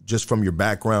just from your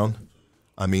background.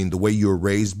 I mean, the way you were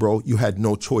raised, bro, you had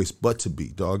no choice but to be,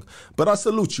 dog. But I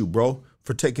salute you, bro,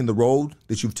 for taking the road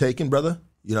that you've taken, brother.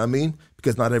 You know what I mean?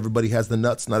 Because not everybody has the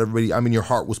nuts. Not everybody. I mean, your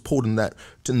heart was pulled in that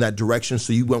direction,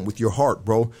 so you went with your heart,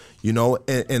 bro. You know,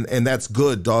 and that's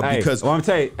good, dog. Hey, because well, I'm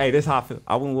telling you, hey, this how I feel.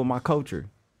 I went with my culture.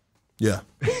 Yeah,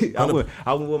 I went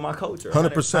with my culture.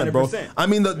 100%, bro. I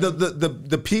mean,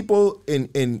 the people in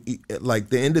like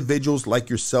the individuals like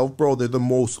yourself, bro. They're the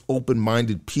most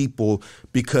open-minded people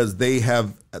because they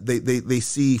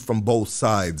see from both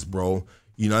sides, bro.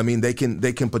 You know what I mean? They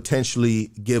can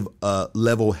potentially give a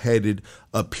level-headed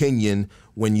opinion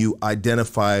when you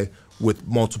identify with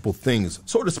multiple things,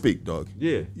 so to speak, dog.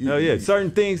 Yeah, hell yeah.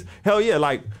 Certain things, hell yeah.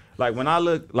 Like when I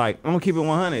look, like I'm gonna keep it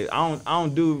 100. I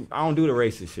don't do the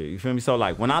racist shit. You feel me? So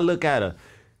like when I look at a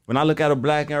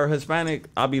black or Hispanic,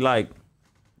 I'll be like,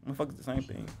 motherfuckers the same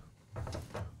thing.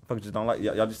 Motherfuckers just don't like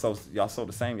y'all so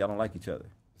the same. Y'all don't like each other.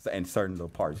 And certain little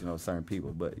parts, you know, certain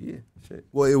people, but yeah, shit.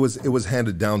 Well, it was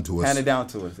handed down to us. Handed down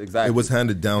to us, exactly. It was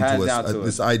handed down to us.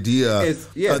 This idea,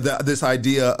 this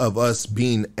idea of us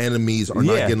being enemies or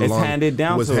not getting along, handed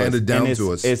down was to handed us. down And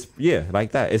to us. It's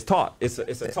like that. It's taught. It's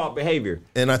a taught behavior.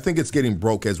 And I think it's getting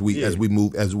broke as we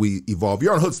move, as we evolve.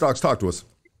 You're on Hoodstocks. Talk to us.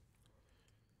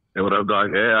 Hey, what up,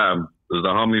 dog? Yeah, there's the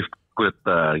homie with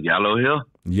Yellow Hill.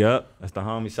 Yep, that's the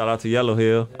homie. Shout out to Yellow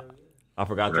Hill. I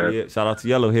forgot to shout out to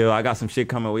Yellow Hill. I got some shit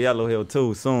coming with Yellow Hill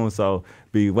too soon, so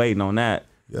be waiting on that.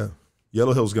 Yeah,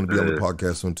 Yellow Hill's gonna be on the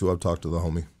podcast soon too. I've talked to the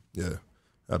homie. Yeah,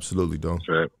 absolutely, dog. That's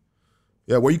right.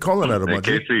 Yeah, where you calling at, Hey,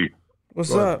 Casey.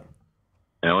 What's up?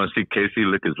 I want to see Casey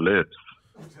lick his lips.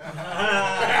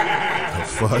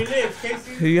 Fuck.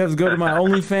 You have to go to my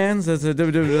OnlyFans. That's a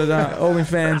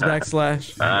www.onlyfans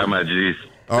 / All right, my G's.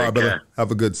 All right, Take brother. care.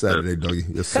 Have a good Saturday, doggy.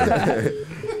 Yes, sir.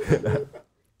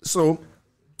 So,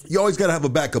 you always got to have a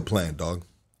backup plan, dog.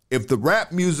 If the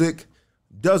rap music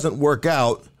doesn't work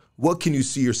out, what can you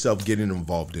see yourself getting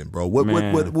involved in, bro?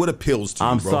 What appeals to you,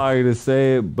 I'm bro? sorry to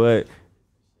say it, but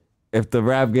if the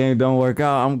rap game don't work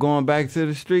out, I'm going back to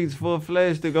the streets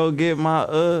full-fledged to go get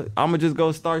my, I'ma just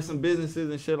go start some businesses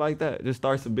and shit like that. Just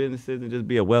start some businesses and just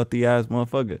be a wealthy-ass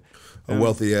motherfucker. A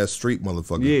wealthy-ass street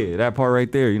motherfucker. Yeah, that part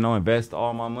right there, you know, invest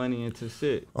all my money into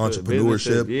shit.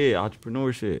 Entrepreneurship. Yeah,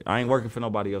 entrepreneurship. I ain't working for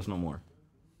nobody else no more.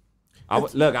 I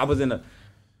was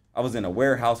in a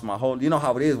warehouse my whole, you know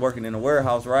how it is working in a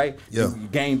warehouse, right? Yeah. You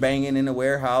gang banging in the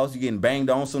warehouse, you getting banged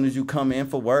on as soon as you come in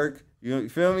for work. You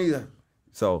feel me?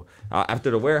 So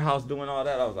after the warehouse doing all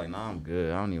that, I was like, nah, I'm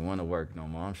good. I don't even want to work no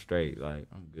more. I'm straight. Like,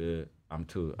 I'm good.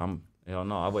 Hell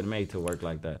no, I wasn't made to work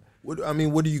like that. What are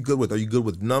you good with? Are you good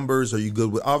with numbers? Are you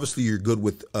good with, obviously you're good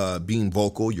with being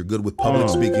vocal. You're good with public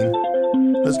speaking.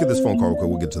 Let's get this phone call real quick.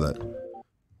 We'll get to that.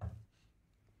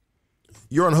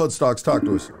 You're on Hoodstocks. Talk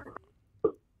to us.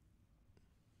 What's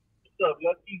up,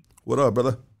 Lucky? What up,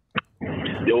 brother?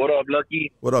 Yo, what up,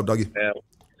 Lucky? What up, doggy?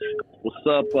 What's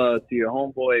up to your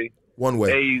homeboy? One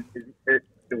way. Hey,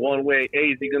 the one way.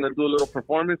 Hey, is he gonna do a little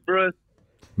performance for us?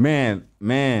 Man.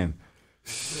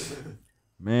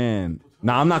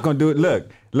 Nah, I'm not gonna do it.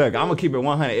 Look, I'm gonna keep it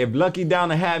 100. If Lucky down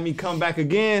to have me come back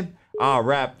again, I'll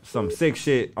rap some sick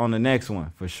shit on the next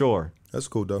one for sure. That's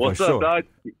cool, dog. What's up, dog?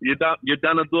 You down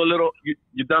to do a little?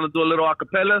 You down to do a little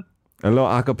acapella? A little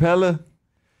acapella?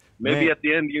 Maybe Man. at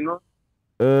the end, you know.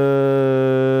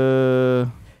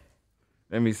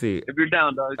 Let me see. If you're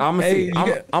down, dog. I'ma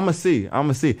see.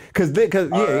 Cause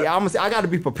I gotta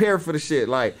be prepared for the shit.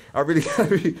 Like I really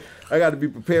gotta be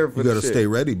prepared for You the gotta shit. stay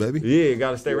ready, baby. Yeah, you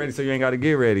gotta stay ready so you ain't gotta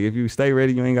get ready. If you stay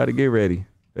ready, you ain't gotta get ready.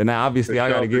 And now obviously I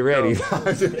gotta get ready.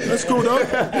 That's cool, dog.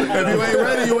 If you ain't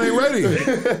ready, you ain't ready.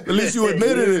 At least you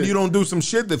admit it and you don't do some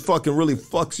shit that fucking really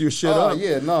fucks your shit up.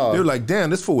 Yeah, no. You're like, damn,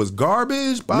 this fool was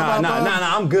garbage. Nah,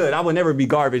 I'm good. I would never be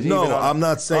garbage. No, even I'm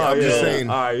not saying. I'm just saying.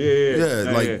 All right,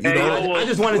 yeah. Like, you know, I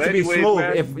just want it to be anyways, smooth.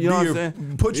 man, If you know what I'm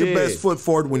saying. Put your best foot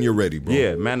forward when you're ready, bro.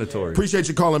 Yeah, mandatory. Appreciate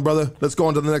you calling, brother. Let's go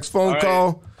on to the next phone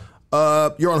call.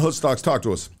 You're on Hoodstocks. Talk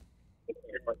to us.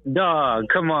 Dog,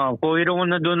 come on, fool. You don't want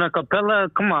to do an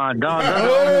acapella? Come on, dog.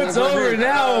 It's over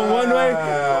now. One way.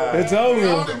 It's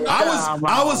over.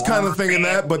 I was kind of thinking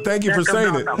that, but thank you for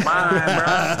saying it. All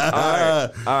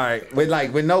right.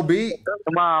 With no beat.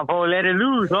 Come on, fool. Let it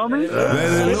loose, homie.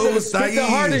 Let it loose, Spit the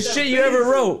hardest shit you ever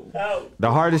wrote.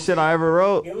 The hardest shit I ever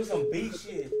wrote. It was some beat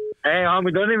shit. Hey,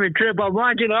 homie, don't even trip. I'm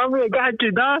watching, homie. I got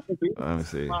you, dog. Let me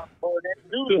see. That's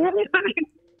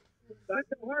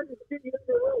the hardest shit you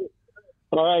ever wrote.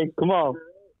 All right, come on.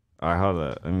 All right, hold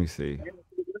up. Let me see.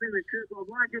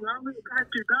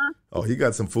 Oh, he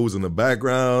got some fools in the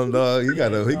background. They in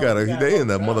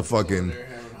that motherfucking.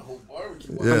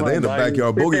 Yeah, they in the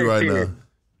backyard boogie right now.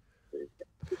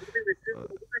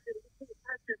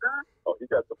 Oh, he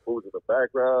got some fools in the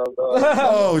background.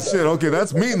 Oh shit! Okay,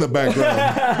 that's me in the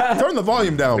background. Turn the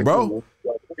volume down, bro.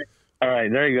 All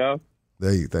right, there you go.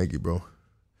 Thank you, bro.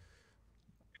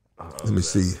 Let me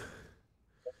see.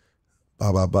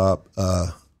 Bob.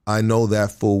 I know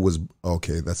that fool was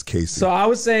okay. That's Casey. So I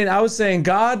was saying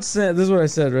God sent. This is what I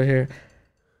said right here.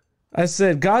 I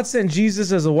said God sent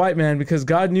Jesus as a white man because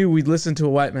God knew we'd listen to a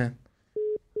white man.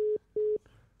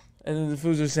 And then the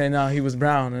fools were saying, no, he was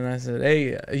brown. And I said,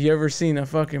 hey, you ever seen a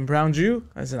fucking brown Jew?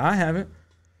 I said, I haven't.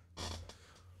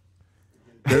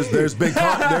 There's big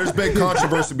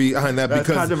controversy behind that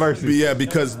because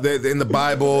in the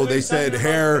Bible they said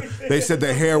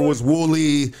the hair was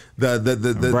woolly,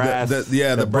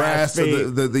 the brass of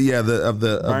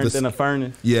burnt in a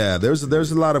furnace. Yeah,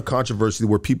 there's a lot of controversy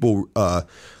where people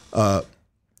how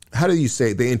do you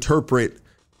say it? They interpret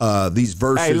these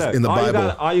verses in the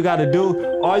Bible. All you got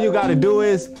to do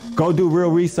is go do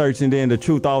real research, and then the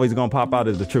truth always gonna pop out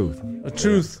as the truth. The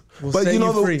truth. But you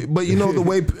know the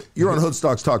way you're on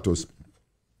Hoodstocks. Talk to us.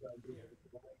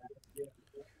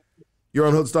 You're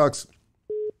on Hoodstocks.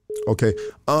 Okay.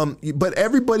 But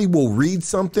everybody will read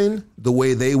something the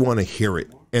way they want to hear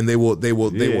it, and they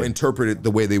will interpret it the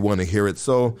way they want to hear it.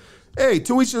 So, hey,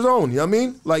 to each his own. You know what I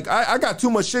mean? Like I got too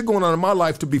much shit going on in my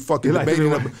life to be fucking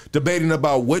debating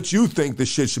about what you think the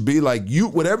shit should be. Like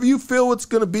whatever you feel it's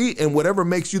gonna be, and whatever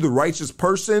makes you the righteous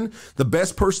person, the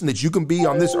best person that you can be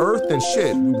on this earth, then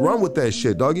shit, run with that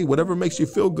shit, doggy. Whatever makes you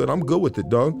feel good, I'm good with it,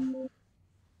 dog.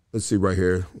 Let's see right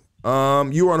here.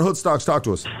 You were on Hoodstocks. Talk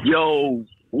to us. Yo,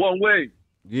 one way.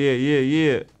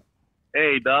 Yeah.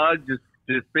 Hey, dog, just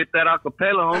spit that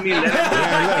acapella, homie.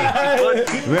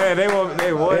 Man, they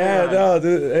want. Yeah, no,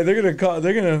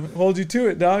 they're gonna hold you to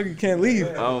it, dog. You can't leave.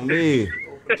 Oh me.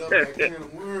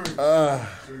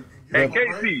 Hey,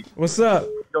 Casey. What's up?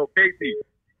 Yo, Casey.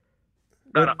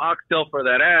 Got an oxtail for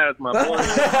that ass, my boy.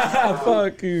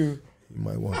 Fuck you. You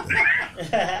might want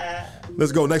that.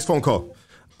 Let's go. Next phone call.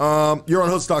 You're on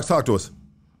Hoodstocks. Talk to us.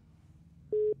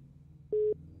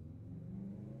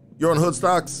 You're on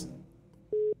Hoodstocks.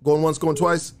 Going once, going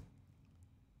twice.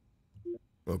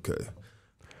 Okay.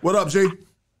 What up, G?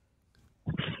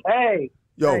 Hey.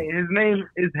 Yo. Hey, his name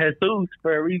is Jesus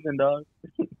for a reason, dog.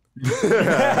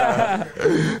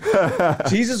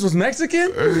 Jesus was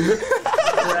Mexican?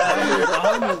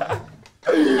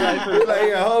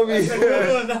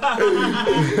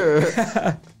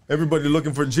 Everybody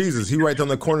looking for Jesus. He right on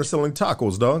the corner selling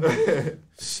tacos, dog.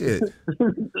 Shit.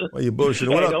 Why you bullshitting?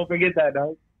 Hey, What up? don't forget that,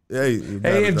 dog. Hey,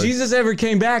 if Jesus ever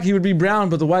came back, he would be brown,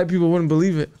 but the white people wouldn't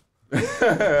believe it.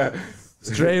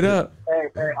 Straight up. Hey,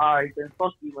 all right, then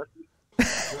supposed to be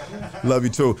Love you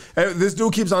too. Hey, this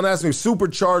dude keeps on asking me,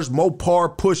 supercharged,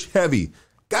 Mopar, push heavy.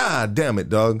 God damn it,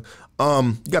 dog.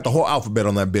 You got the whole alphabet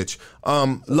on that bitch.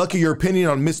 Lucky, your opinion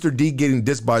on Mr. D getting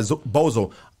dissed by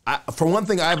Bozo. For one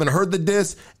thing, I haven't heard the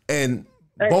diss, and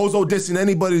Bozo dissing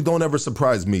anybody don't ever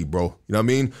surprise me, bro. You know what I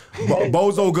mean?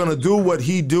 Bozo gonna do what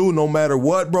he do no matter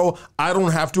what, bro. I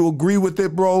don't have to agree with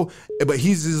it, bro. But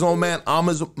he's his own man. I'm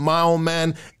my own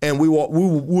man, and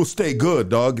we'll stay good,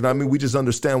 dog. You know what I mean? We just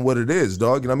understand what it is,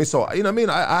 dog. You know what I mean? So you know what I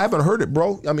mean? I haven't heard it,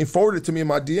 bro. I mean, forward it to me in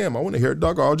my DM. I want to hear it,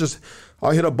 dog. Or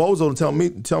I'll hit up Bozo and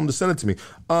tell him to send it to me.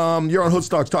 You're on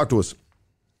Hoodstocks. Talk to us.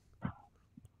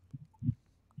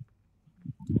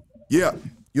 Yeah,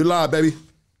 you live, baby.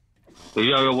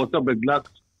 Yo, what's up, Big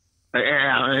Lux? I'm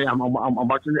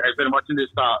watching. I've been watching this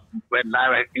live.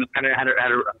 I kind of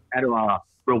had to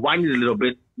rewind it a little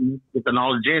bit with the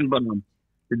knowledge in, but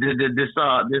this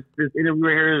interview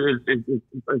here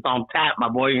is on tap, my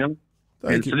boy. You know,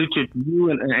 Thank you. Salute to you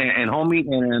and homie,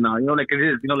 and you know, like it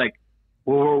is. You know, like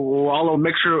we're all a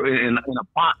mixture in a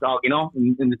pot, dog. You know,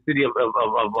 in the city of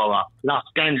Los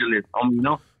Angeles. You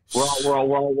know,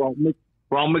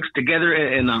 we're all mixed together,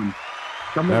 and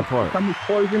some is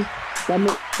poison, some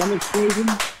is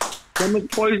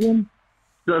poison,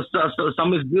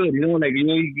 some is good. You know, like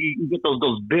you get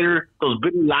those bitter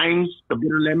limes, the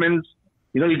bitter lemons.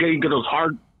 You know, you get those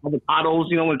hard avocados.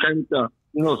 You know, when trying to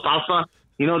salsa.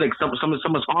 You know, like some is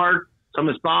hard, some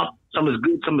is soft, some is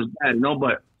good, some is bad. You know,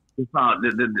 but it's I've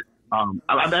been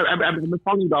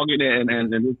following dog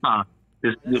and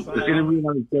this interview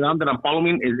that I'm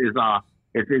following is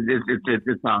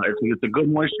it's a good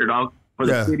moisture, dog. For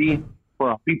the city,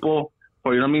 for our people,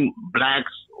 for, you know what I mean,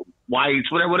 blacks, whites,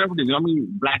 whatever it is, you know what I mean,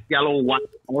 black, yellow, white,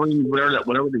 orange,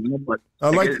 whatever they know. But I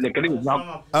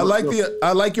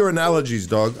like your analogies,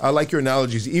 dog. I like your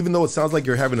analogies, even though it sounds like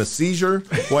you're having a seizure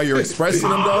while you're expressing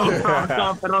them, dog.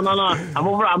 No.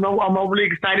 I'm overly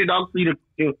excited, dog, for you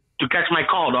to catch my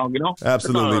call, dog. You know.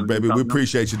 Absolutely, baby. We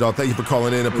appreciate you, dog. Thank you for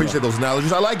calling in. Appreciate those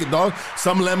analogies. I like it, dog.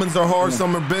 Some lemons are hard,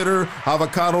 some are bitter.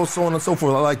 Avocados, so on and so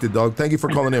forth. I liked it, dog. Thank you for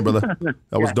calling in, brother.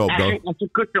 That was dope, dog. Actually,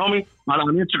 Kushner, homie,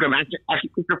 on Instagram. Actually,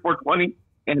 Kushner 420,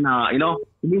 and you know,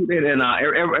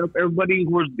 and everybody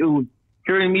who's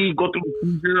hearing me go through a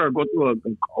seizure or go through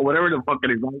or whatever the fuck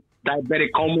it is, like diabetic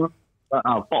coma,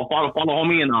 follow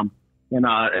homie, and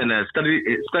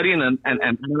study and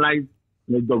analyze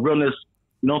the realness,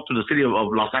 you know, to the city of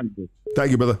Los Angeles.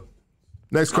 Thank you, brother.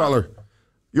 Next caller.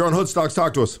 You're on Hoodstocks.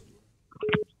 Talk to us.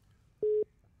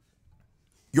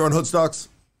 You're on Hoodstocks.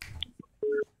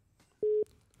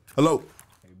 Hello.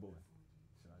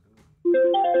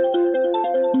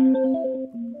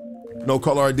 No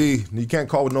caller ID. You can't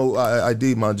call with no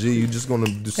ID, my G. You're just gonna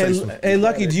say something. Hey,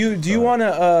 Lucky, do you want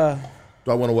to? Do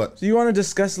I want to what? Do you want to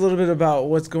discuss a little bit about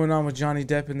what's going on with Johnny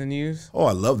Depp in the news? Oh,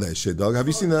 I love that shit, dog. Have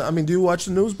you seen that? I mean, do you watch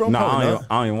the news, bro? No, I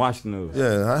don't even watch the news.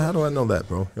 Yeah, how do I know that,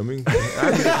 bro? I mean,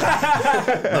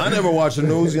 I never watched the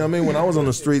news. You know what I mean? When I was on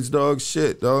the streets, dog,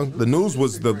 shit, dog. The news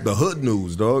was the hood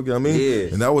news, dog. You know what I mean?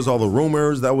 Yeah. And that was all the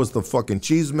rumors. That was the fucking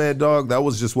cheese man, dog. That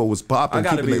was just what was popping. I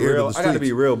gotta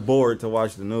be real bored to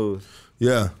watch the news.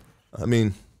 Yeah, I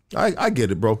mean, I get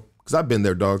it, bro, because I've been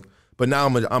there, dog. But now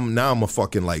I'm a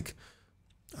fucking like.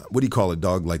 What do you call it,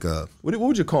 dog? Like what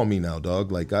would you call me now,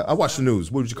 dog? Like I watch the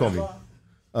news. What would you call me?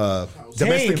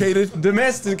 Domesticated.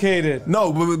 Domesticated.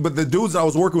 No, but the dudes I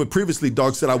was working with previously,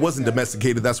 dog, said I wasn't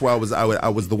domesticated. That's why I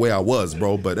was the way I was,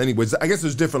 bro. But anyways, I guess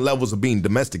there's different levels of being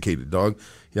domesticated, dog.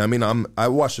 Yeah, I mean, I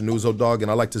watch the news, dog, and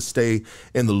I like to stay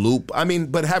in the loop. I mean,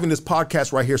 but having this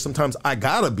podcast right here, sometimes I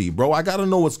gotta be, bro. I gotta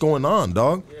know what's going on,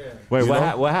 dog. Yeah. Wait,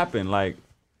 what happened? Like.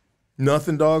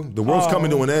 Nothing, dog. The world's coming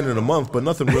to an end in a month, but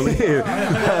nothing really. No.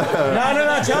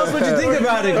 Tell us what you think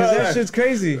about it, because that shit's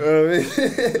crazy.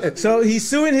 So he's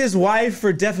suing his wife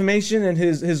for defamation, and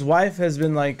his wife has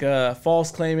been like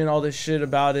false claiming all this shit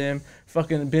about him,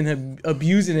 fucking been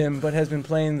abusing him, but has been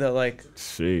playing the like.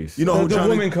 Jeez. You know who the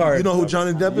woman card. You know who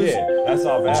Johnny Depp is? Yeah, that's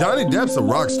all bad. Johnny Depp's a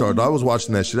rock star, dog. I was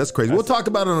watching that shit. That's crazy. We'll talk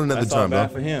about it on another time, bad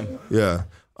dog. for him. Yeah.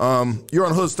 You're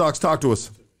on Hoodstocks. Talk to us.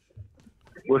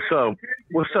 What's up?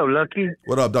 What's up, Lucky?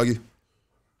 What up, doggy?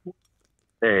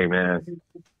 Hey, man.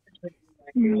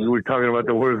 We were talking about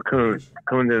the world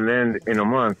coming to an end in a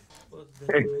month.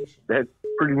 Hey, that's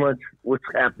pretty much what's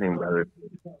happening, brother.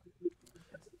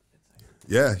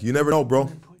 Yeah, you never know, bro.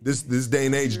 This day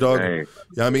and age, dog. Hey.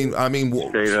 Yeah, I mean,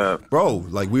 Straight up, bro.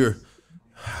 Like we're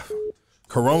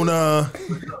Corona,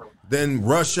 then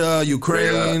Russia,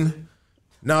 Ukraine,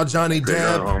 now Johnny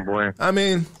Depp. homeboy. I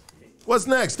mean. What's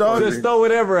next, dog? Just throw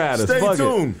whatever at us. Stay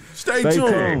tuned. Stay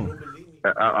tuned.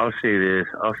 I'll say this,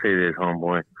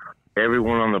 homeboy.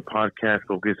 Everyone on the podcast,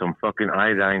 go get some fucking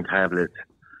iodine tablets,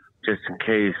 just in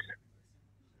case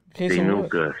they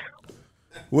nuke us.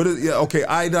 What is? Yeah, okay.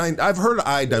 Iodine. I've heard of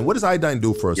iodine. What does iodine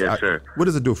do for us? Yes, sir. What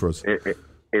does it do for us?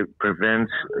 It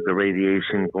prevents the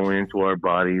radiation going into our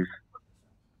bodies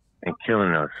and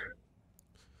killing us.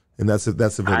 And that's a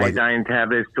like iodine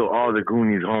tablets to all the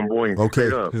Goonies, homeboy. Okay.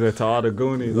 To all the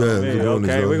Goonies. Yeah, the Goonies,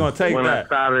 okay, we're gonna take Buenas that.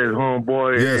 tardes,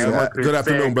 homeboy. Yes. Good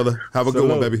afternoon, brother. Have a good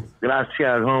one, baby. Gracias,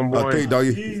 homeboy. Okay,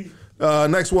 doggy.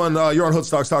 Next one. You're on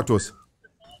Hoodstocks. Talk to us.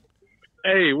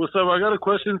 Hey, what's up? I got a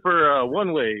question for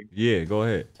One Way. Yeah, go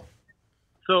ahead.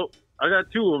 So I got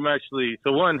two of them actually.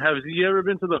 So one, have you ever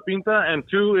been to the Pinta? And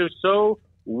two, if so,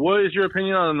 what is your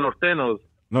opinion on the Norteños?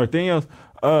 Norteños?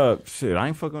 Shit, I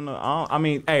ain't fucking. I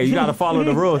mean, hey, you gotta follow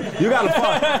the rules. You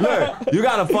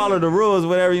gotta follow the rules.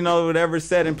 Whatever's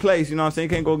set in place. You know what I'm saying?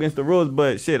 You can't go against the rules.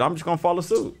 But shit, I'm just gonna follow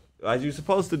suit as you're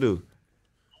supposed to do.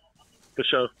 For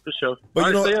sure.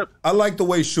 But All right, I like the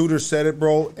way Shooter said it,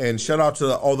 bro. And shout out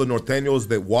to all the Norteños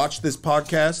that watch this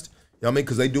podcast. You know what I mean?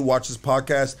 Because they do watch this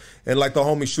podcast. And like the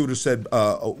homie Shooter said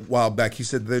a while back, he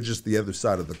said they're just the other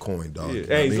side of the coin, dog. Yeah. You know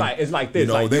Hey, what I mean? it's like this. You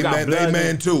know, like, they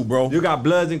man too, bro. You got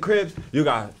Bloods and Crips. You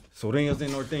got Sureños and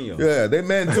Norteños. Yeah, they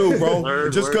man too, bro.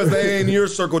 Just because they ain't in your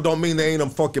circle don't mean they ain't a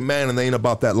fucking man and they ain't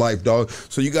about that life, dog.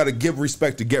 So you got to give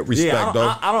respect to get respect,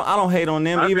 dog. I don't hate on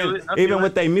them. I Even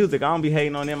with their music, I don't be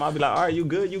hating on them. I'll be like, all right, you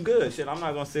good. Shit, I'm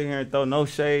not gonna sit here and throw no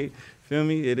shade. Feel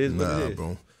me? It is what it is.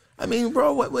 Bro. I mean,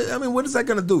 bro, what is that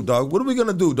gonna do, dog? What are we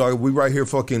gonna do, dog? If we right here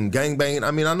fucking gangbanging? I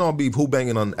mean, I know I'll be who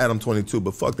banging on Adam 22,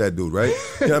 but fuck that dude, right?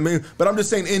 You know what I mean? But I'm just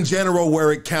saying in general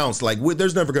where it counts. Like,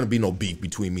 there's never gonna be no beef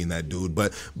between me and that dude.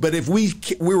 But if we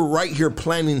were right here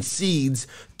planting seeds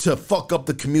to fuck up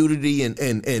the community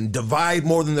and divide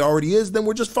more than there already is, then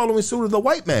we're just following suit of the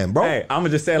white man, bro. Hey, I'm gonna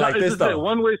just say it like this though.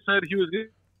 One way said he was good.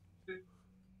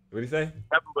 What did he say?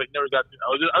 But he never got to.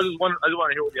 I just want to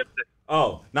hear what he had to say.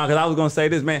 Oh, no, because I was going to say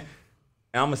this, man.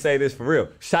 And I'm going to say this for real.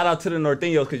 Shout out to the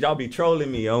Norteños because y'all be trolling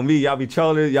me on me. Y'all be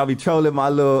trolling my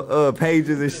little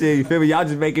pages and shit. You feel me? Y'all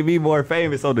just making me more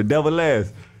famous on the Devil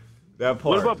Last. That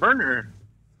part. What about Burner?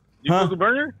 You fuck with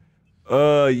Burner?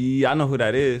 Yeah, I know who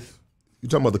that is. You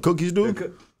talking about the cookies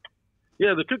dude?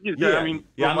 Yeah, the cookies guy. Yeah. I mean,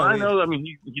 Yeah, I know. I mean,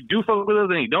 he do fuck with us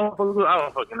and he don't fuck with us. I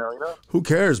don't fucking know, you know? Who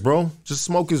cares, bro? Just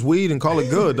smoke his weed and call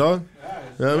it good, dog.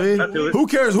 You know what I mean? Who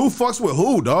cares who fucks with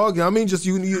who, dog? I mean, just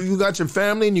you got your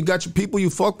family and you got your people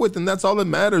you fuck with, and that's all that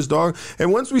matters, dog.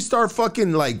 And once we start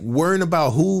fucking like worrying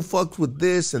about who fucks with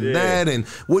this and that, and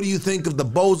what do you think of the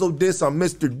bozo diss on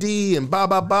Mr. D and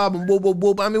Bob and whoop whoop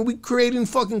whoop. I mean, we creating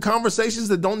fucking conversations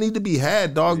that don't need to be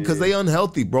had, dog, because they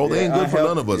unhealthy, bro. They ain't good for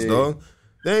none of us, dog.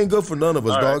 They ain't good for none of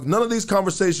us, dog. None of these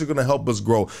conversations are going to help us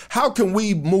grow. How can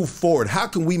we move forward? How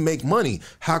can we make money?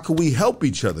 How can we help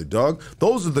each other, dog?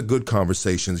 Those are the good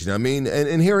conversations, you know what I mean?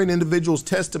 And hearing individuals'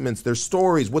 testaments, their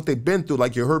stories, what they've been through,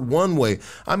 like you heard One Way.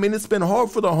 I mean, it's been hard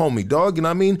for the homie, dog. And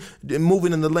I mean,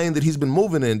 moving in the lane that he's been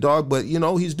moving in, dog. But, you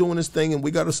know, he's doing his thing and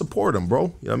we got to support him, bro.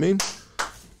 You know what I mean?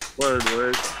 Word. All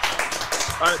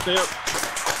right, stay up.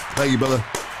 Thank you, brother.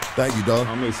 Thank you, dog.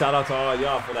 I mean, shout out to all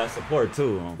y'all for that support,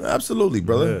 too. Absolutely,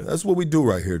 brother. Yeah. That's what we do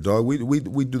right here, dog.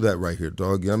 We do that right here,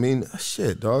 dog. I mean,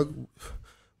 shit, dog.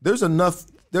 There's enough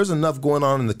going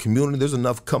on in the community. There's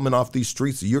enough coming off these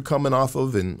streets that you're coming off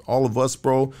of and all of us,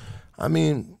 bro. I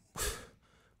mean,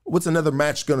 what's another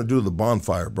match going to do to the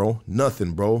bonfire, bro?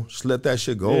 Nothing, bro. Just let that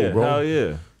shit go, bro. Hell yeah. You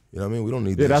know what I mean? We don't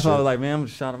need that that's shit. why I was like, man, I'm gonna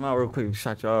shout them out real quick.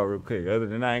 Shout y'all out real quick. Other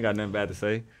than that, I ain't got nothing bad to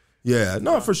say. Yeah,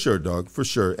 no, for sure, dog, for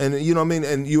sure. And you know what I mean?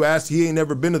 And you asked, he ain't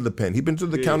never been to the pen. He been to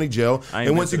the county jail.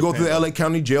 And once you go through the LA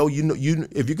County jail,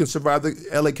 if you can survive the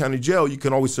LA County jail, you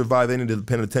can always survive any of the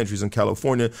penitentiaries in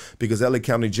California, because LA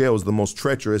County jail is the most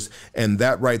treacherous. And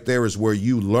that right there is where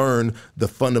you learn the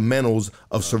fundamentals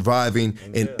of surviving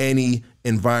in any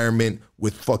environment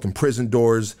with fucking prison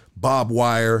doors, barbed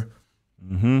wire,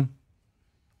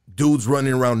 dudes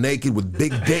running around naked with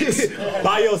big dicks.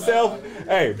 By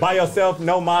yourself,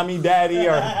 no mommy, daddy,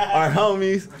 or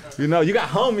homies. You know, you got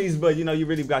homies, but you know, you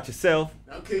really got yourself.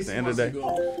 At the end of the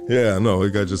day. Yeah, no, I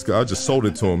just sold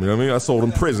it to him. You know what I mean? I sold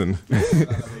him prison.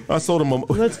 I sold him.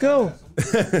 Let's go.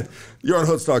 You're on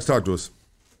Hoodstocks. Talk to us.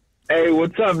 Hey,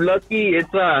 what's up, Lucky? It's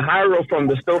Hyro from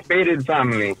the Still Faded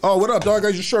family. Oh, what up, dog?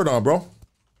 Got your shirt on, bro.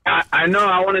 I know.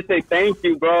 I want to say thank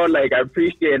you, bro. Like, I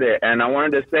appreciate it, and I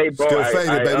wanted to say, bro, Still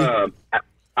Faded, baby.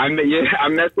 I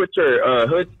messed with your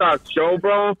Hoodstock show,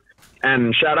 bro,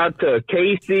 and shout out to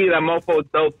Casey, that mofo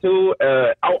dope too.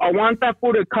 I want that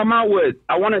fool to come out with.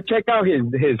 I want to check out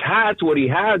his hats, what he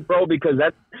has, bro, because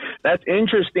that's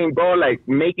interesting, bro. Like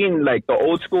making like the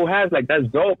old school hats, like that's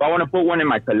dope. I want to put one in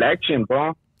my collection,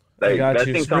 bro. Like, I got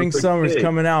you. Spring summer's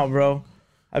coming out, bro.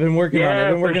 I've been working on it.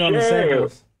 I've been working on the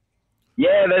samples.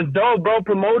 Yeah, that's dope, bro.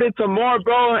 Promote it some more,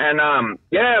 bro. And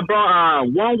yeah, bro.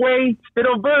 One Way,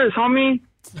 spittle verse, homie.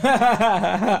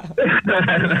 Man,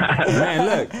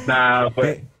 look. Nah,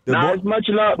 but it's much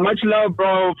love,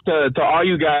 bro, to all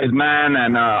you guys, man.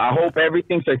 And I hope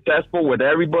everything's successful with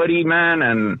everybody, man.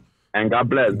 And God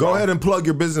bless. Go ahead and plug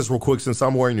your business real quick, since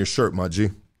I'm wearing your shirt, my G.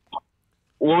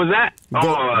 What was that?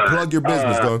 Plug your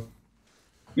business, dog.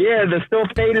 Yeah, the Still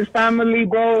Faded family,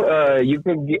 bro. You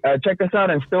can check us out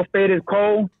on Still Faded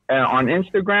Co. On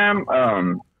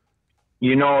Instagram.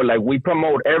 You know, like we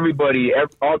promote everybody,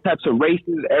 all types of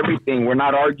races, everything. We're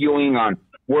not arguing on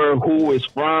who is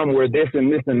from, where this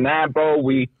and that, bro.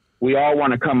 We all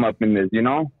want to come up in this, you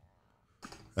know?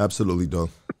 Absolutely, dog.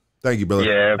 Thank you, brother.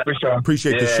 Yeah, for sure.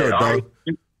 Appreciate the shirt, dog.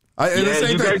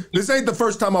 This ain't the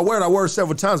first time I wear it. I wear it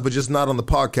several times, but just not on the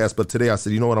podcast. But today I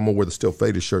said, you know what? I'm going to wear the Still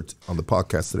Faded shirt on the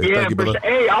podcast today. Yeah, Thank you, brother. Sure.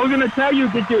 Hey, I was going to tell you,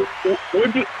 did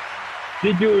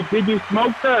you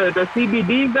smoke the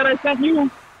CBDs that I sent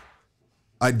you?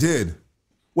 I did.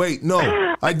 Wait, no.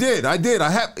 I did. I did.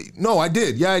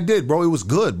 Yeah, I did, bro. It was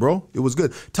good, bro. It was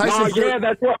good. Tyson. No, yeah,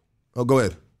 that's what. Oh, go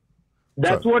ahead.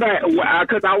 That's what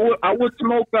because I would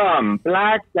smoke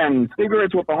blacks and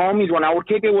cigarettes with the homies when I would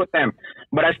kick it with them.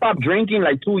 But I stopped drinking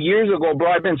like 2 years ago,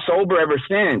 bro. I've been sober ever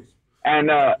since.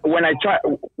 And when I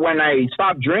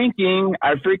stopped drinking,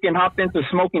 I freaking hopped into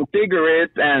smoking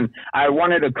cigarettes, and I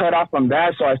wanted to cut off from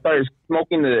that, so I started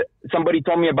smoking somebody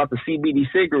told me about the CBD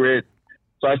cigarettes,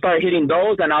 so I started hitting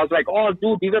those, and I was like, oh,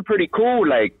 dude, these are pretty cool,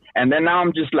 like, and then now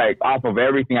I'm just like off of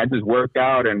everything. I just work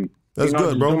out and that's good,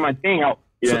 just bro. do my thing.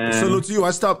 Salute to you.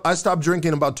 I stopped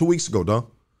drinking about 2 weeks ago, dog.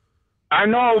 I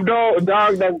know, dog.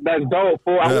 That's dope,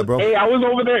 fool. Bro. Hey, I was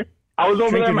over there.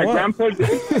 At my grandparents. He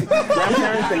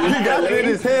got it in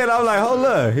his head. I was like, hold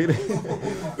up.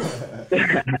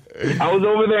 I was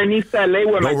over there in East LA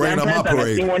with my rain on my grandparents, and I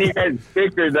parade. seen one of you guys'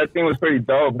 pictures. That thing was pretty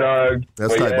dope, dog.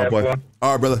 That's tight, my boy. bro.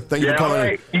 All right, brother. Thank you for calling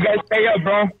in. You guys stay up,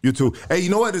 bro. You too. Hey,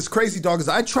 you know what? It's crazy, dog, is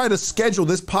I tried to schedule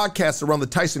this podcast around the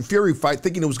Tyson Fury fight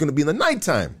thinking it was going to be in the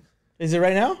nighttime. Is it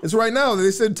right now? It's right now. They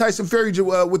said Tyson Fury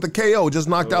with the KO just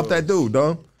knocked out that dude,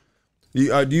 dog. Do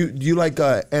you like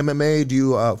MMA? Do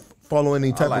you follow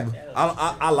any type of?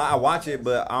 I watch it,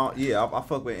 but I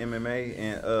fuck with MMA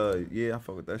and I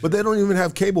fuck with that shit. But they don't even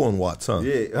have cable in Watts, huh?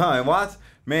 Yeah, and Watts,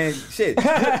 man, shit.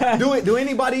 Do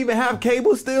anybody even have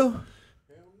cable still?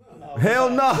 Hell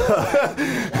no.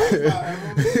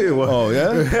 Oh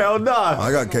yeah? Hell no.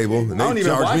 I got cable. And they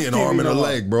charge me an arm and a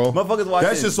leg, bro. Motherfuckers watching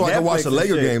That's just so I can watch the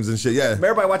Laker games and shit. Yeah.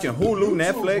 Everybody watching Hulu,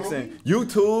 Netflix, and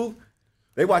YouTube.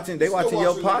 They watching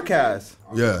your podcast.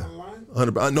 Yeah.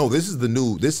 100%. No, this is the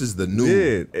new. Yeah,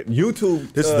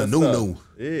 YouTube. This is the new.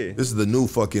 Yeah. This is the new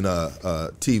fucking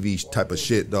TV type of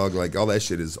shit, dog. Like all that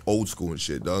shit is old school and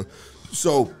shit, dog.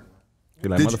 So, You're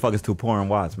like motherfuckers too poor and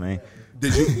watch, man.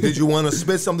 Did you want to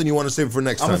spit something you want to save for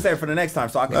next time? I'm gonna save it for the next time,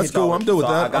 so I can. That's hit y'all cool. I'm good with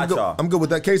so that. I got y'all. I'm good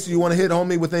with that. Casey, you want to hit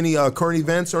homie with any current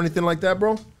events or anything like that,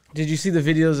 bro? Did you see the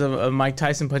videos of Mike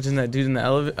Tyson punching that dude in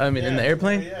the in the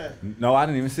airplane? Yeah. No, I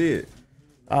didn't even see it.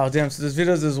 Oh damn! So there's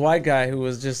videos of this white guy who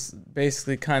was just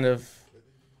basically kind of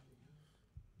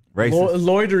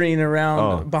loitering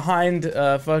around behind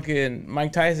fucking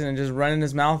Mike Tyson and just running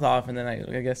his mouth off, and then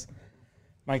I guess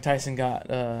Mike Tyson got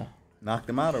knocked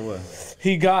him out or what?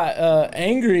 He got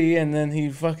angry, and then he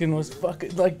fucking was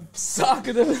like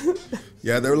socking him.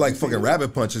 Yeah, they were like fucking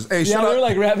rabbit punches. Hey, Yeah, they were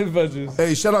like rabbit punches.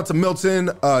 Hey, shout out to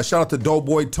Milton. Shout out to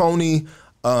Doughboy Tony.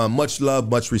 Much love,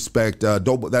 much respect.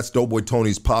 That's Doughboy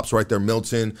Tony's pops right there,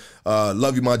 Milton.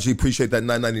 Love you, my G. Appreciate that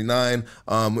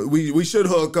 $9.99. We should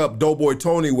hook up Doughboy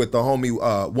Tony with the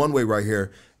homie One Way right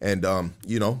here, and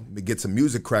get some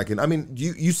music cracking. I mean,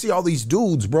 you see all these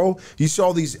dudes, bro. You see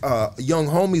all these young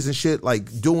homies and shit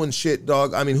like doing shit,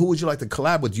 dog. I mean, who would you like to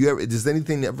collab with? Does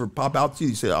anything ever pop out to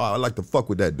you? You say, oh, I like to fuck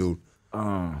with that dude.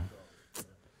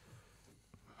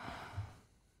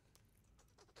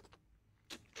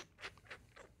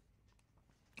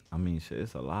 I mean, shit,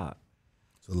 it's a lot.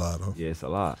 It's a lot, huh? Yeah, it's a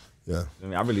lot. Yeah. I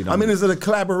mean, I really don't. I mean, is it a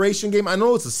collaboration game? I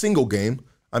know it's a single game.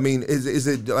 I mean, is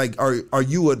it like are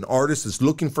you an artist that's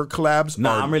looking for collabs? No,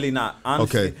 I'm really not.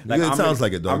 Honestly, okay, it sounds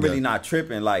like it, dog. I'm really not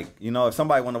tripping. Like, if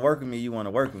somebody want to work with me, you want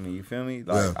to work with me. You feel me?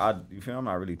 Like, you feel me? I'm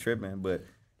not really tripping, but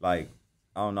like,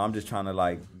 I don't know. I'm just trying to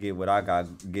like get what I got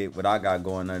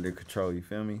going under control. You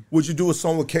feel me? Would you do a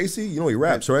song with Casey? You know he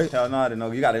raps, right? Hell no, I don't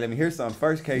know. You got to let me hear something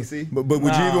first, Casey. But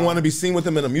would you even want to be seen with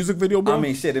him in a music video, bro? I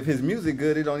mean, shit. If his music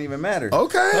good, it don't even matter.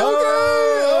 Okay.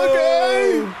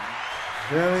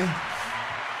 Feel me?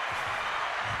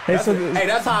 Hey, Hey,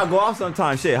 that's how I go off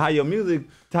sometimes. Shit, how your music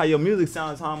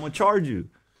sounds, how I'm gonna charge you.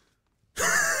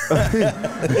 Ain't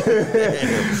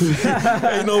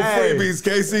no freebies,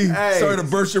 Casey. Hey. Sorry to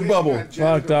burst your bubble.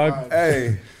 Fuck, dog.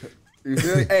 Hey, you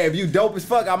feel me? Hey, if you dope as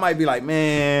fuck, I might be like,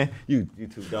 man, you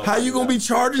too dope. How you gonna be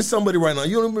charging somebody right now?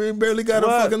 You barely got a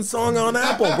fucking song on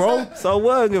Apple, bro. So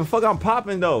what? Give a fuck, I'm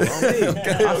popping though. On me.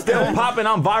 I'm still popping.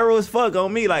 I'm viral as fuck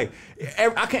on me. Like,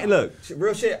 I can't look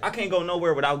real shit. I can't go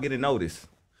nowhere without getting noticed.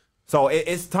 So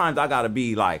it's times I gotta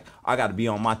be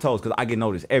on my toes because I get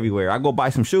noticed everywhere. I go buy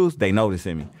some shoes, they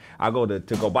noticing me. I go to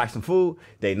go buy some food,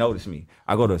 they notice me.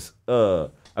 I go to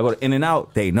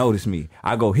In-N-Out, they notice me.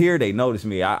 I go here, they notice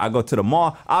me. I go to the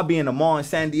mall. I'll be in the mall in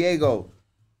San Diego.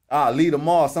 I'll leave the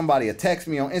mall. Somebody will text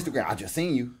me on Instagram. I just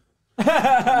seen you.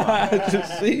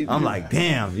 I'm like,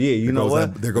 damn, yeah, you know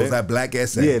what? There goes that black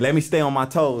essay. Yeah, let me stay on my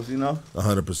toes,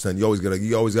 100%.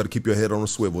 You always gotta keep your head on a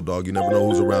swivel, dog. You never know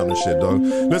who's around and shit, dog.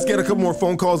 Let's get a couple more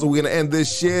phone calls and we're gonna end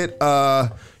this shit.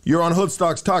 You're on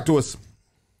Hoodstocks. Talk to us.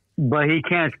 But he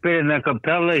can't spit in a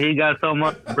cappella. He got so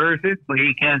much verses, but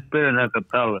he can't spit in a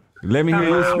cappella. Let me hear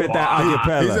you spit that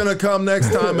acapella. He's gonna come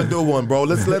next time and do one, bro.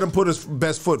 Let's let him put his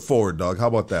best foot forward, dog. How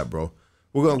about that, bro?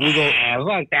 We're gonna.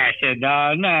 Fuck that shit,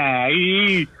 dog. Nah,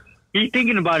 he's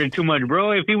thinking about it too much,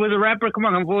 bro. If he was a rapper, come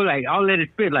on, I'm cool. Like, I'll let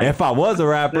it spit. Like, if I was a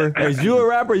rapper, is you a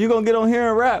rapper? You gonna get on here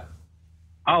and rap?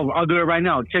 I'll do it right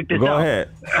now. Check this out. Go ahead.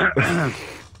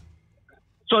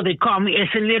 So they call me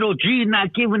ese little G,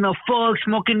 not giving a fuck,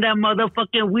 smoking that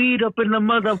motherfucking weed up in the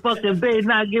motherfucking bed,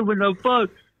 not giving a fuck.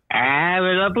 Ah,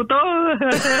 ¿verdad, puto?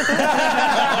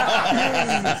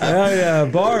 Hell yeah,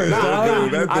 bars,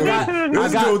 dog.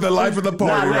 This dude, the life of the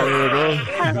party right here,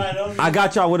 bro. I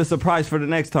got y'all with a surprise for the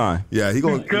next time. Yeah, he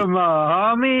gonna Come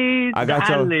on, homie. I got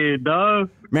y'all. Dale, dog.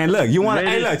 Man, look, you want to,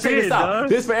 Let hey, it look, check fit, this out. dog.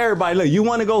 This for everybody. Look, you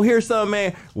want to go hear something,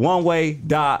 man?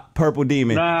 Purple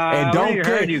Demon. Nah, and we don't already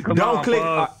click, heard you. Come don't on, click,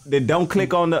 folks. don't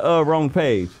click on the wrong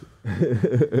page.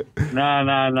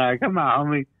 Nah. Come on,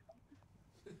 homie.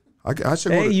 I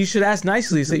should Hey, you should ask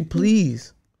nicely. Say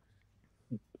please.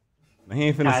 He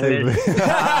ain't finna say.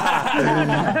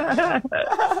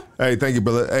 Hey, thank you,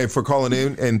 brother. Hey, for calling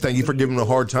in, and thank you for giving him a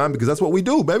hard time, because that's what we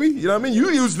do, baby. You know what I mean? You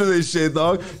used to this shit,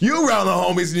 dog. You around the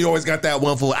homies, and you always got that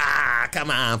one fool. Come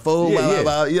on, fool. Yeah, blah, yeah. blah,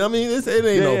 blah. You know what I mean? It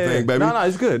ain't no thing, baby. No,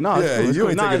 it's good. No, Yeah, it's cool. It's you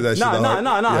cool. ain't taking that shit No,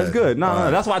 hard. it's good. No, All right.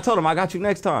 That's why I told him I got you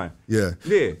next time. Yeah.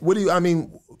 Yeah. What do you? I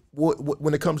mean,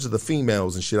 when it comes to the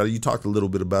females and shit, you talked a little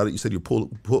bit about it. You said your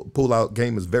pull out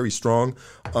game is very strong.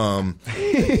 Well,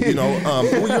 you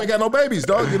ain't got no babies,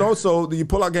 dog. You know, so your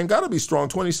pull out game gotta be strong.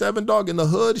 27, dog, in the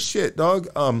hood, shit, dog.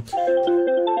 Hold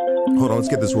on, let's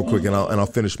get this real quick, and I'll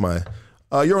finish my.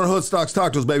 You're on Hood Stocks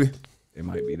Tacos, baby. It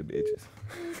might be the bitches.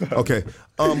 Okay.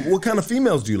 What kind of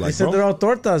females do you like, They said bro? they're all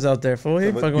tortas out there, fool.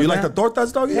 You like the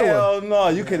tortas, dog? Yeah. Hell no,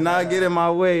 you cannot get in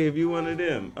my way if you one of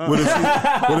them. What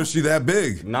if she that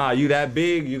big? Nah, you that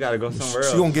big, you gotta go somewhere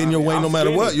else. She gonna get in your way no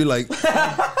matter skinny. what. You're like,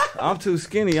 I'm too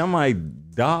skinny. I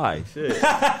might die. Shit.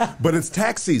 but it's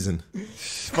tax season.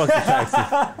 Fuck the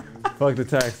taxes. Fuck the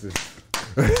taxes.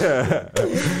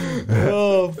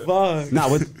 Oh fuck.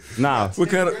 What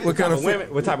kind of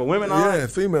women? What type of women? Yeah,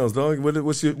 females, dog.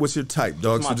 What's your type,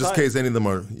 dog? What's So my just in type? case any of them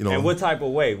are, you know. And what type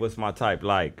of way? What's my type?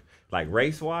 Like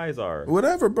race wise or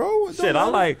whatever, bro. It don't shit? I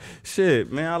matter. like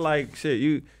shit, man. I like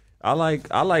shit. I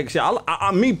like shit.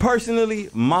 Me personally,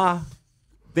 my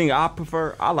thing I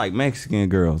prefer. I like Mexican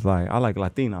girls. Like I like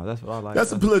Latinos. That's what I like.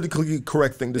 That's a politically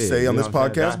correct thing to Yeah, say you on know this what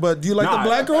I'm saying? podcast. But do you like the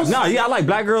black girls? No, yeah, I like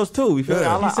black girls too. You feel me?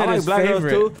 Yeah. I He like, said I like his black favorite.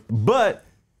 girls too. But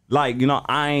like,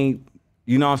 I ain't,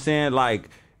 you know what I'm saying? Like,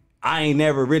 I ain't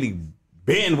never really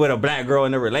been with a black girl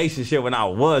in a relationship when I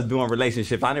was doing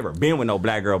relationships. I never been with no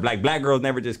black girl. Black girls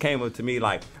never just came up to me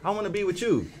like, I want to be with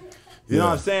you. You know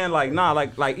what I'm saying? Like, nah,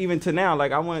 like even to now,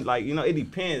 like I want, like, it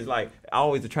depends. Like, I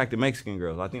always attracted Mexican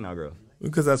girls, Latino girls.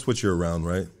 Because that's what you're around,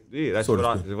 right? Yeah, that's So to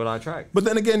what speak. I attract. But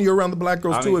then again, you're around the black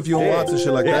girls I too mean, if you're on yeah. Watts and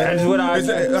shit like Yeah, that. that's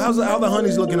what I- How the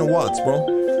honeys looking in Watts, bro?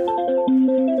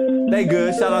 They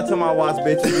good. Shout out to my Watts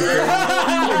bitches. You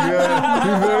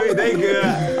feel me? They good.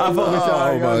 I fuck with y'all.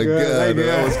 Oh Y'all my good. god, They good.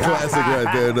 that was classic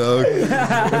right there, dog.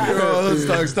 You're on Hood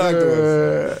Stocks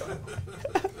Tacos.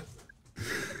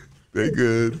 They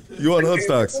good. You on Hood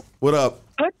Stocks? What up?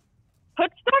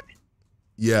 Hoodstock?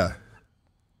 Yeah.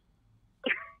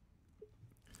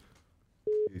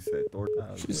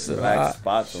 You said black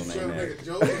spots on their neck.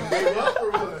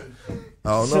 I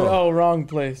don't Said, know. oh, wrong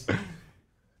place.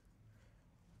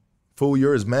 Fool,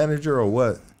 you're his manager or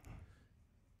what?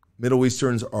 Middle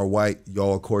Easterns are white,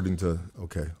 y'all, according to.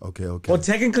 Okay. Well,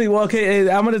 technically, okay,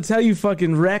 I'm gonna tell you,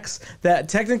 fucking Rex, that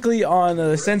technically on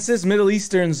the census, Middle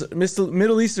Easterners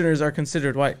are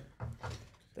considered white.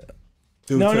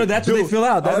 No, that's what they fill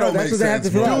out. That's what they have to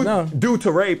fill out. No. Due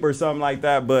to rape or something like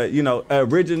that, but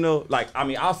original. Like, I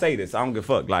mean, I'll say this. I don't give a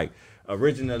fuck. Like,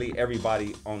 originally,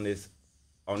 everybody on this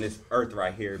earth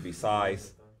right here,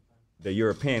 besides the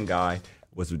European guy,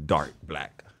 was dark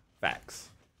black. Facts.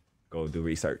 Go do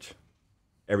research.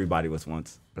 Everybody was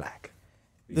once black.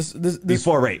 This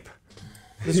before rape.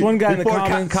 This one guy in the Before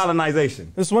comments.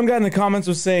 colonization. This one guy in the comments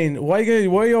was saying, "Why you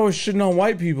always shitting on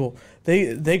white people?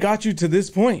 They got you to this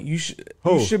point. You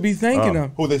should be thanking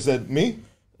them." Who they said? Me?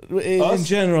 In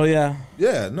general, yeah.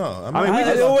 Yeah, no.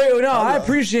 I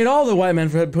appreciate all the white men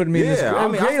for putting me in this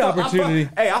great opportunity.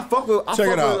 I fuck with Check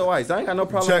it out. the whites. I ain't got no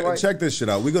problem with whites. Check this shit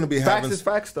out. We're gonna be Facts having is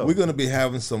facts, though. We're gonna be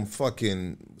having some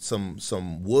fucking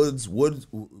some woods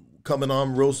coming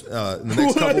on real in the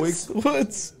next couple weeks.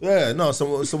 Woods. Yeah, no,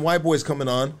 some white boys coming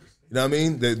on. You know what I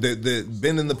mean? They've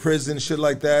been in the prison, shit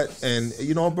like that. And,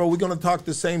 bro, we're going to talk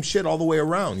the same shit all the way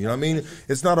around. You know what I mean?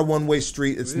 It's not a one-way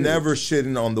street. It's never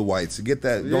shitting on the whites. Get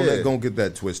that. Don't get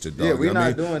that twisted, dog. Yeah, we're You know what I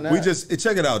not mean? doing that. We just,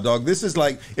 check it out, dog. This is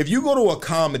like, if you go to a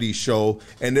comedy show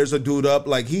and there's a dude up,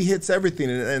 like, he hits everything.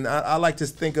 And I like to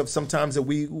think of sometimes that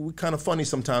we kind of funny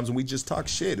sometimes and we just talk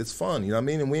shit. It's fun, you know what I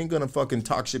mean? And we ain't going to fucking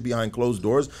talk shit behind closed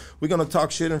doors. We're going to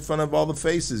talk shit in front of all the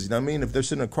faces, you know what I mean? If they're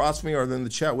sitting across from me or they're in the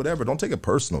chat, whatever, don't take it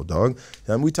personal, dog.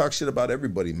 And we talk shit about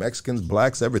everybody, Mexicans,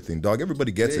 blacks, everything, dog.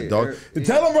 Everybody gets it, dog.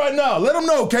 Tell them right now. Let them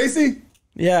know, Casey.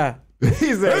 Yeah.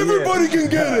 He said, everybody can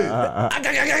get it.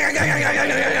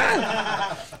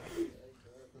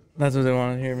 That's what they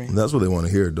want to hear me. That's what they want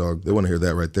to hear, dog. They want to hear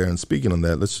that right there. And speaking on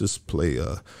that, let's just play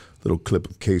a little clip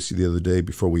of Casey the other day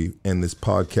before we end this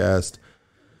podcast.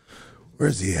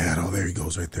 Where's he at? Oh, there he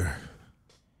goes right there.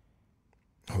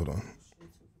 Hold on.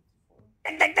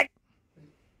 I love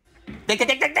tick, tick,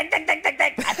 tick, tick, tick, tick, tick, tick,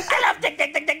 tick. I love tick,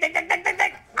 tick, tick, tick, tick, tick, tick, tick,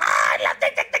 tick. I love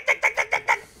tick, tick, tick, tick, tick, tick, tick,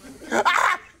 tick.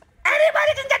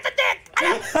 Anybody can get the dick.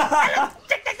 I love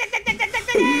tick, tick, tick, tick, tick, tick, tick,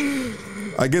 tick.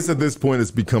 I guess at this point it's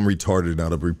become retarded now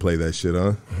to replay that shit,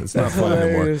 huh? It's not fun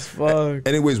anymore. Fuck.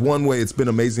 Anyways, one way, it's been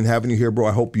amazing having you here, bro.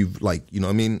 I hope you've I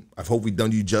hope we've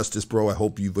done you justice, bro. I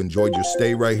hope you've enjoyed your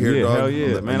stay right here, Yeah, dog. hell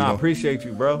yeah, man. I appreciate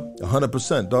you, bro.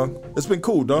 100%, dog. It's been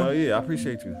cool, dog. Hell yeah, I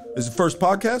appreciate you. Is it first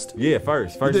podcast? Yeah,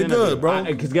 first You did interview. good, bro.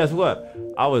 Because guess what?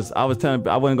 I was telling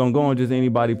I wasn't gonna go on just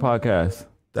anybody podcast.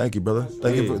 Thank you, brother.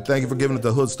 Thank you for giving it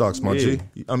the hood stocks, my G.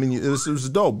 I mean, it was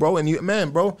dope, bro. And you, man,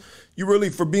 bro, you really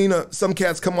for being some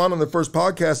cats come on their first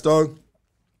podcast, dog,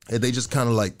 and they just kind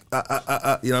of like, you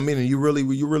know what I mean? And you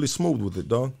really smooth with it,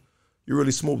 dog. You're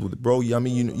really smooth with it, bro. I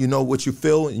mean, you know what you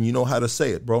feel and you know how to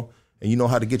say it, bro, and you know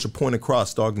how to get your point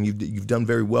across, dog. And you've done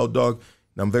very well, dog.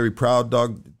 And I'm very proud,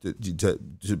 dog, to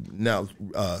now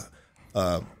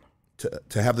to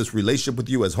have this relationship with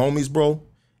you as homies, bro.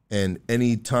 And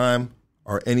any time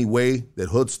or any way that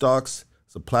Hood Stocks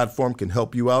as a platform can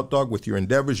help you out, dog, with your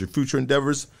endeavors, your future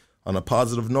endeavors, on a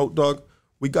positive note, dog,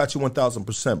 we got you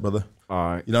 1,000%, brother. All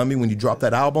right. You know what I mean? When you drop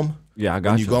that album, yeah, I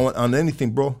got when you. you go on anything,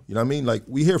 bro. You know what I mean? Like,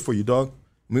 we here for you, dog.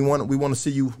 We want to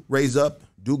see you raise up,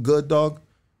 do good, dog.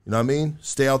 You know what I mean?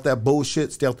 Stay out that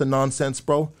bullshit, stay out the nonsense,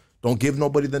 bro. Don't give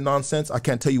nobody the nonsense. I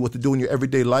can't tell you what to do in your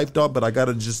everyday life, dog, but I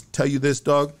gotta just tell you this,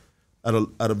 dog, out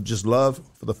of just love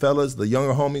for the fellas, the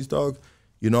younger homies, dog.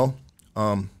 You know.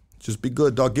 Just be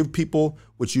good, dog. Give people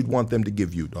what you'd want them to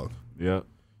give you, dog. Yeah.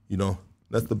 You know,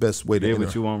 that's the best way to get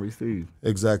what you want to receive.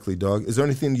 Exactly, dog. Is there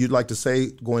anything you'd like to say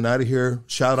going out of here?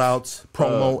 Shout outs,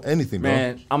 promo, anything, bro.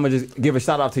 Man, I'm going to just give a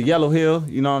shout out to Yellow Hill,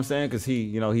 you know what I'm saying? Because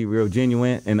he real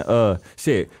genuine. And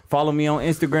follow me on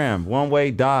Instagram,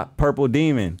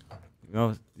 oneway.purpledemon. You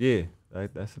know, yeah.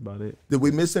 That's about it. Did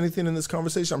we miss anything in this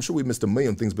conversation? I'm sure we missed a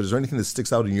million things, but is there anything that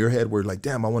sticks out in your head where you're like,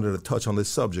 damn, I wanted to touch on this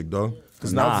subject, dog?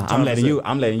 Nah, I'm letting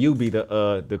you be the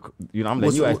I'm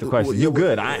letting you ask the question. You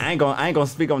good. I ain't gonna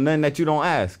speak on nothing that you don't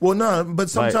ask. Well, no, but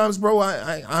sometimes, bro,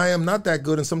 I am not that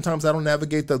good, and sometimes I don't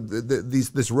navigate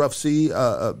this rough sea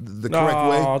the correct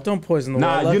way. Oh, don't poison the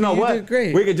well. Nah, you know what? You did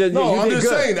great. We could just I'm just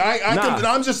saying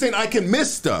I'm just saying I can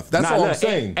miss stuff. That's all I'm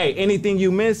saying. Hey, anything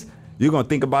you miss, you're going to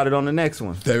think about it on the next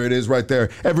one. There it is right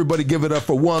there. Everybody give it up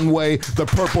for One Way, the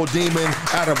Purple Demon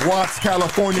out of Watts,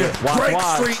 California. Great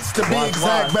streets to be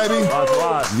exact, baby.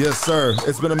 Yes, sir.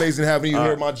 It's been amazing having you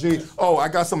here, my G. Oh, I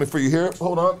got something for you here.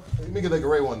 Hold on. Let me get a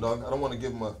gray one, dog. I don't want to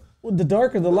give him a... Well, the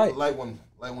dark or the light? Light one.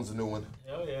 Light one's a new one.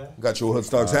 Hell yeah. Got your Hood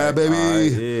Stocks hat, baby.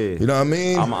 Yeah. You know what I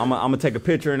mean? I'm going to take a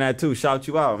picture in that too. Shout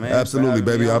you out, man. Absolutely,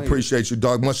 baby. I appreciate you,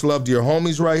 dog. Much love to your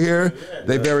homies right here.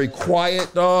 They very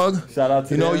quiet, dog. Shout out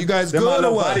to them. You guys good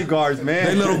or what? Bodyguards, man.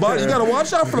 They little body. You got to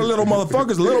watch out for the little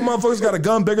motherfuckers. The little motherfuckers got a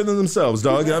gun bigger than themselves,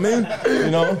 dog. You know what I mean? You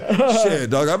know?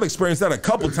 Shit, dog. I've experienced that a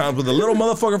couple times with a little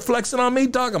motherfucker flexing on me,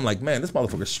 dog. I'm like, man, this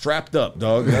motherfucker's strapped up,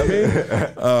 dog. You know what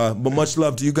I mean? But much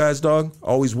love to you guys, dog.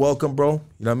 Always welcome, bro.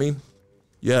 You know what I mean?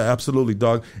 Yeah, absolutely,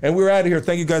 dog. And we're out of here.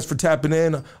 Thank you guys for tapping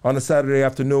in on a Saturday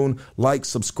afternoon. Like,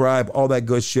 subscribe, all that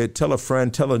good shit. Tell a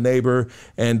friend, tell a neighbor.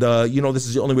 And, this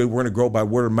is the only way we're going to grow by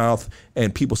word of mouth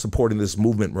and people supporting this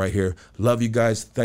movement right here. Love you guys.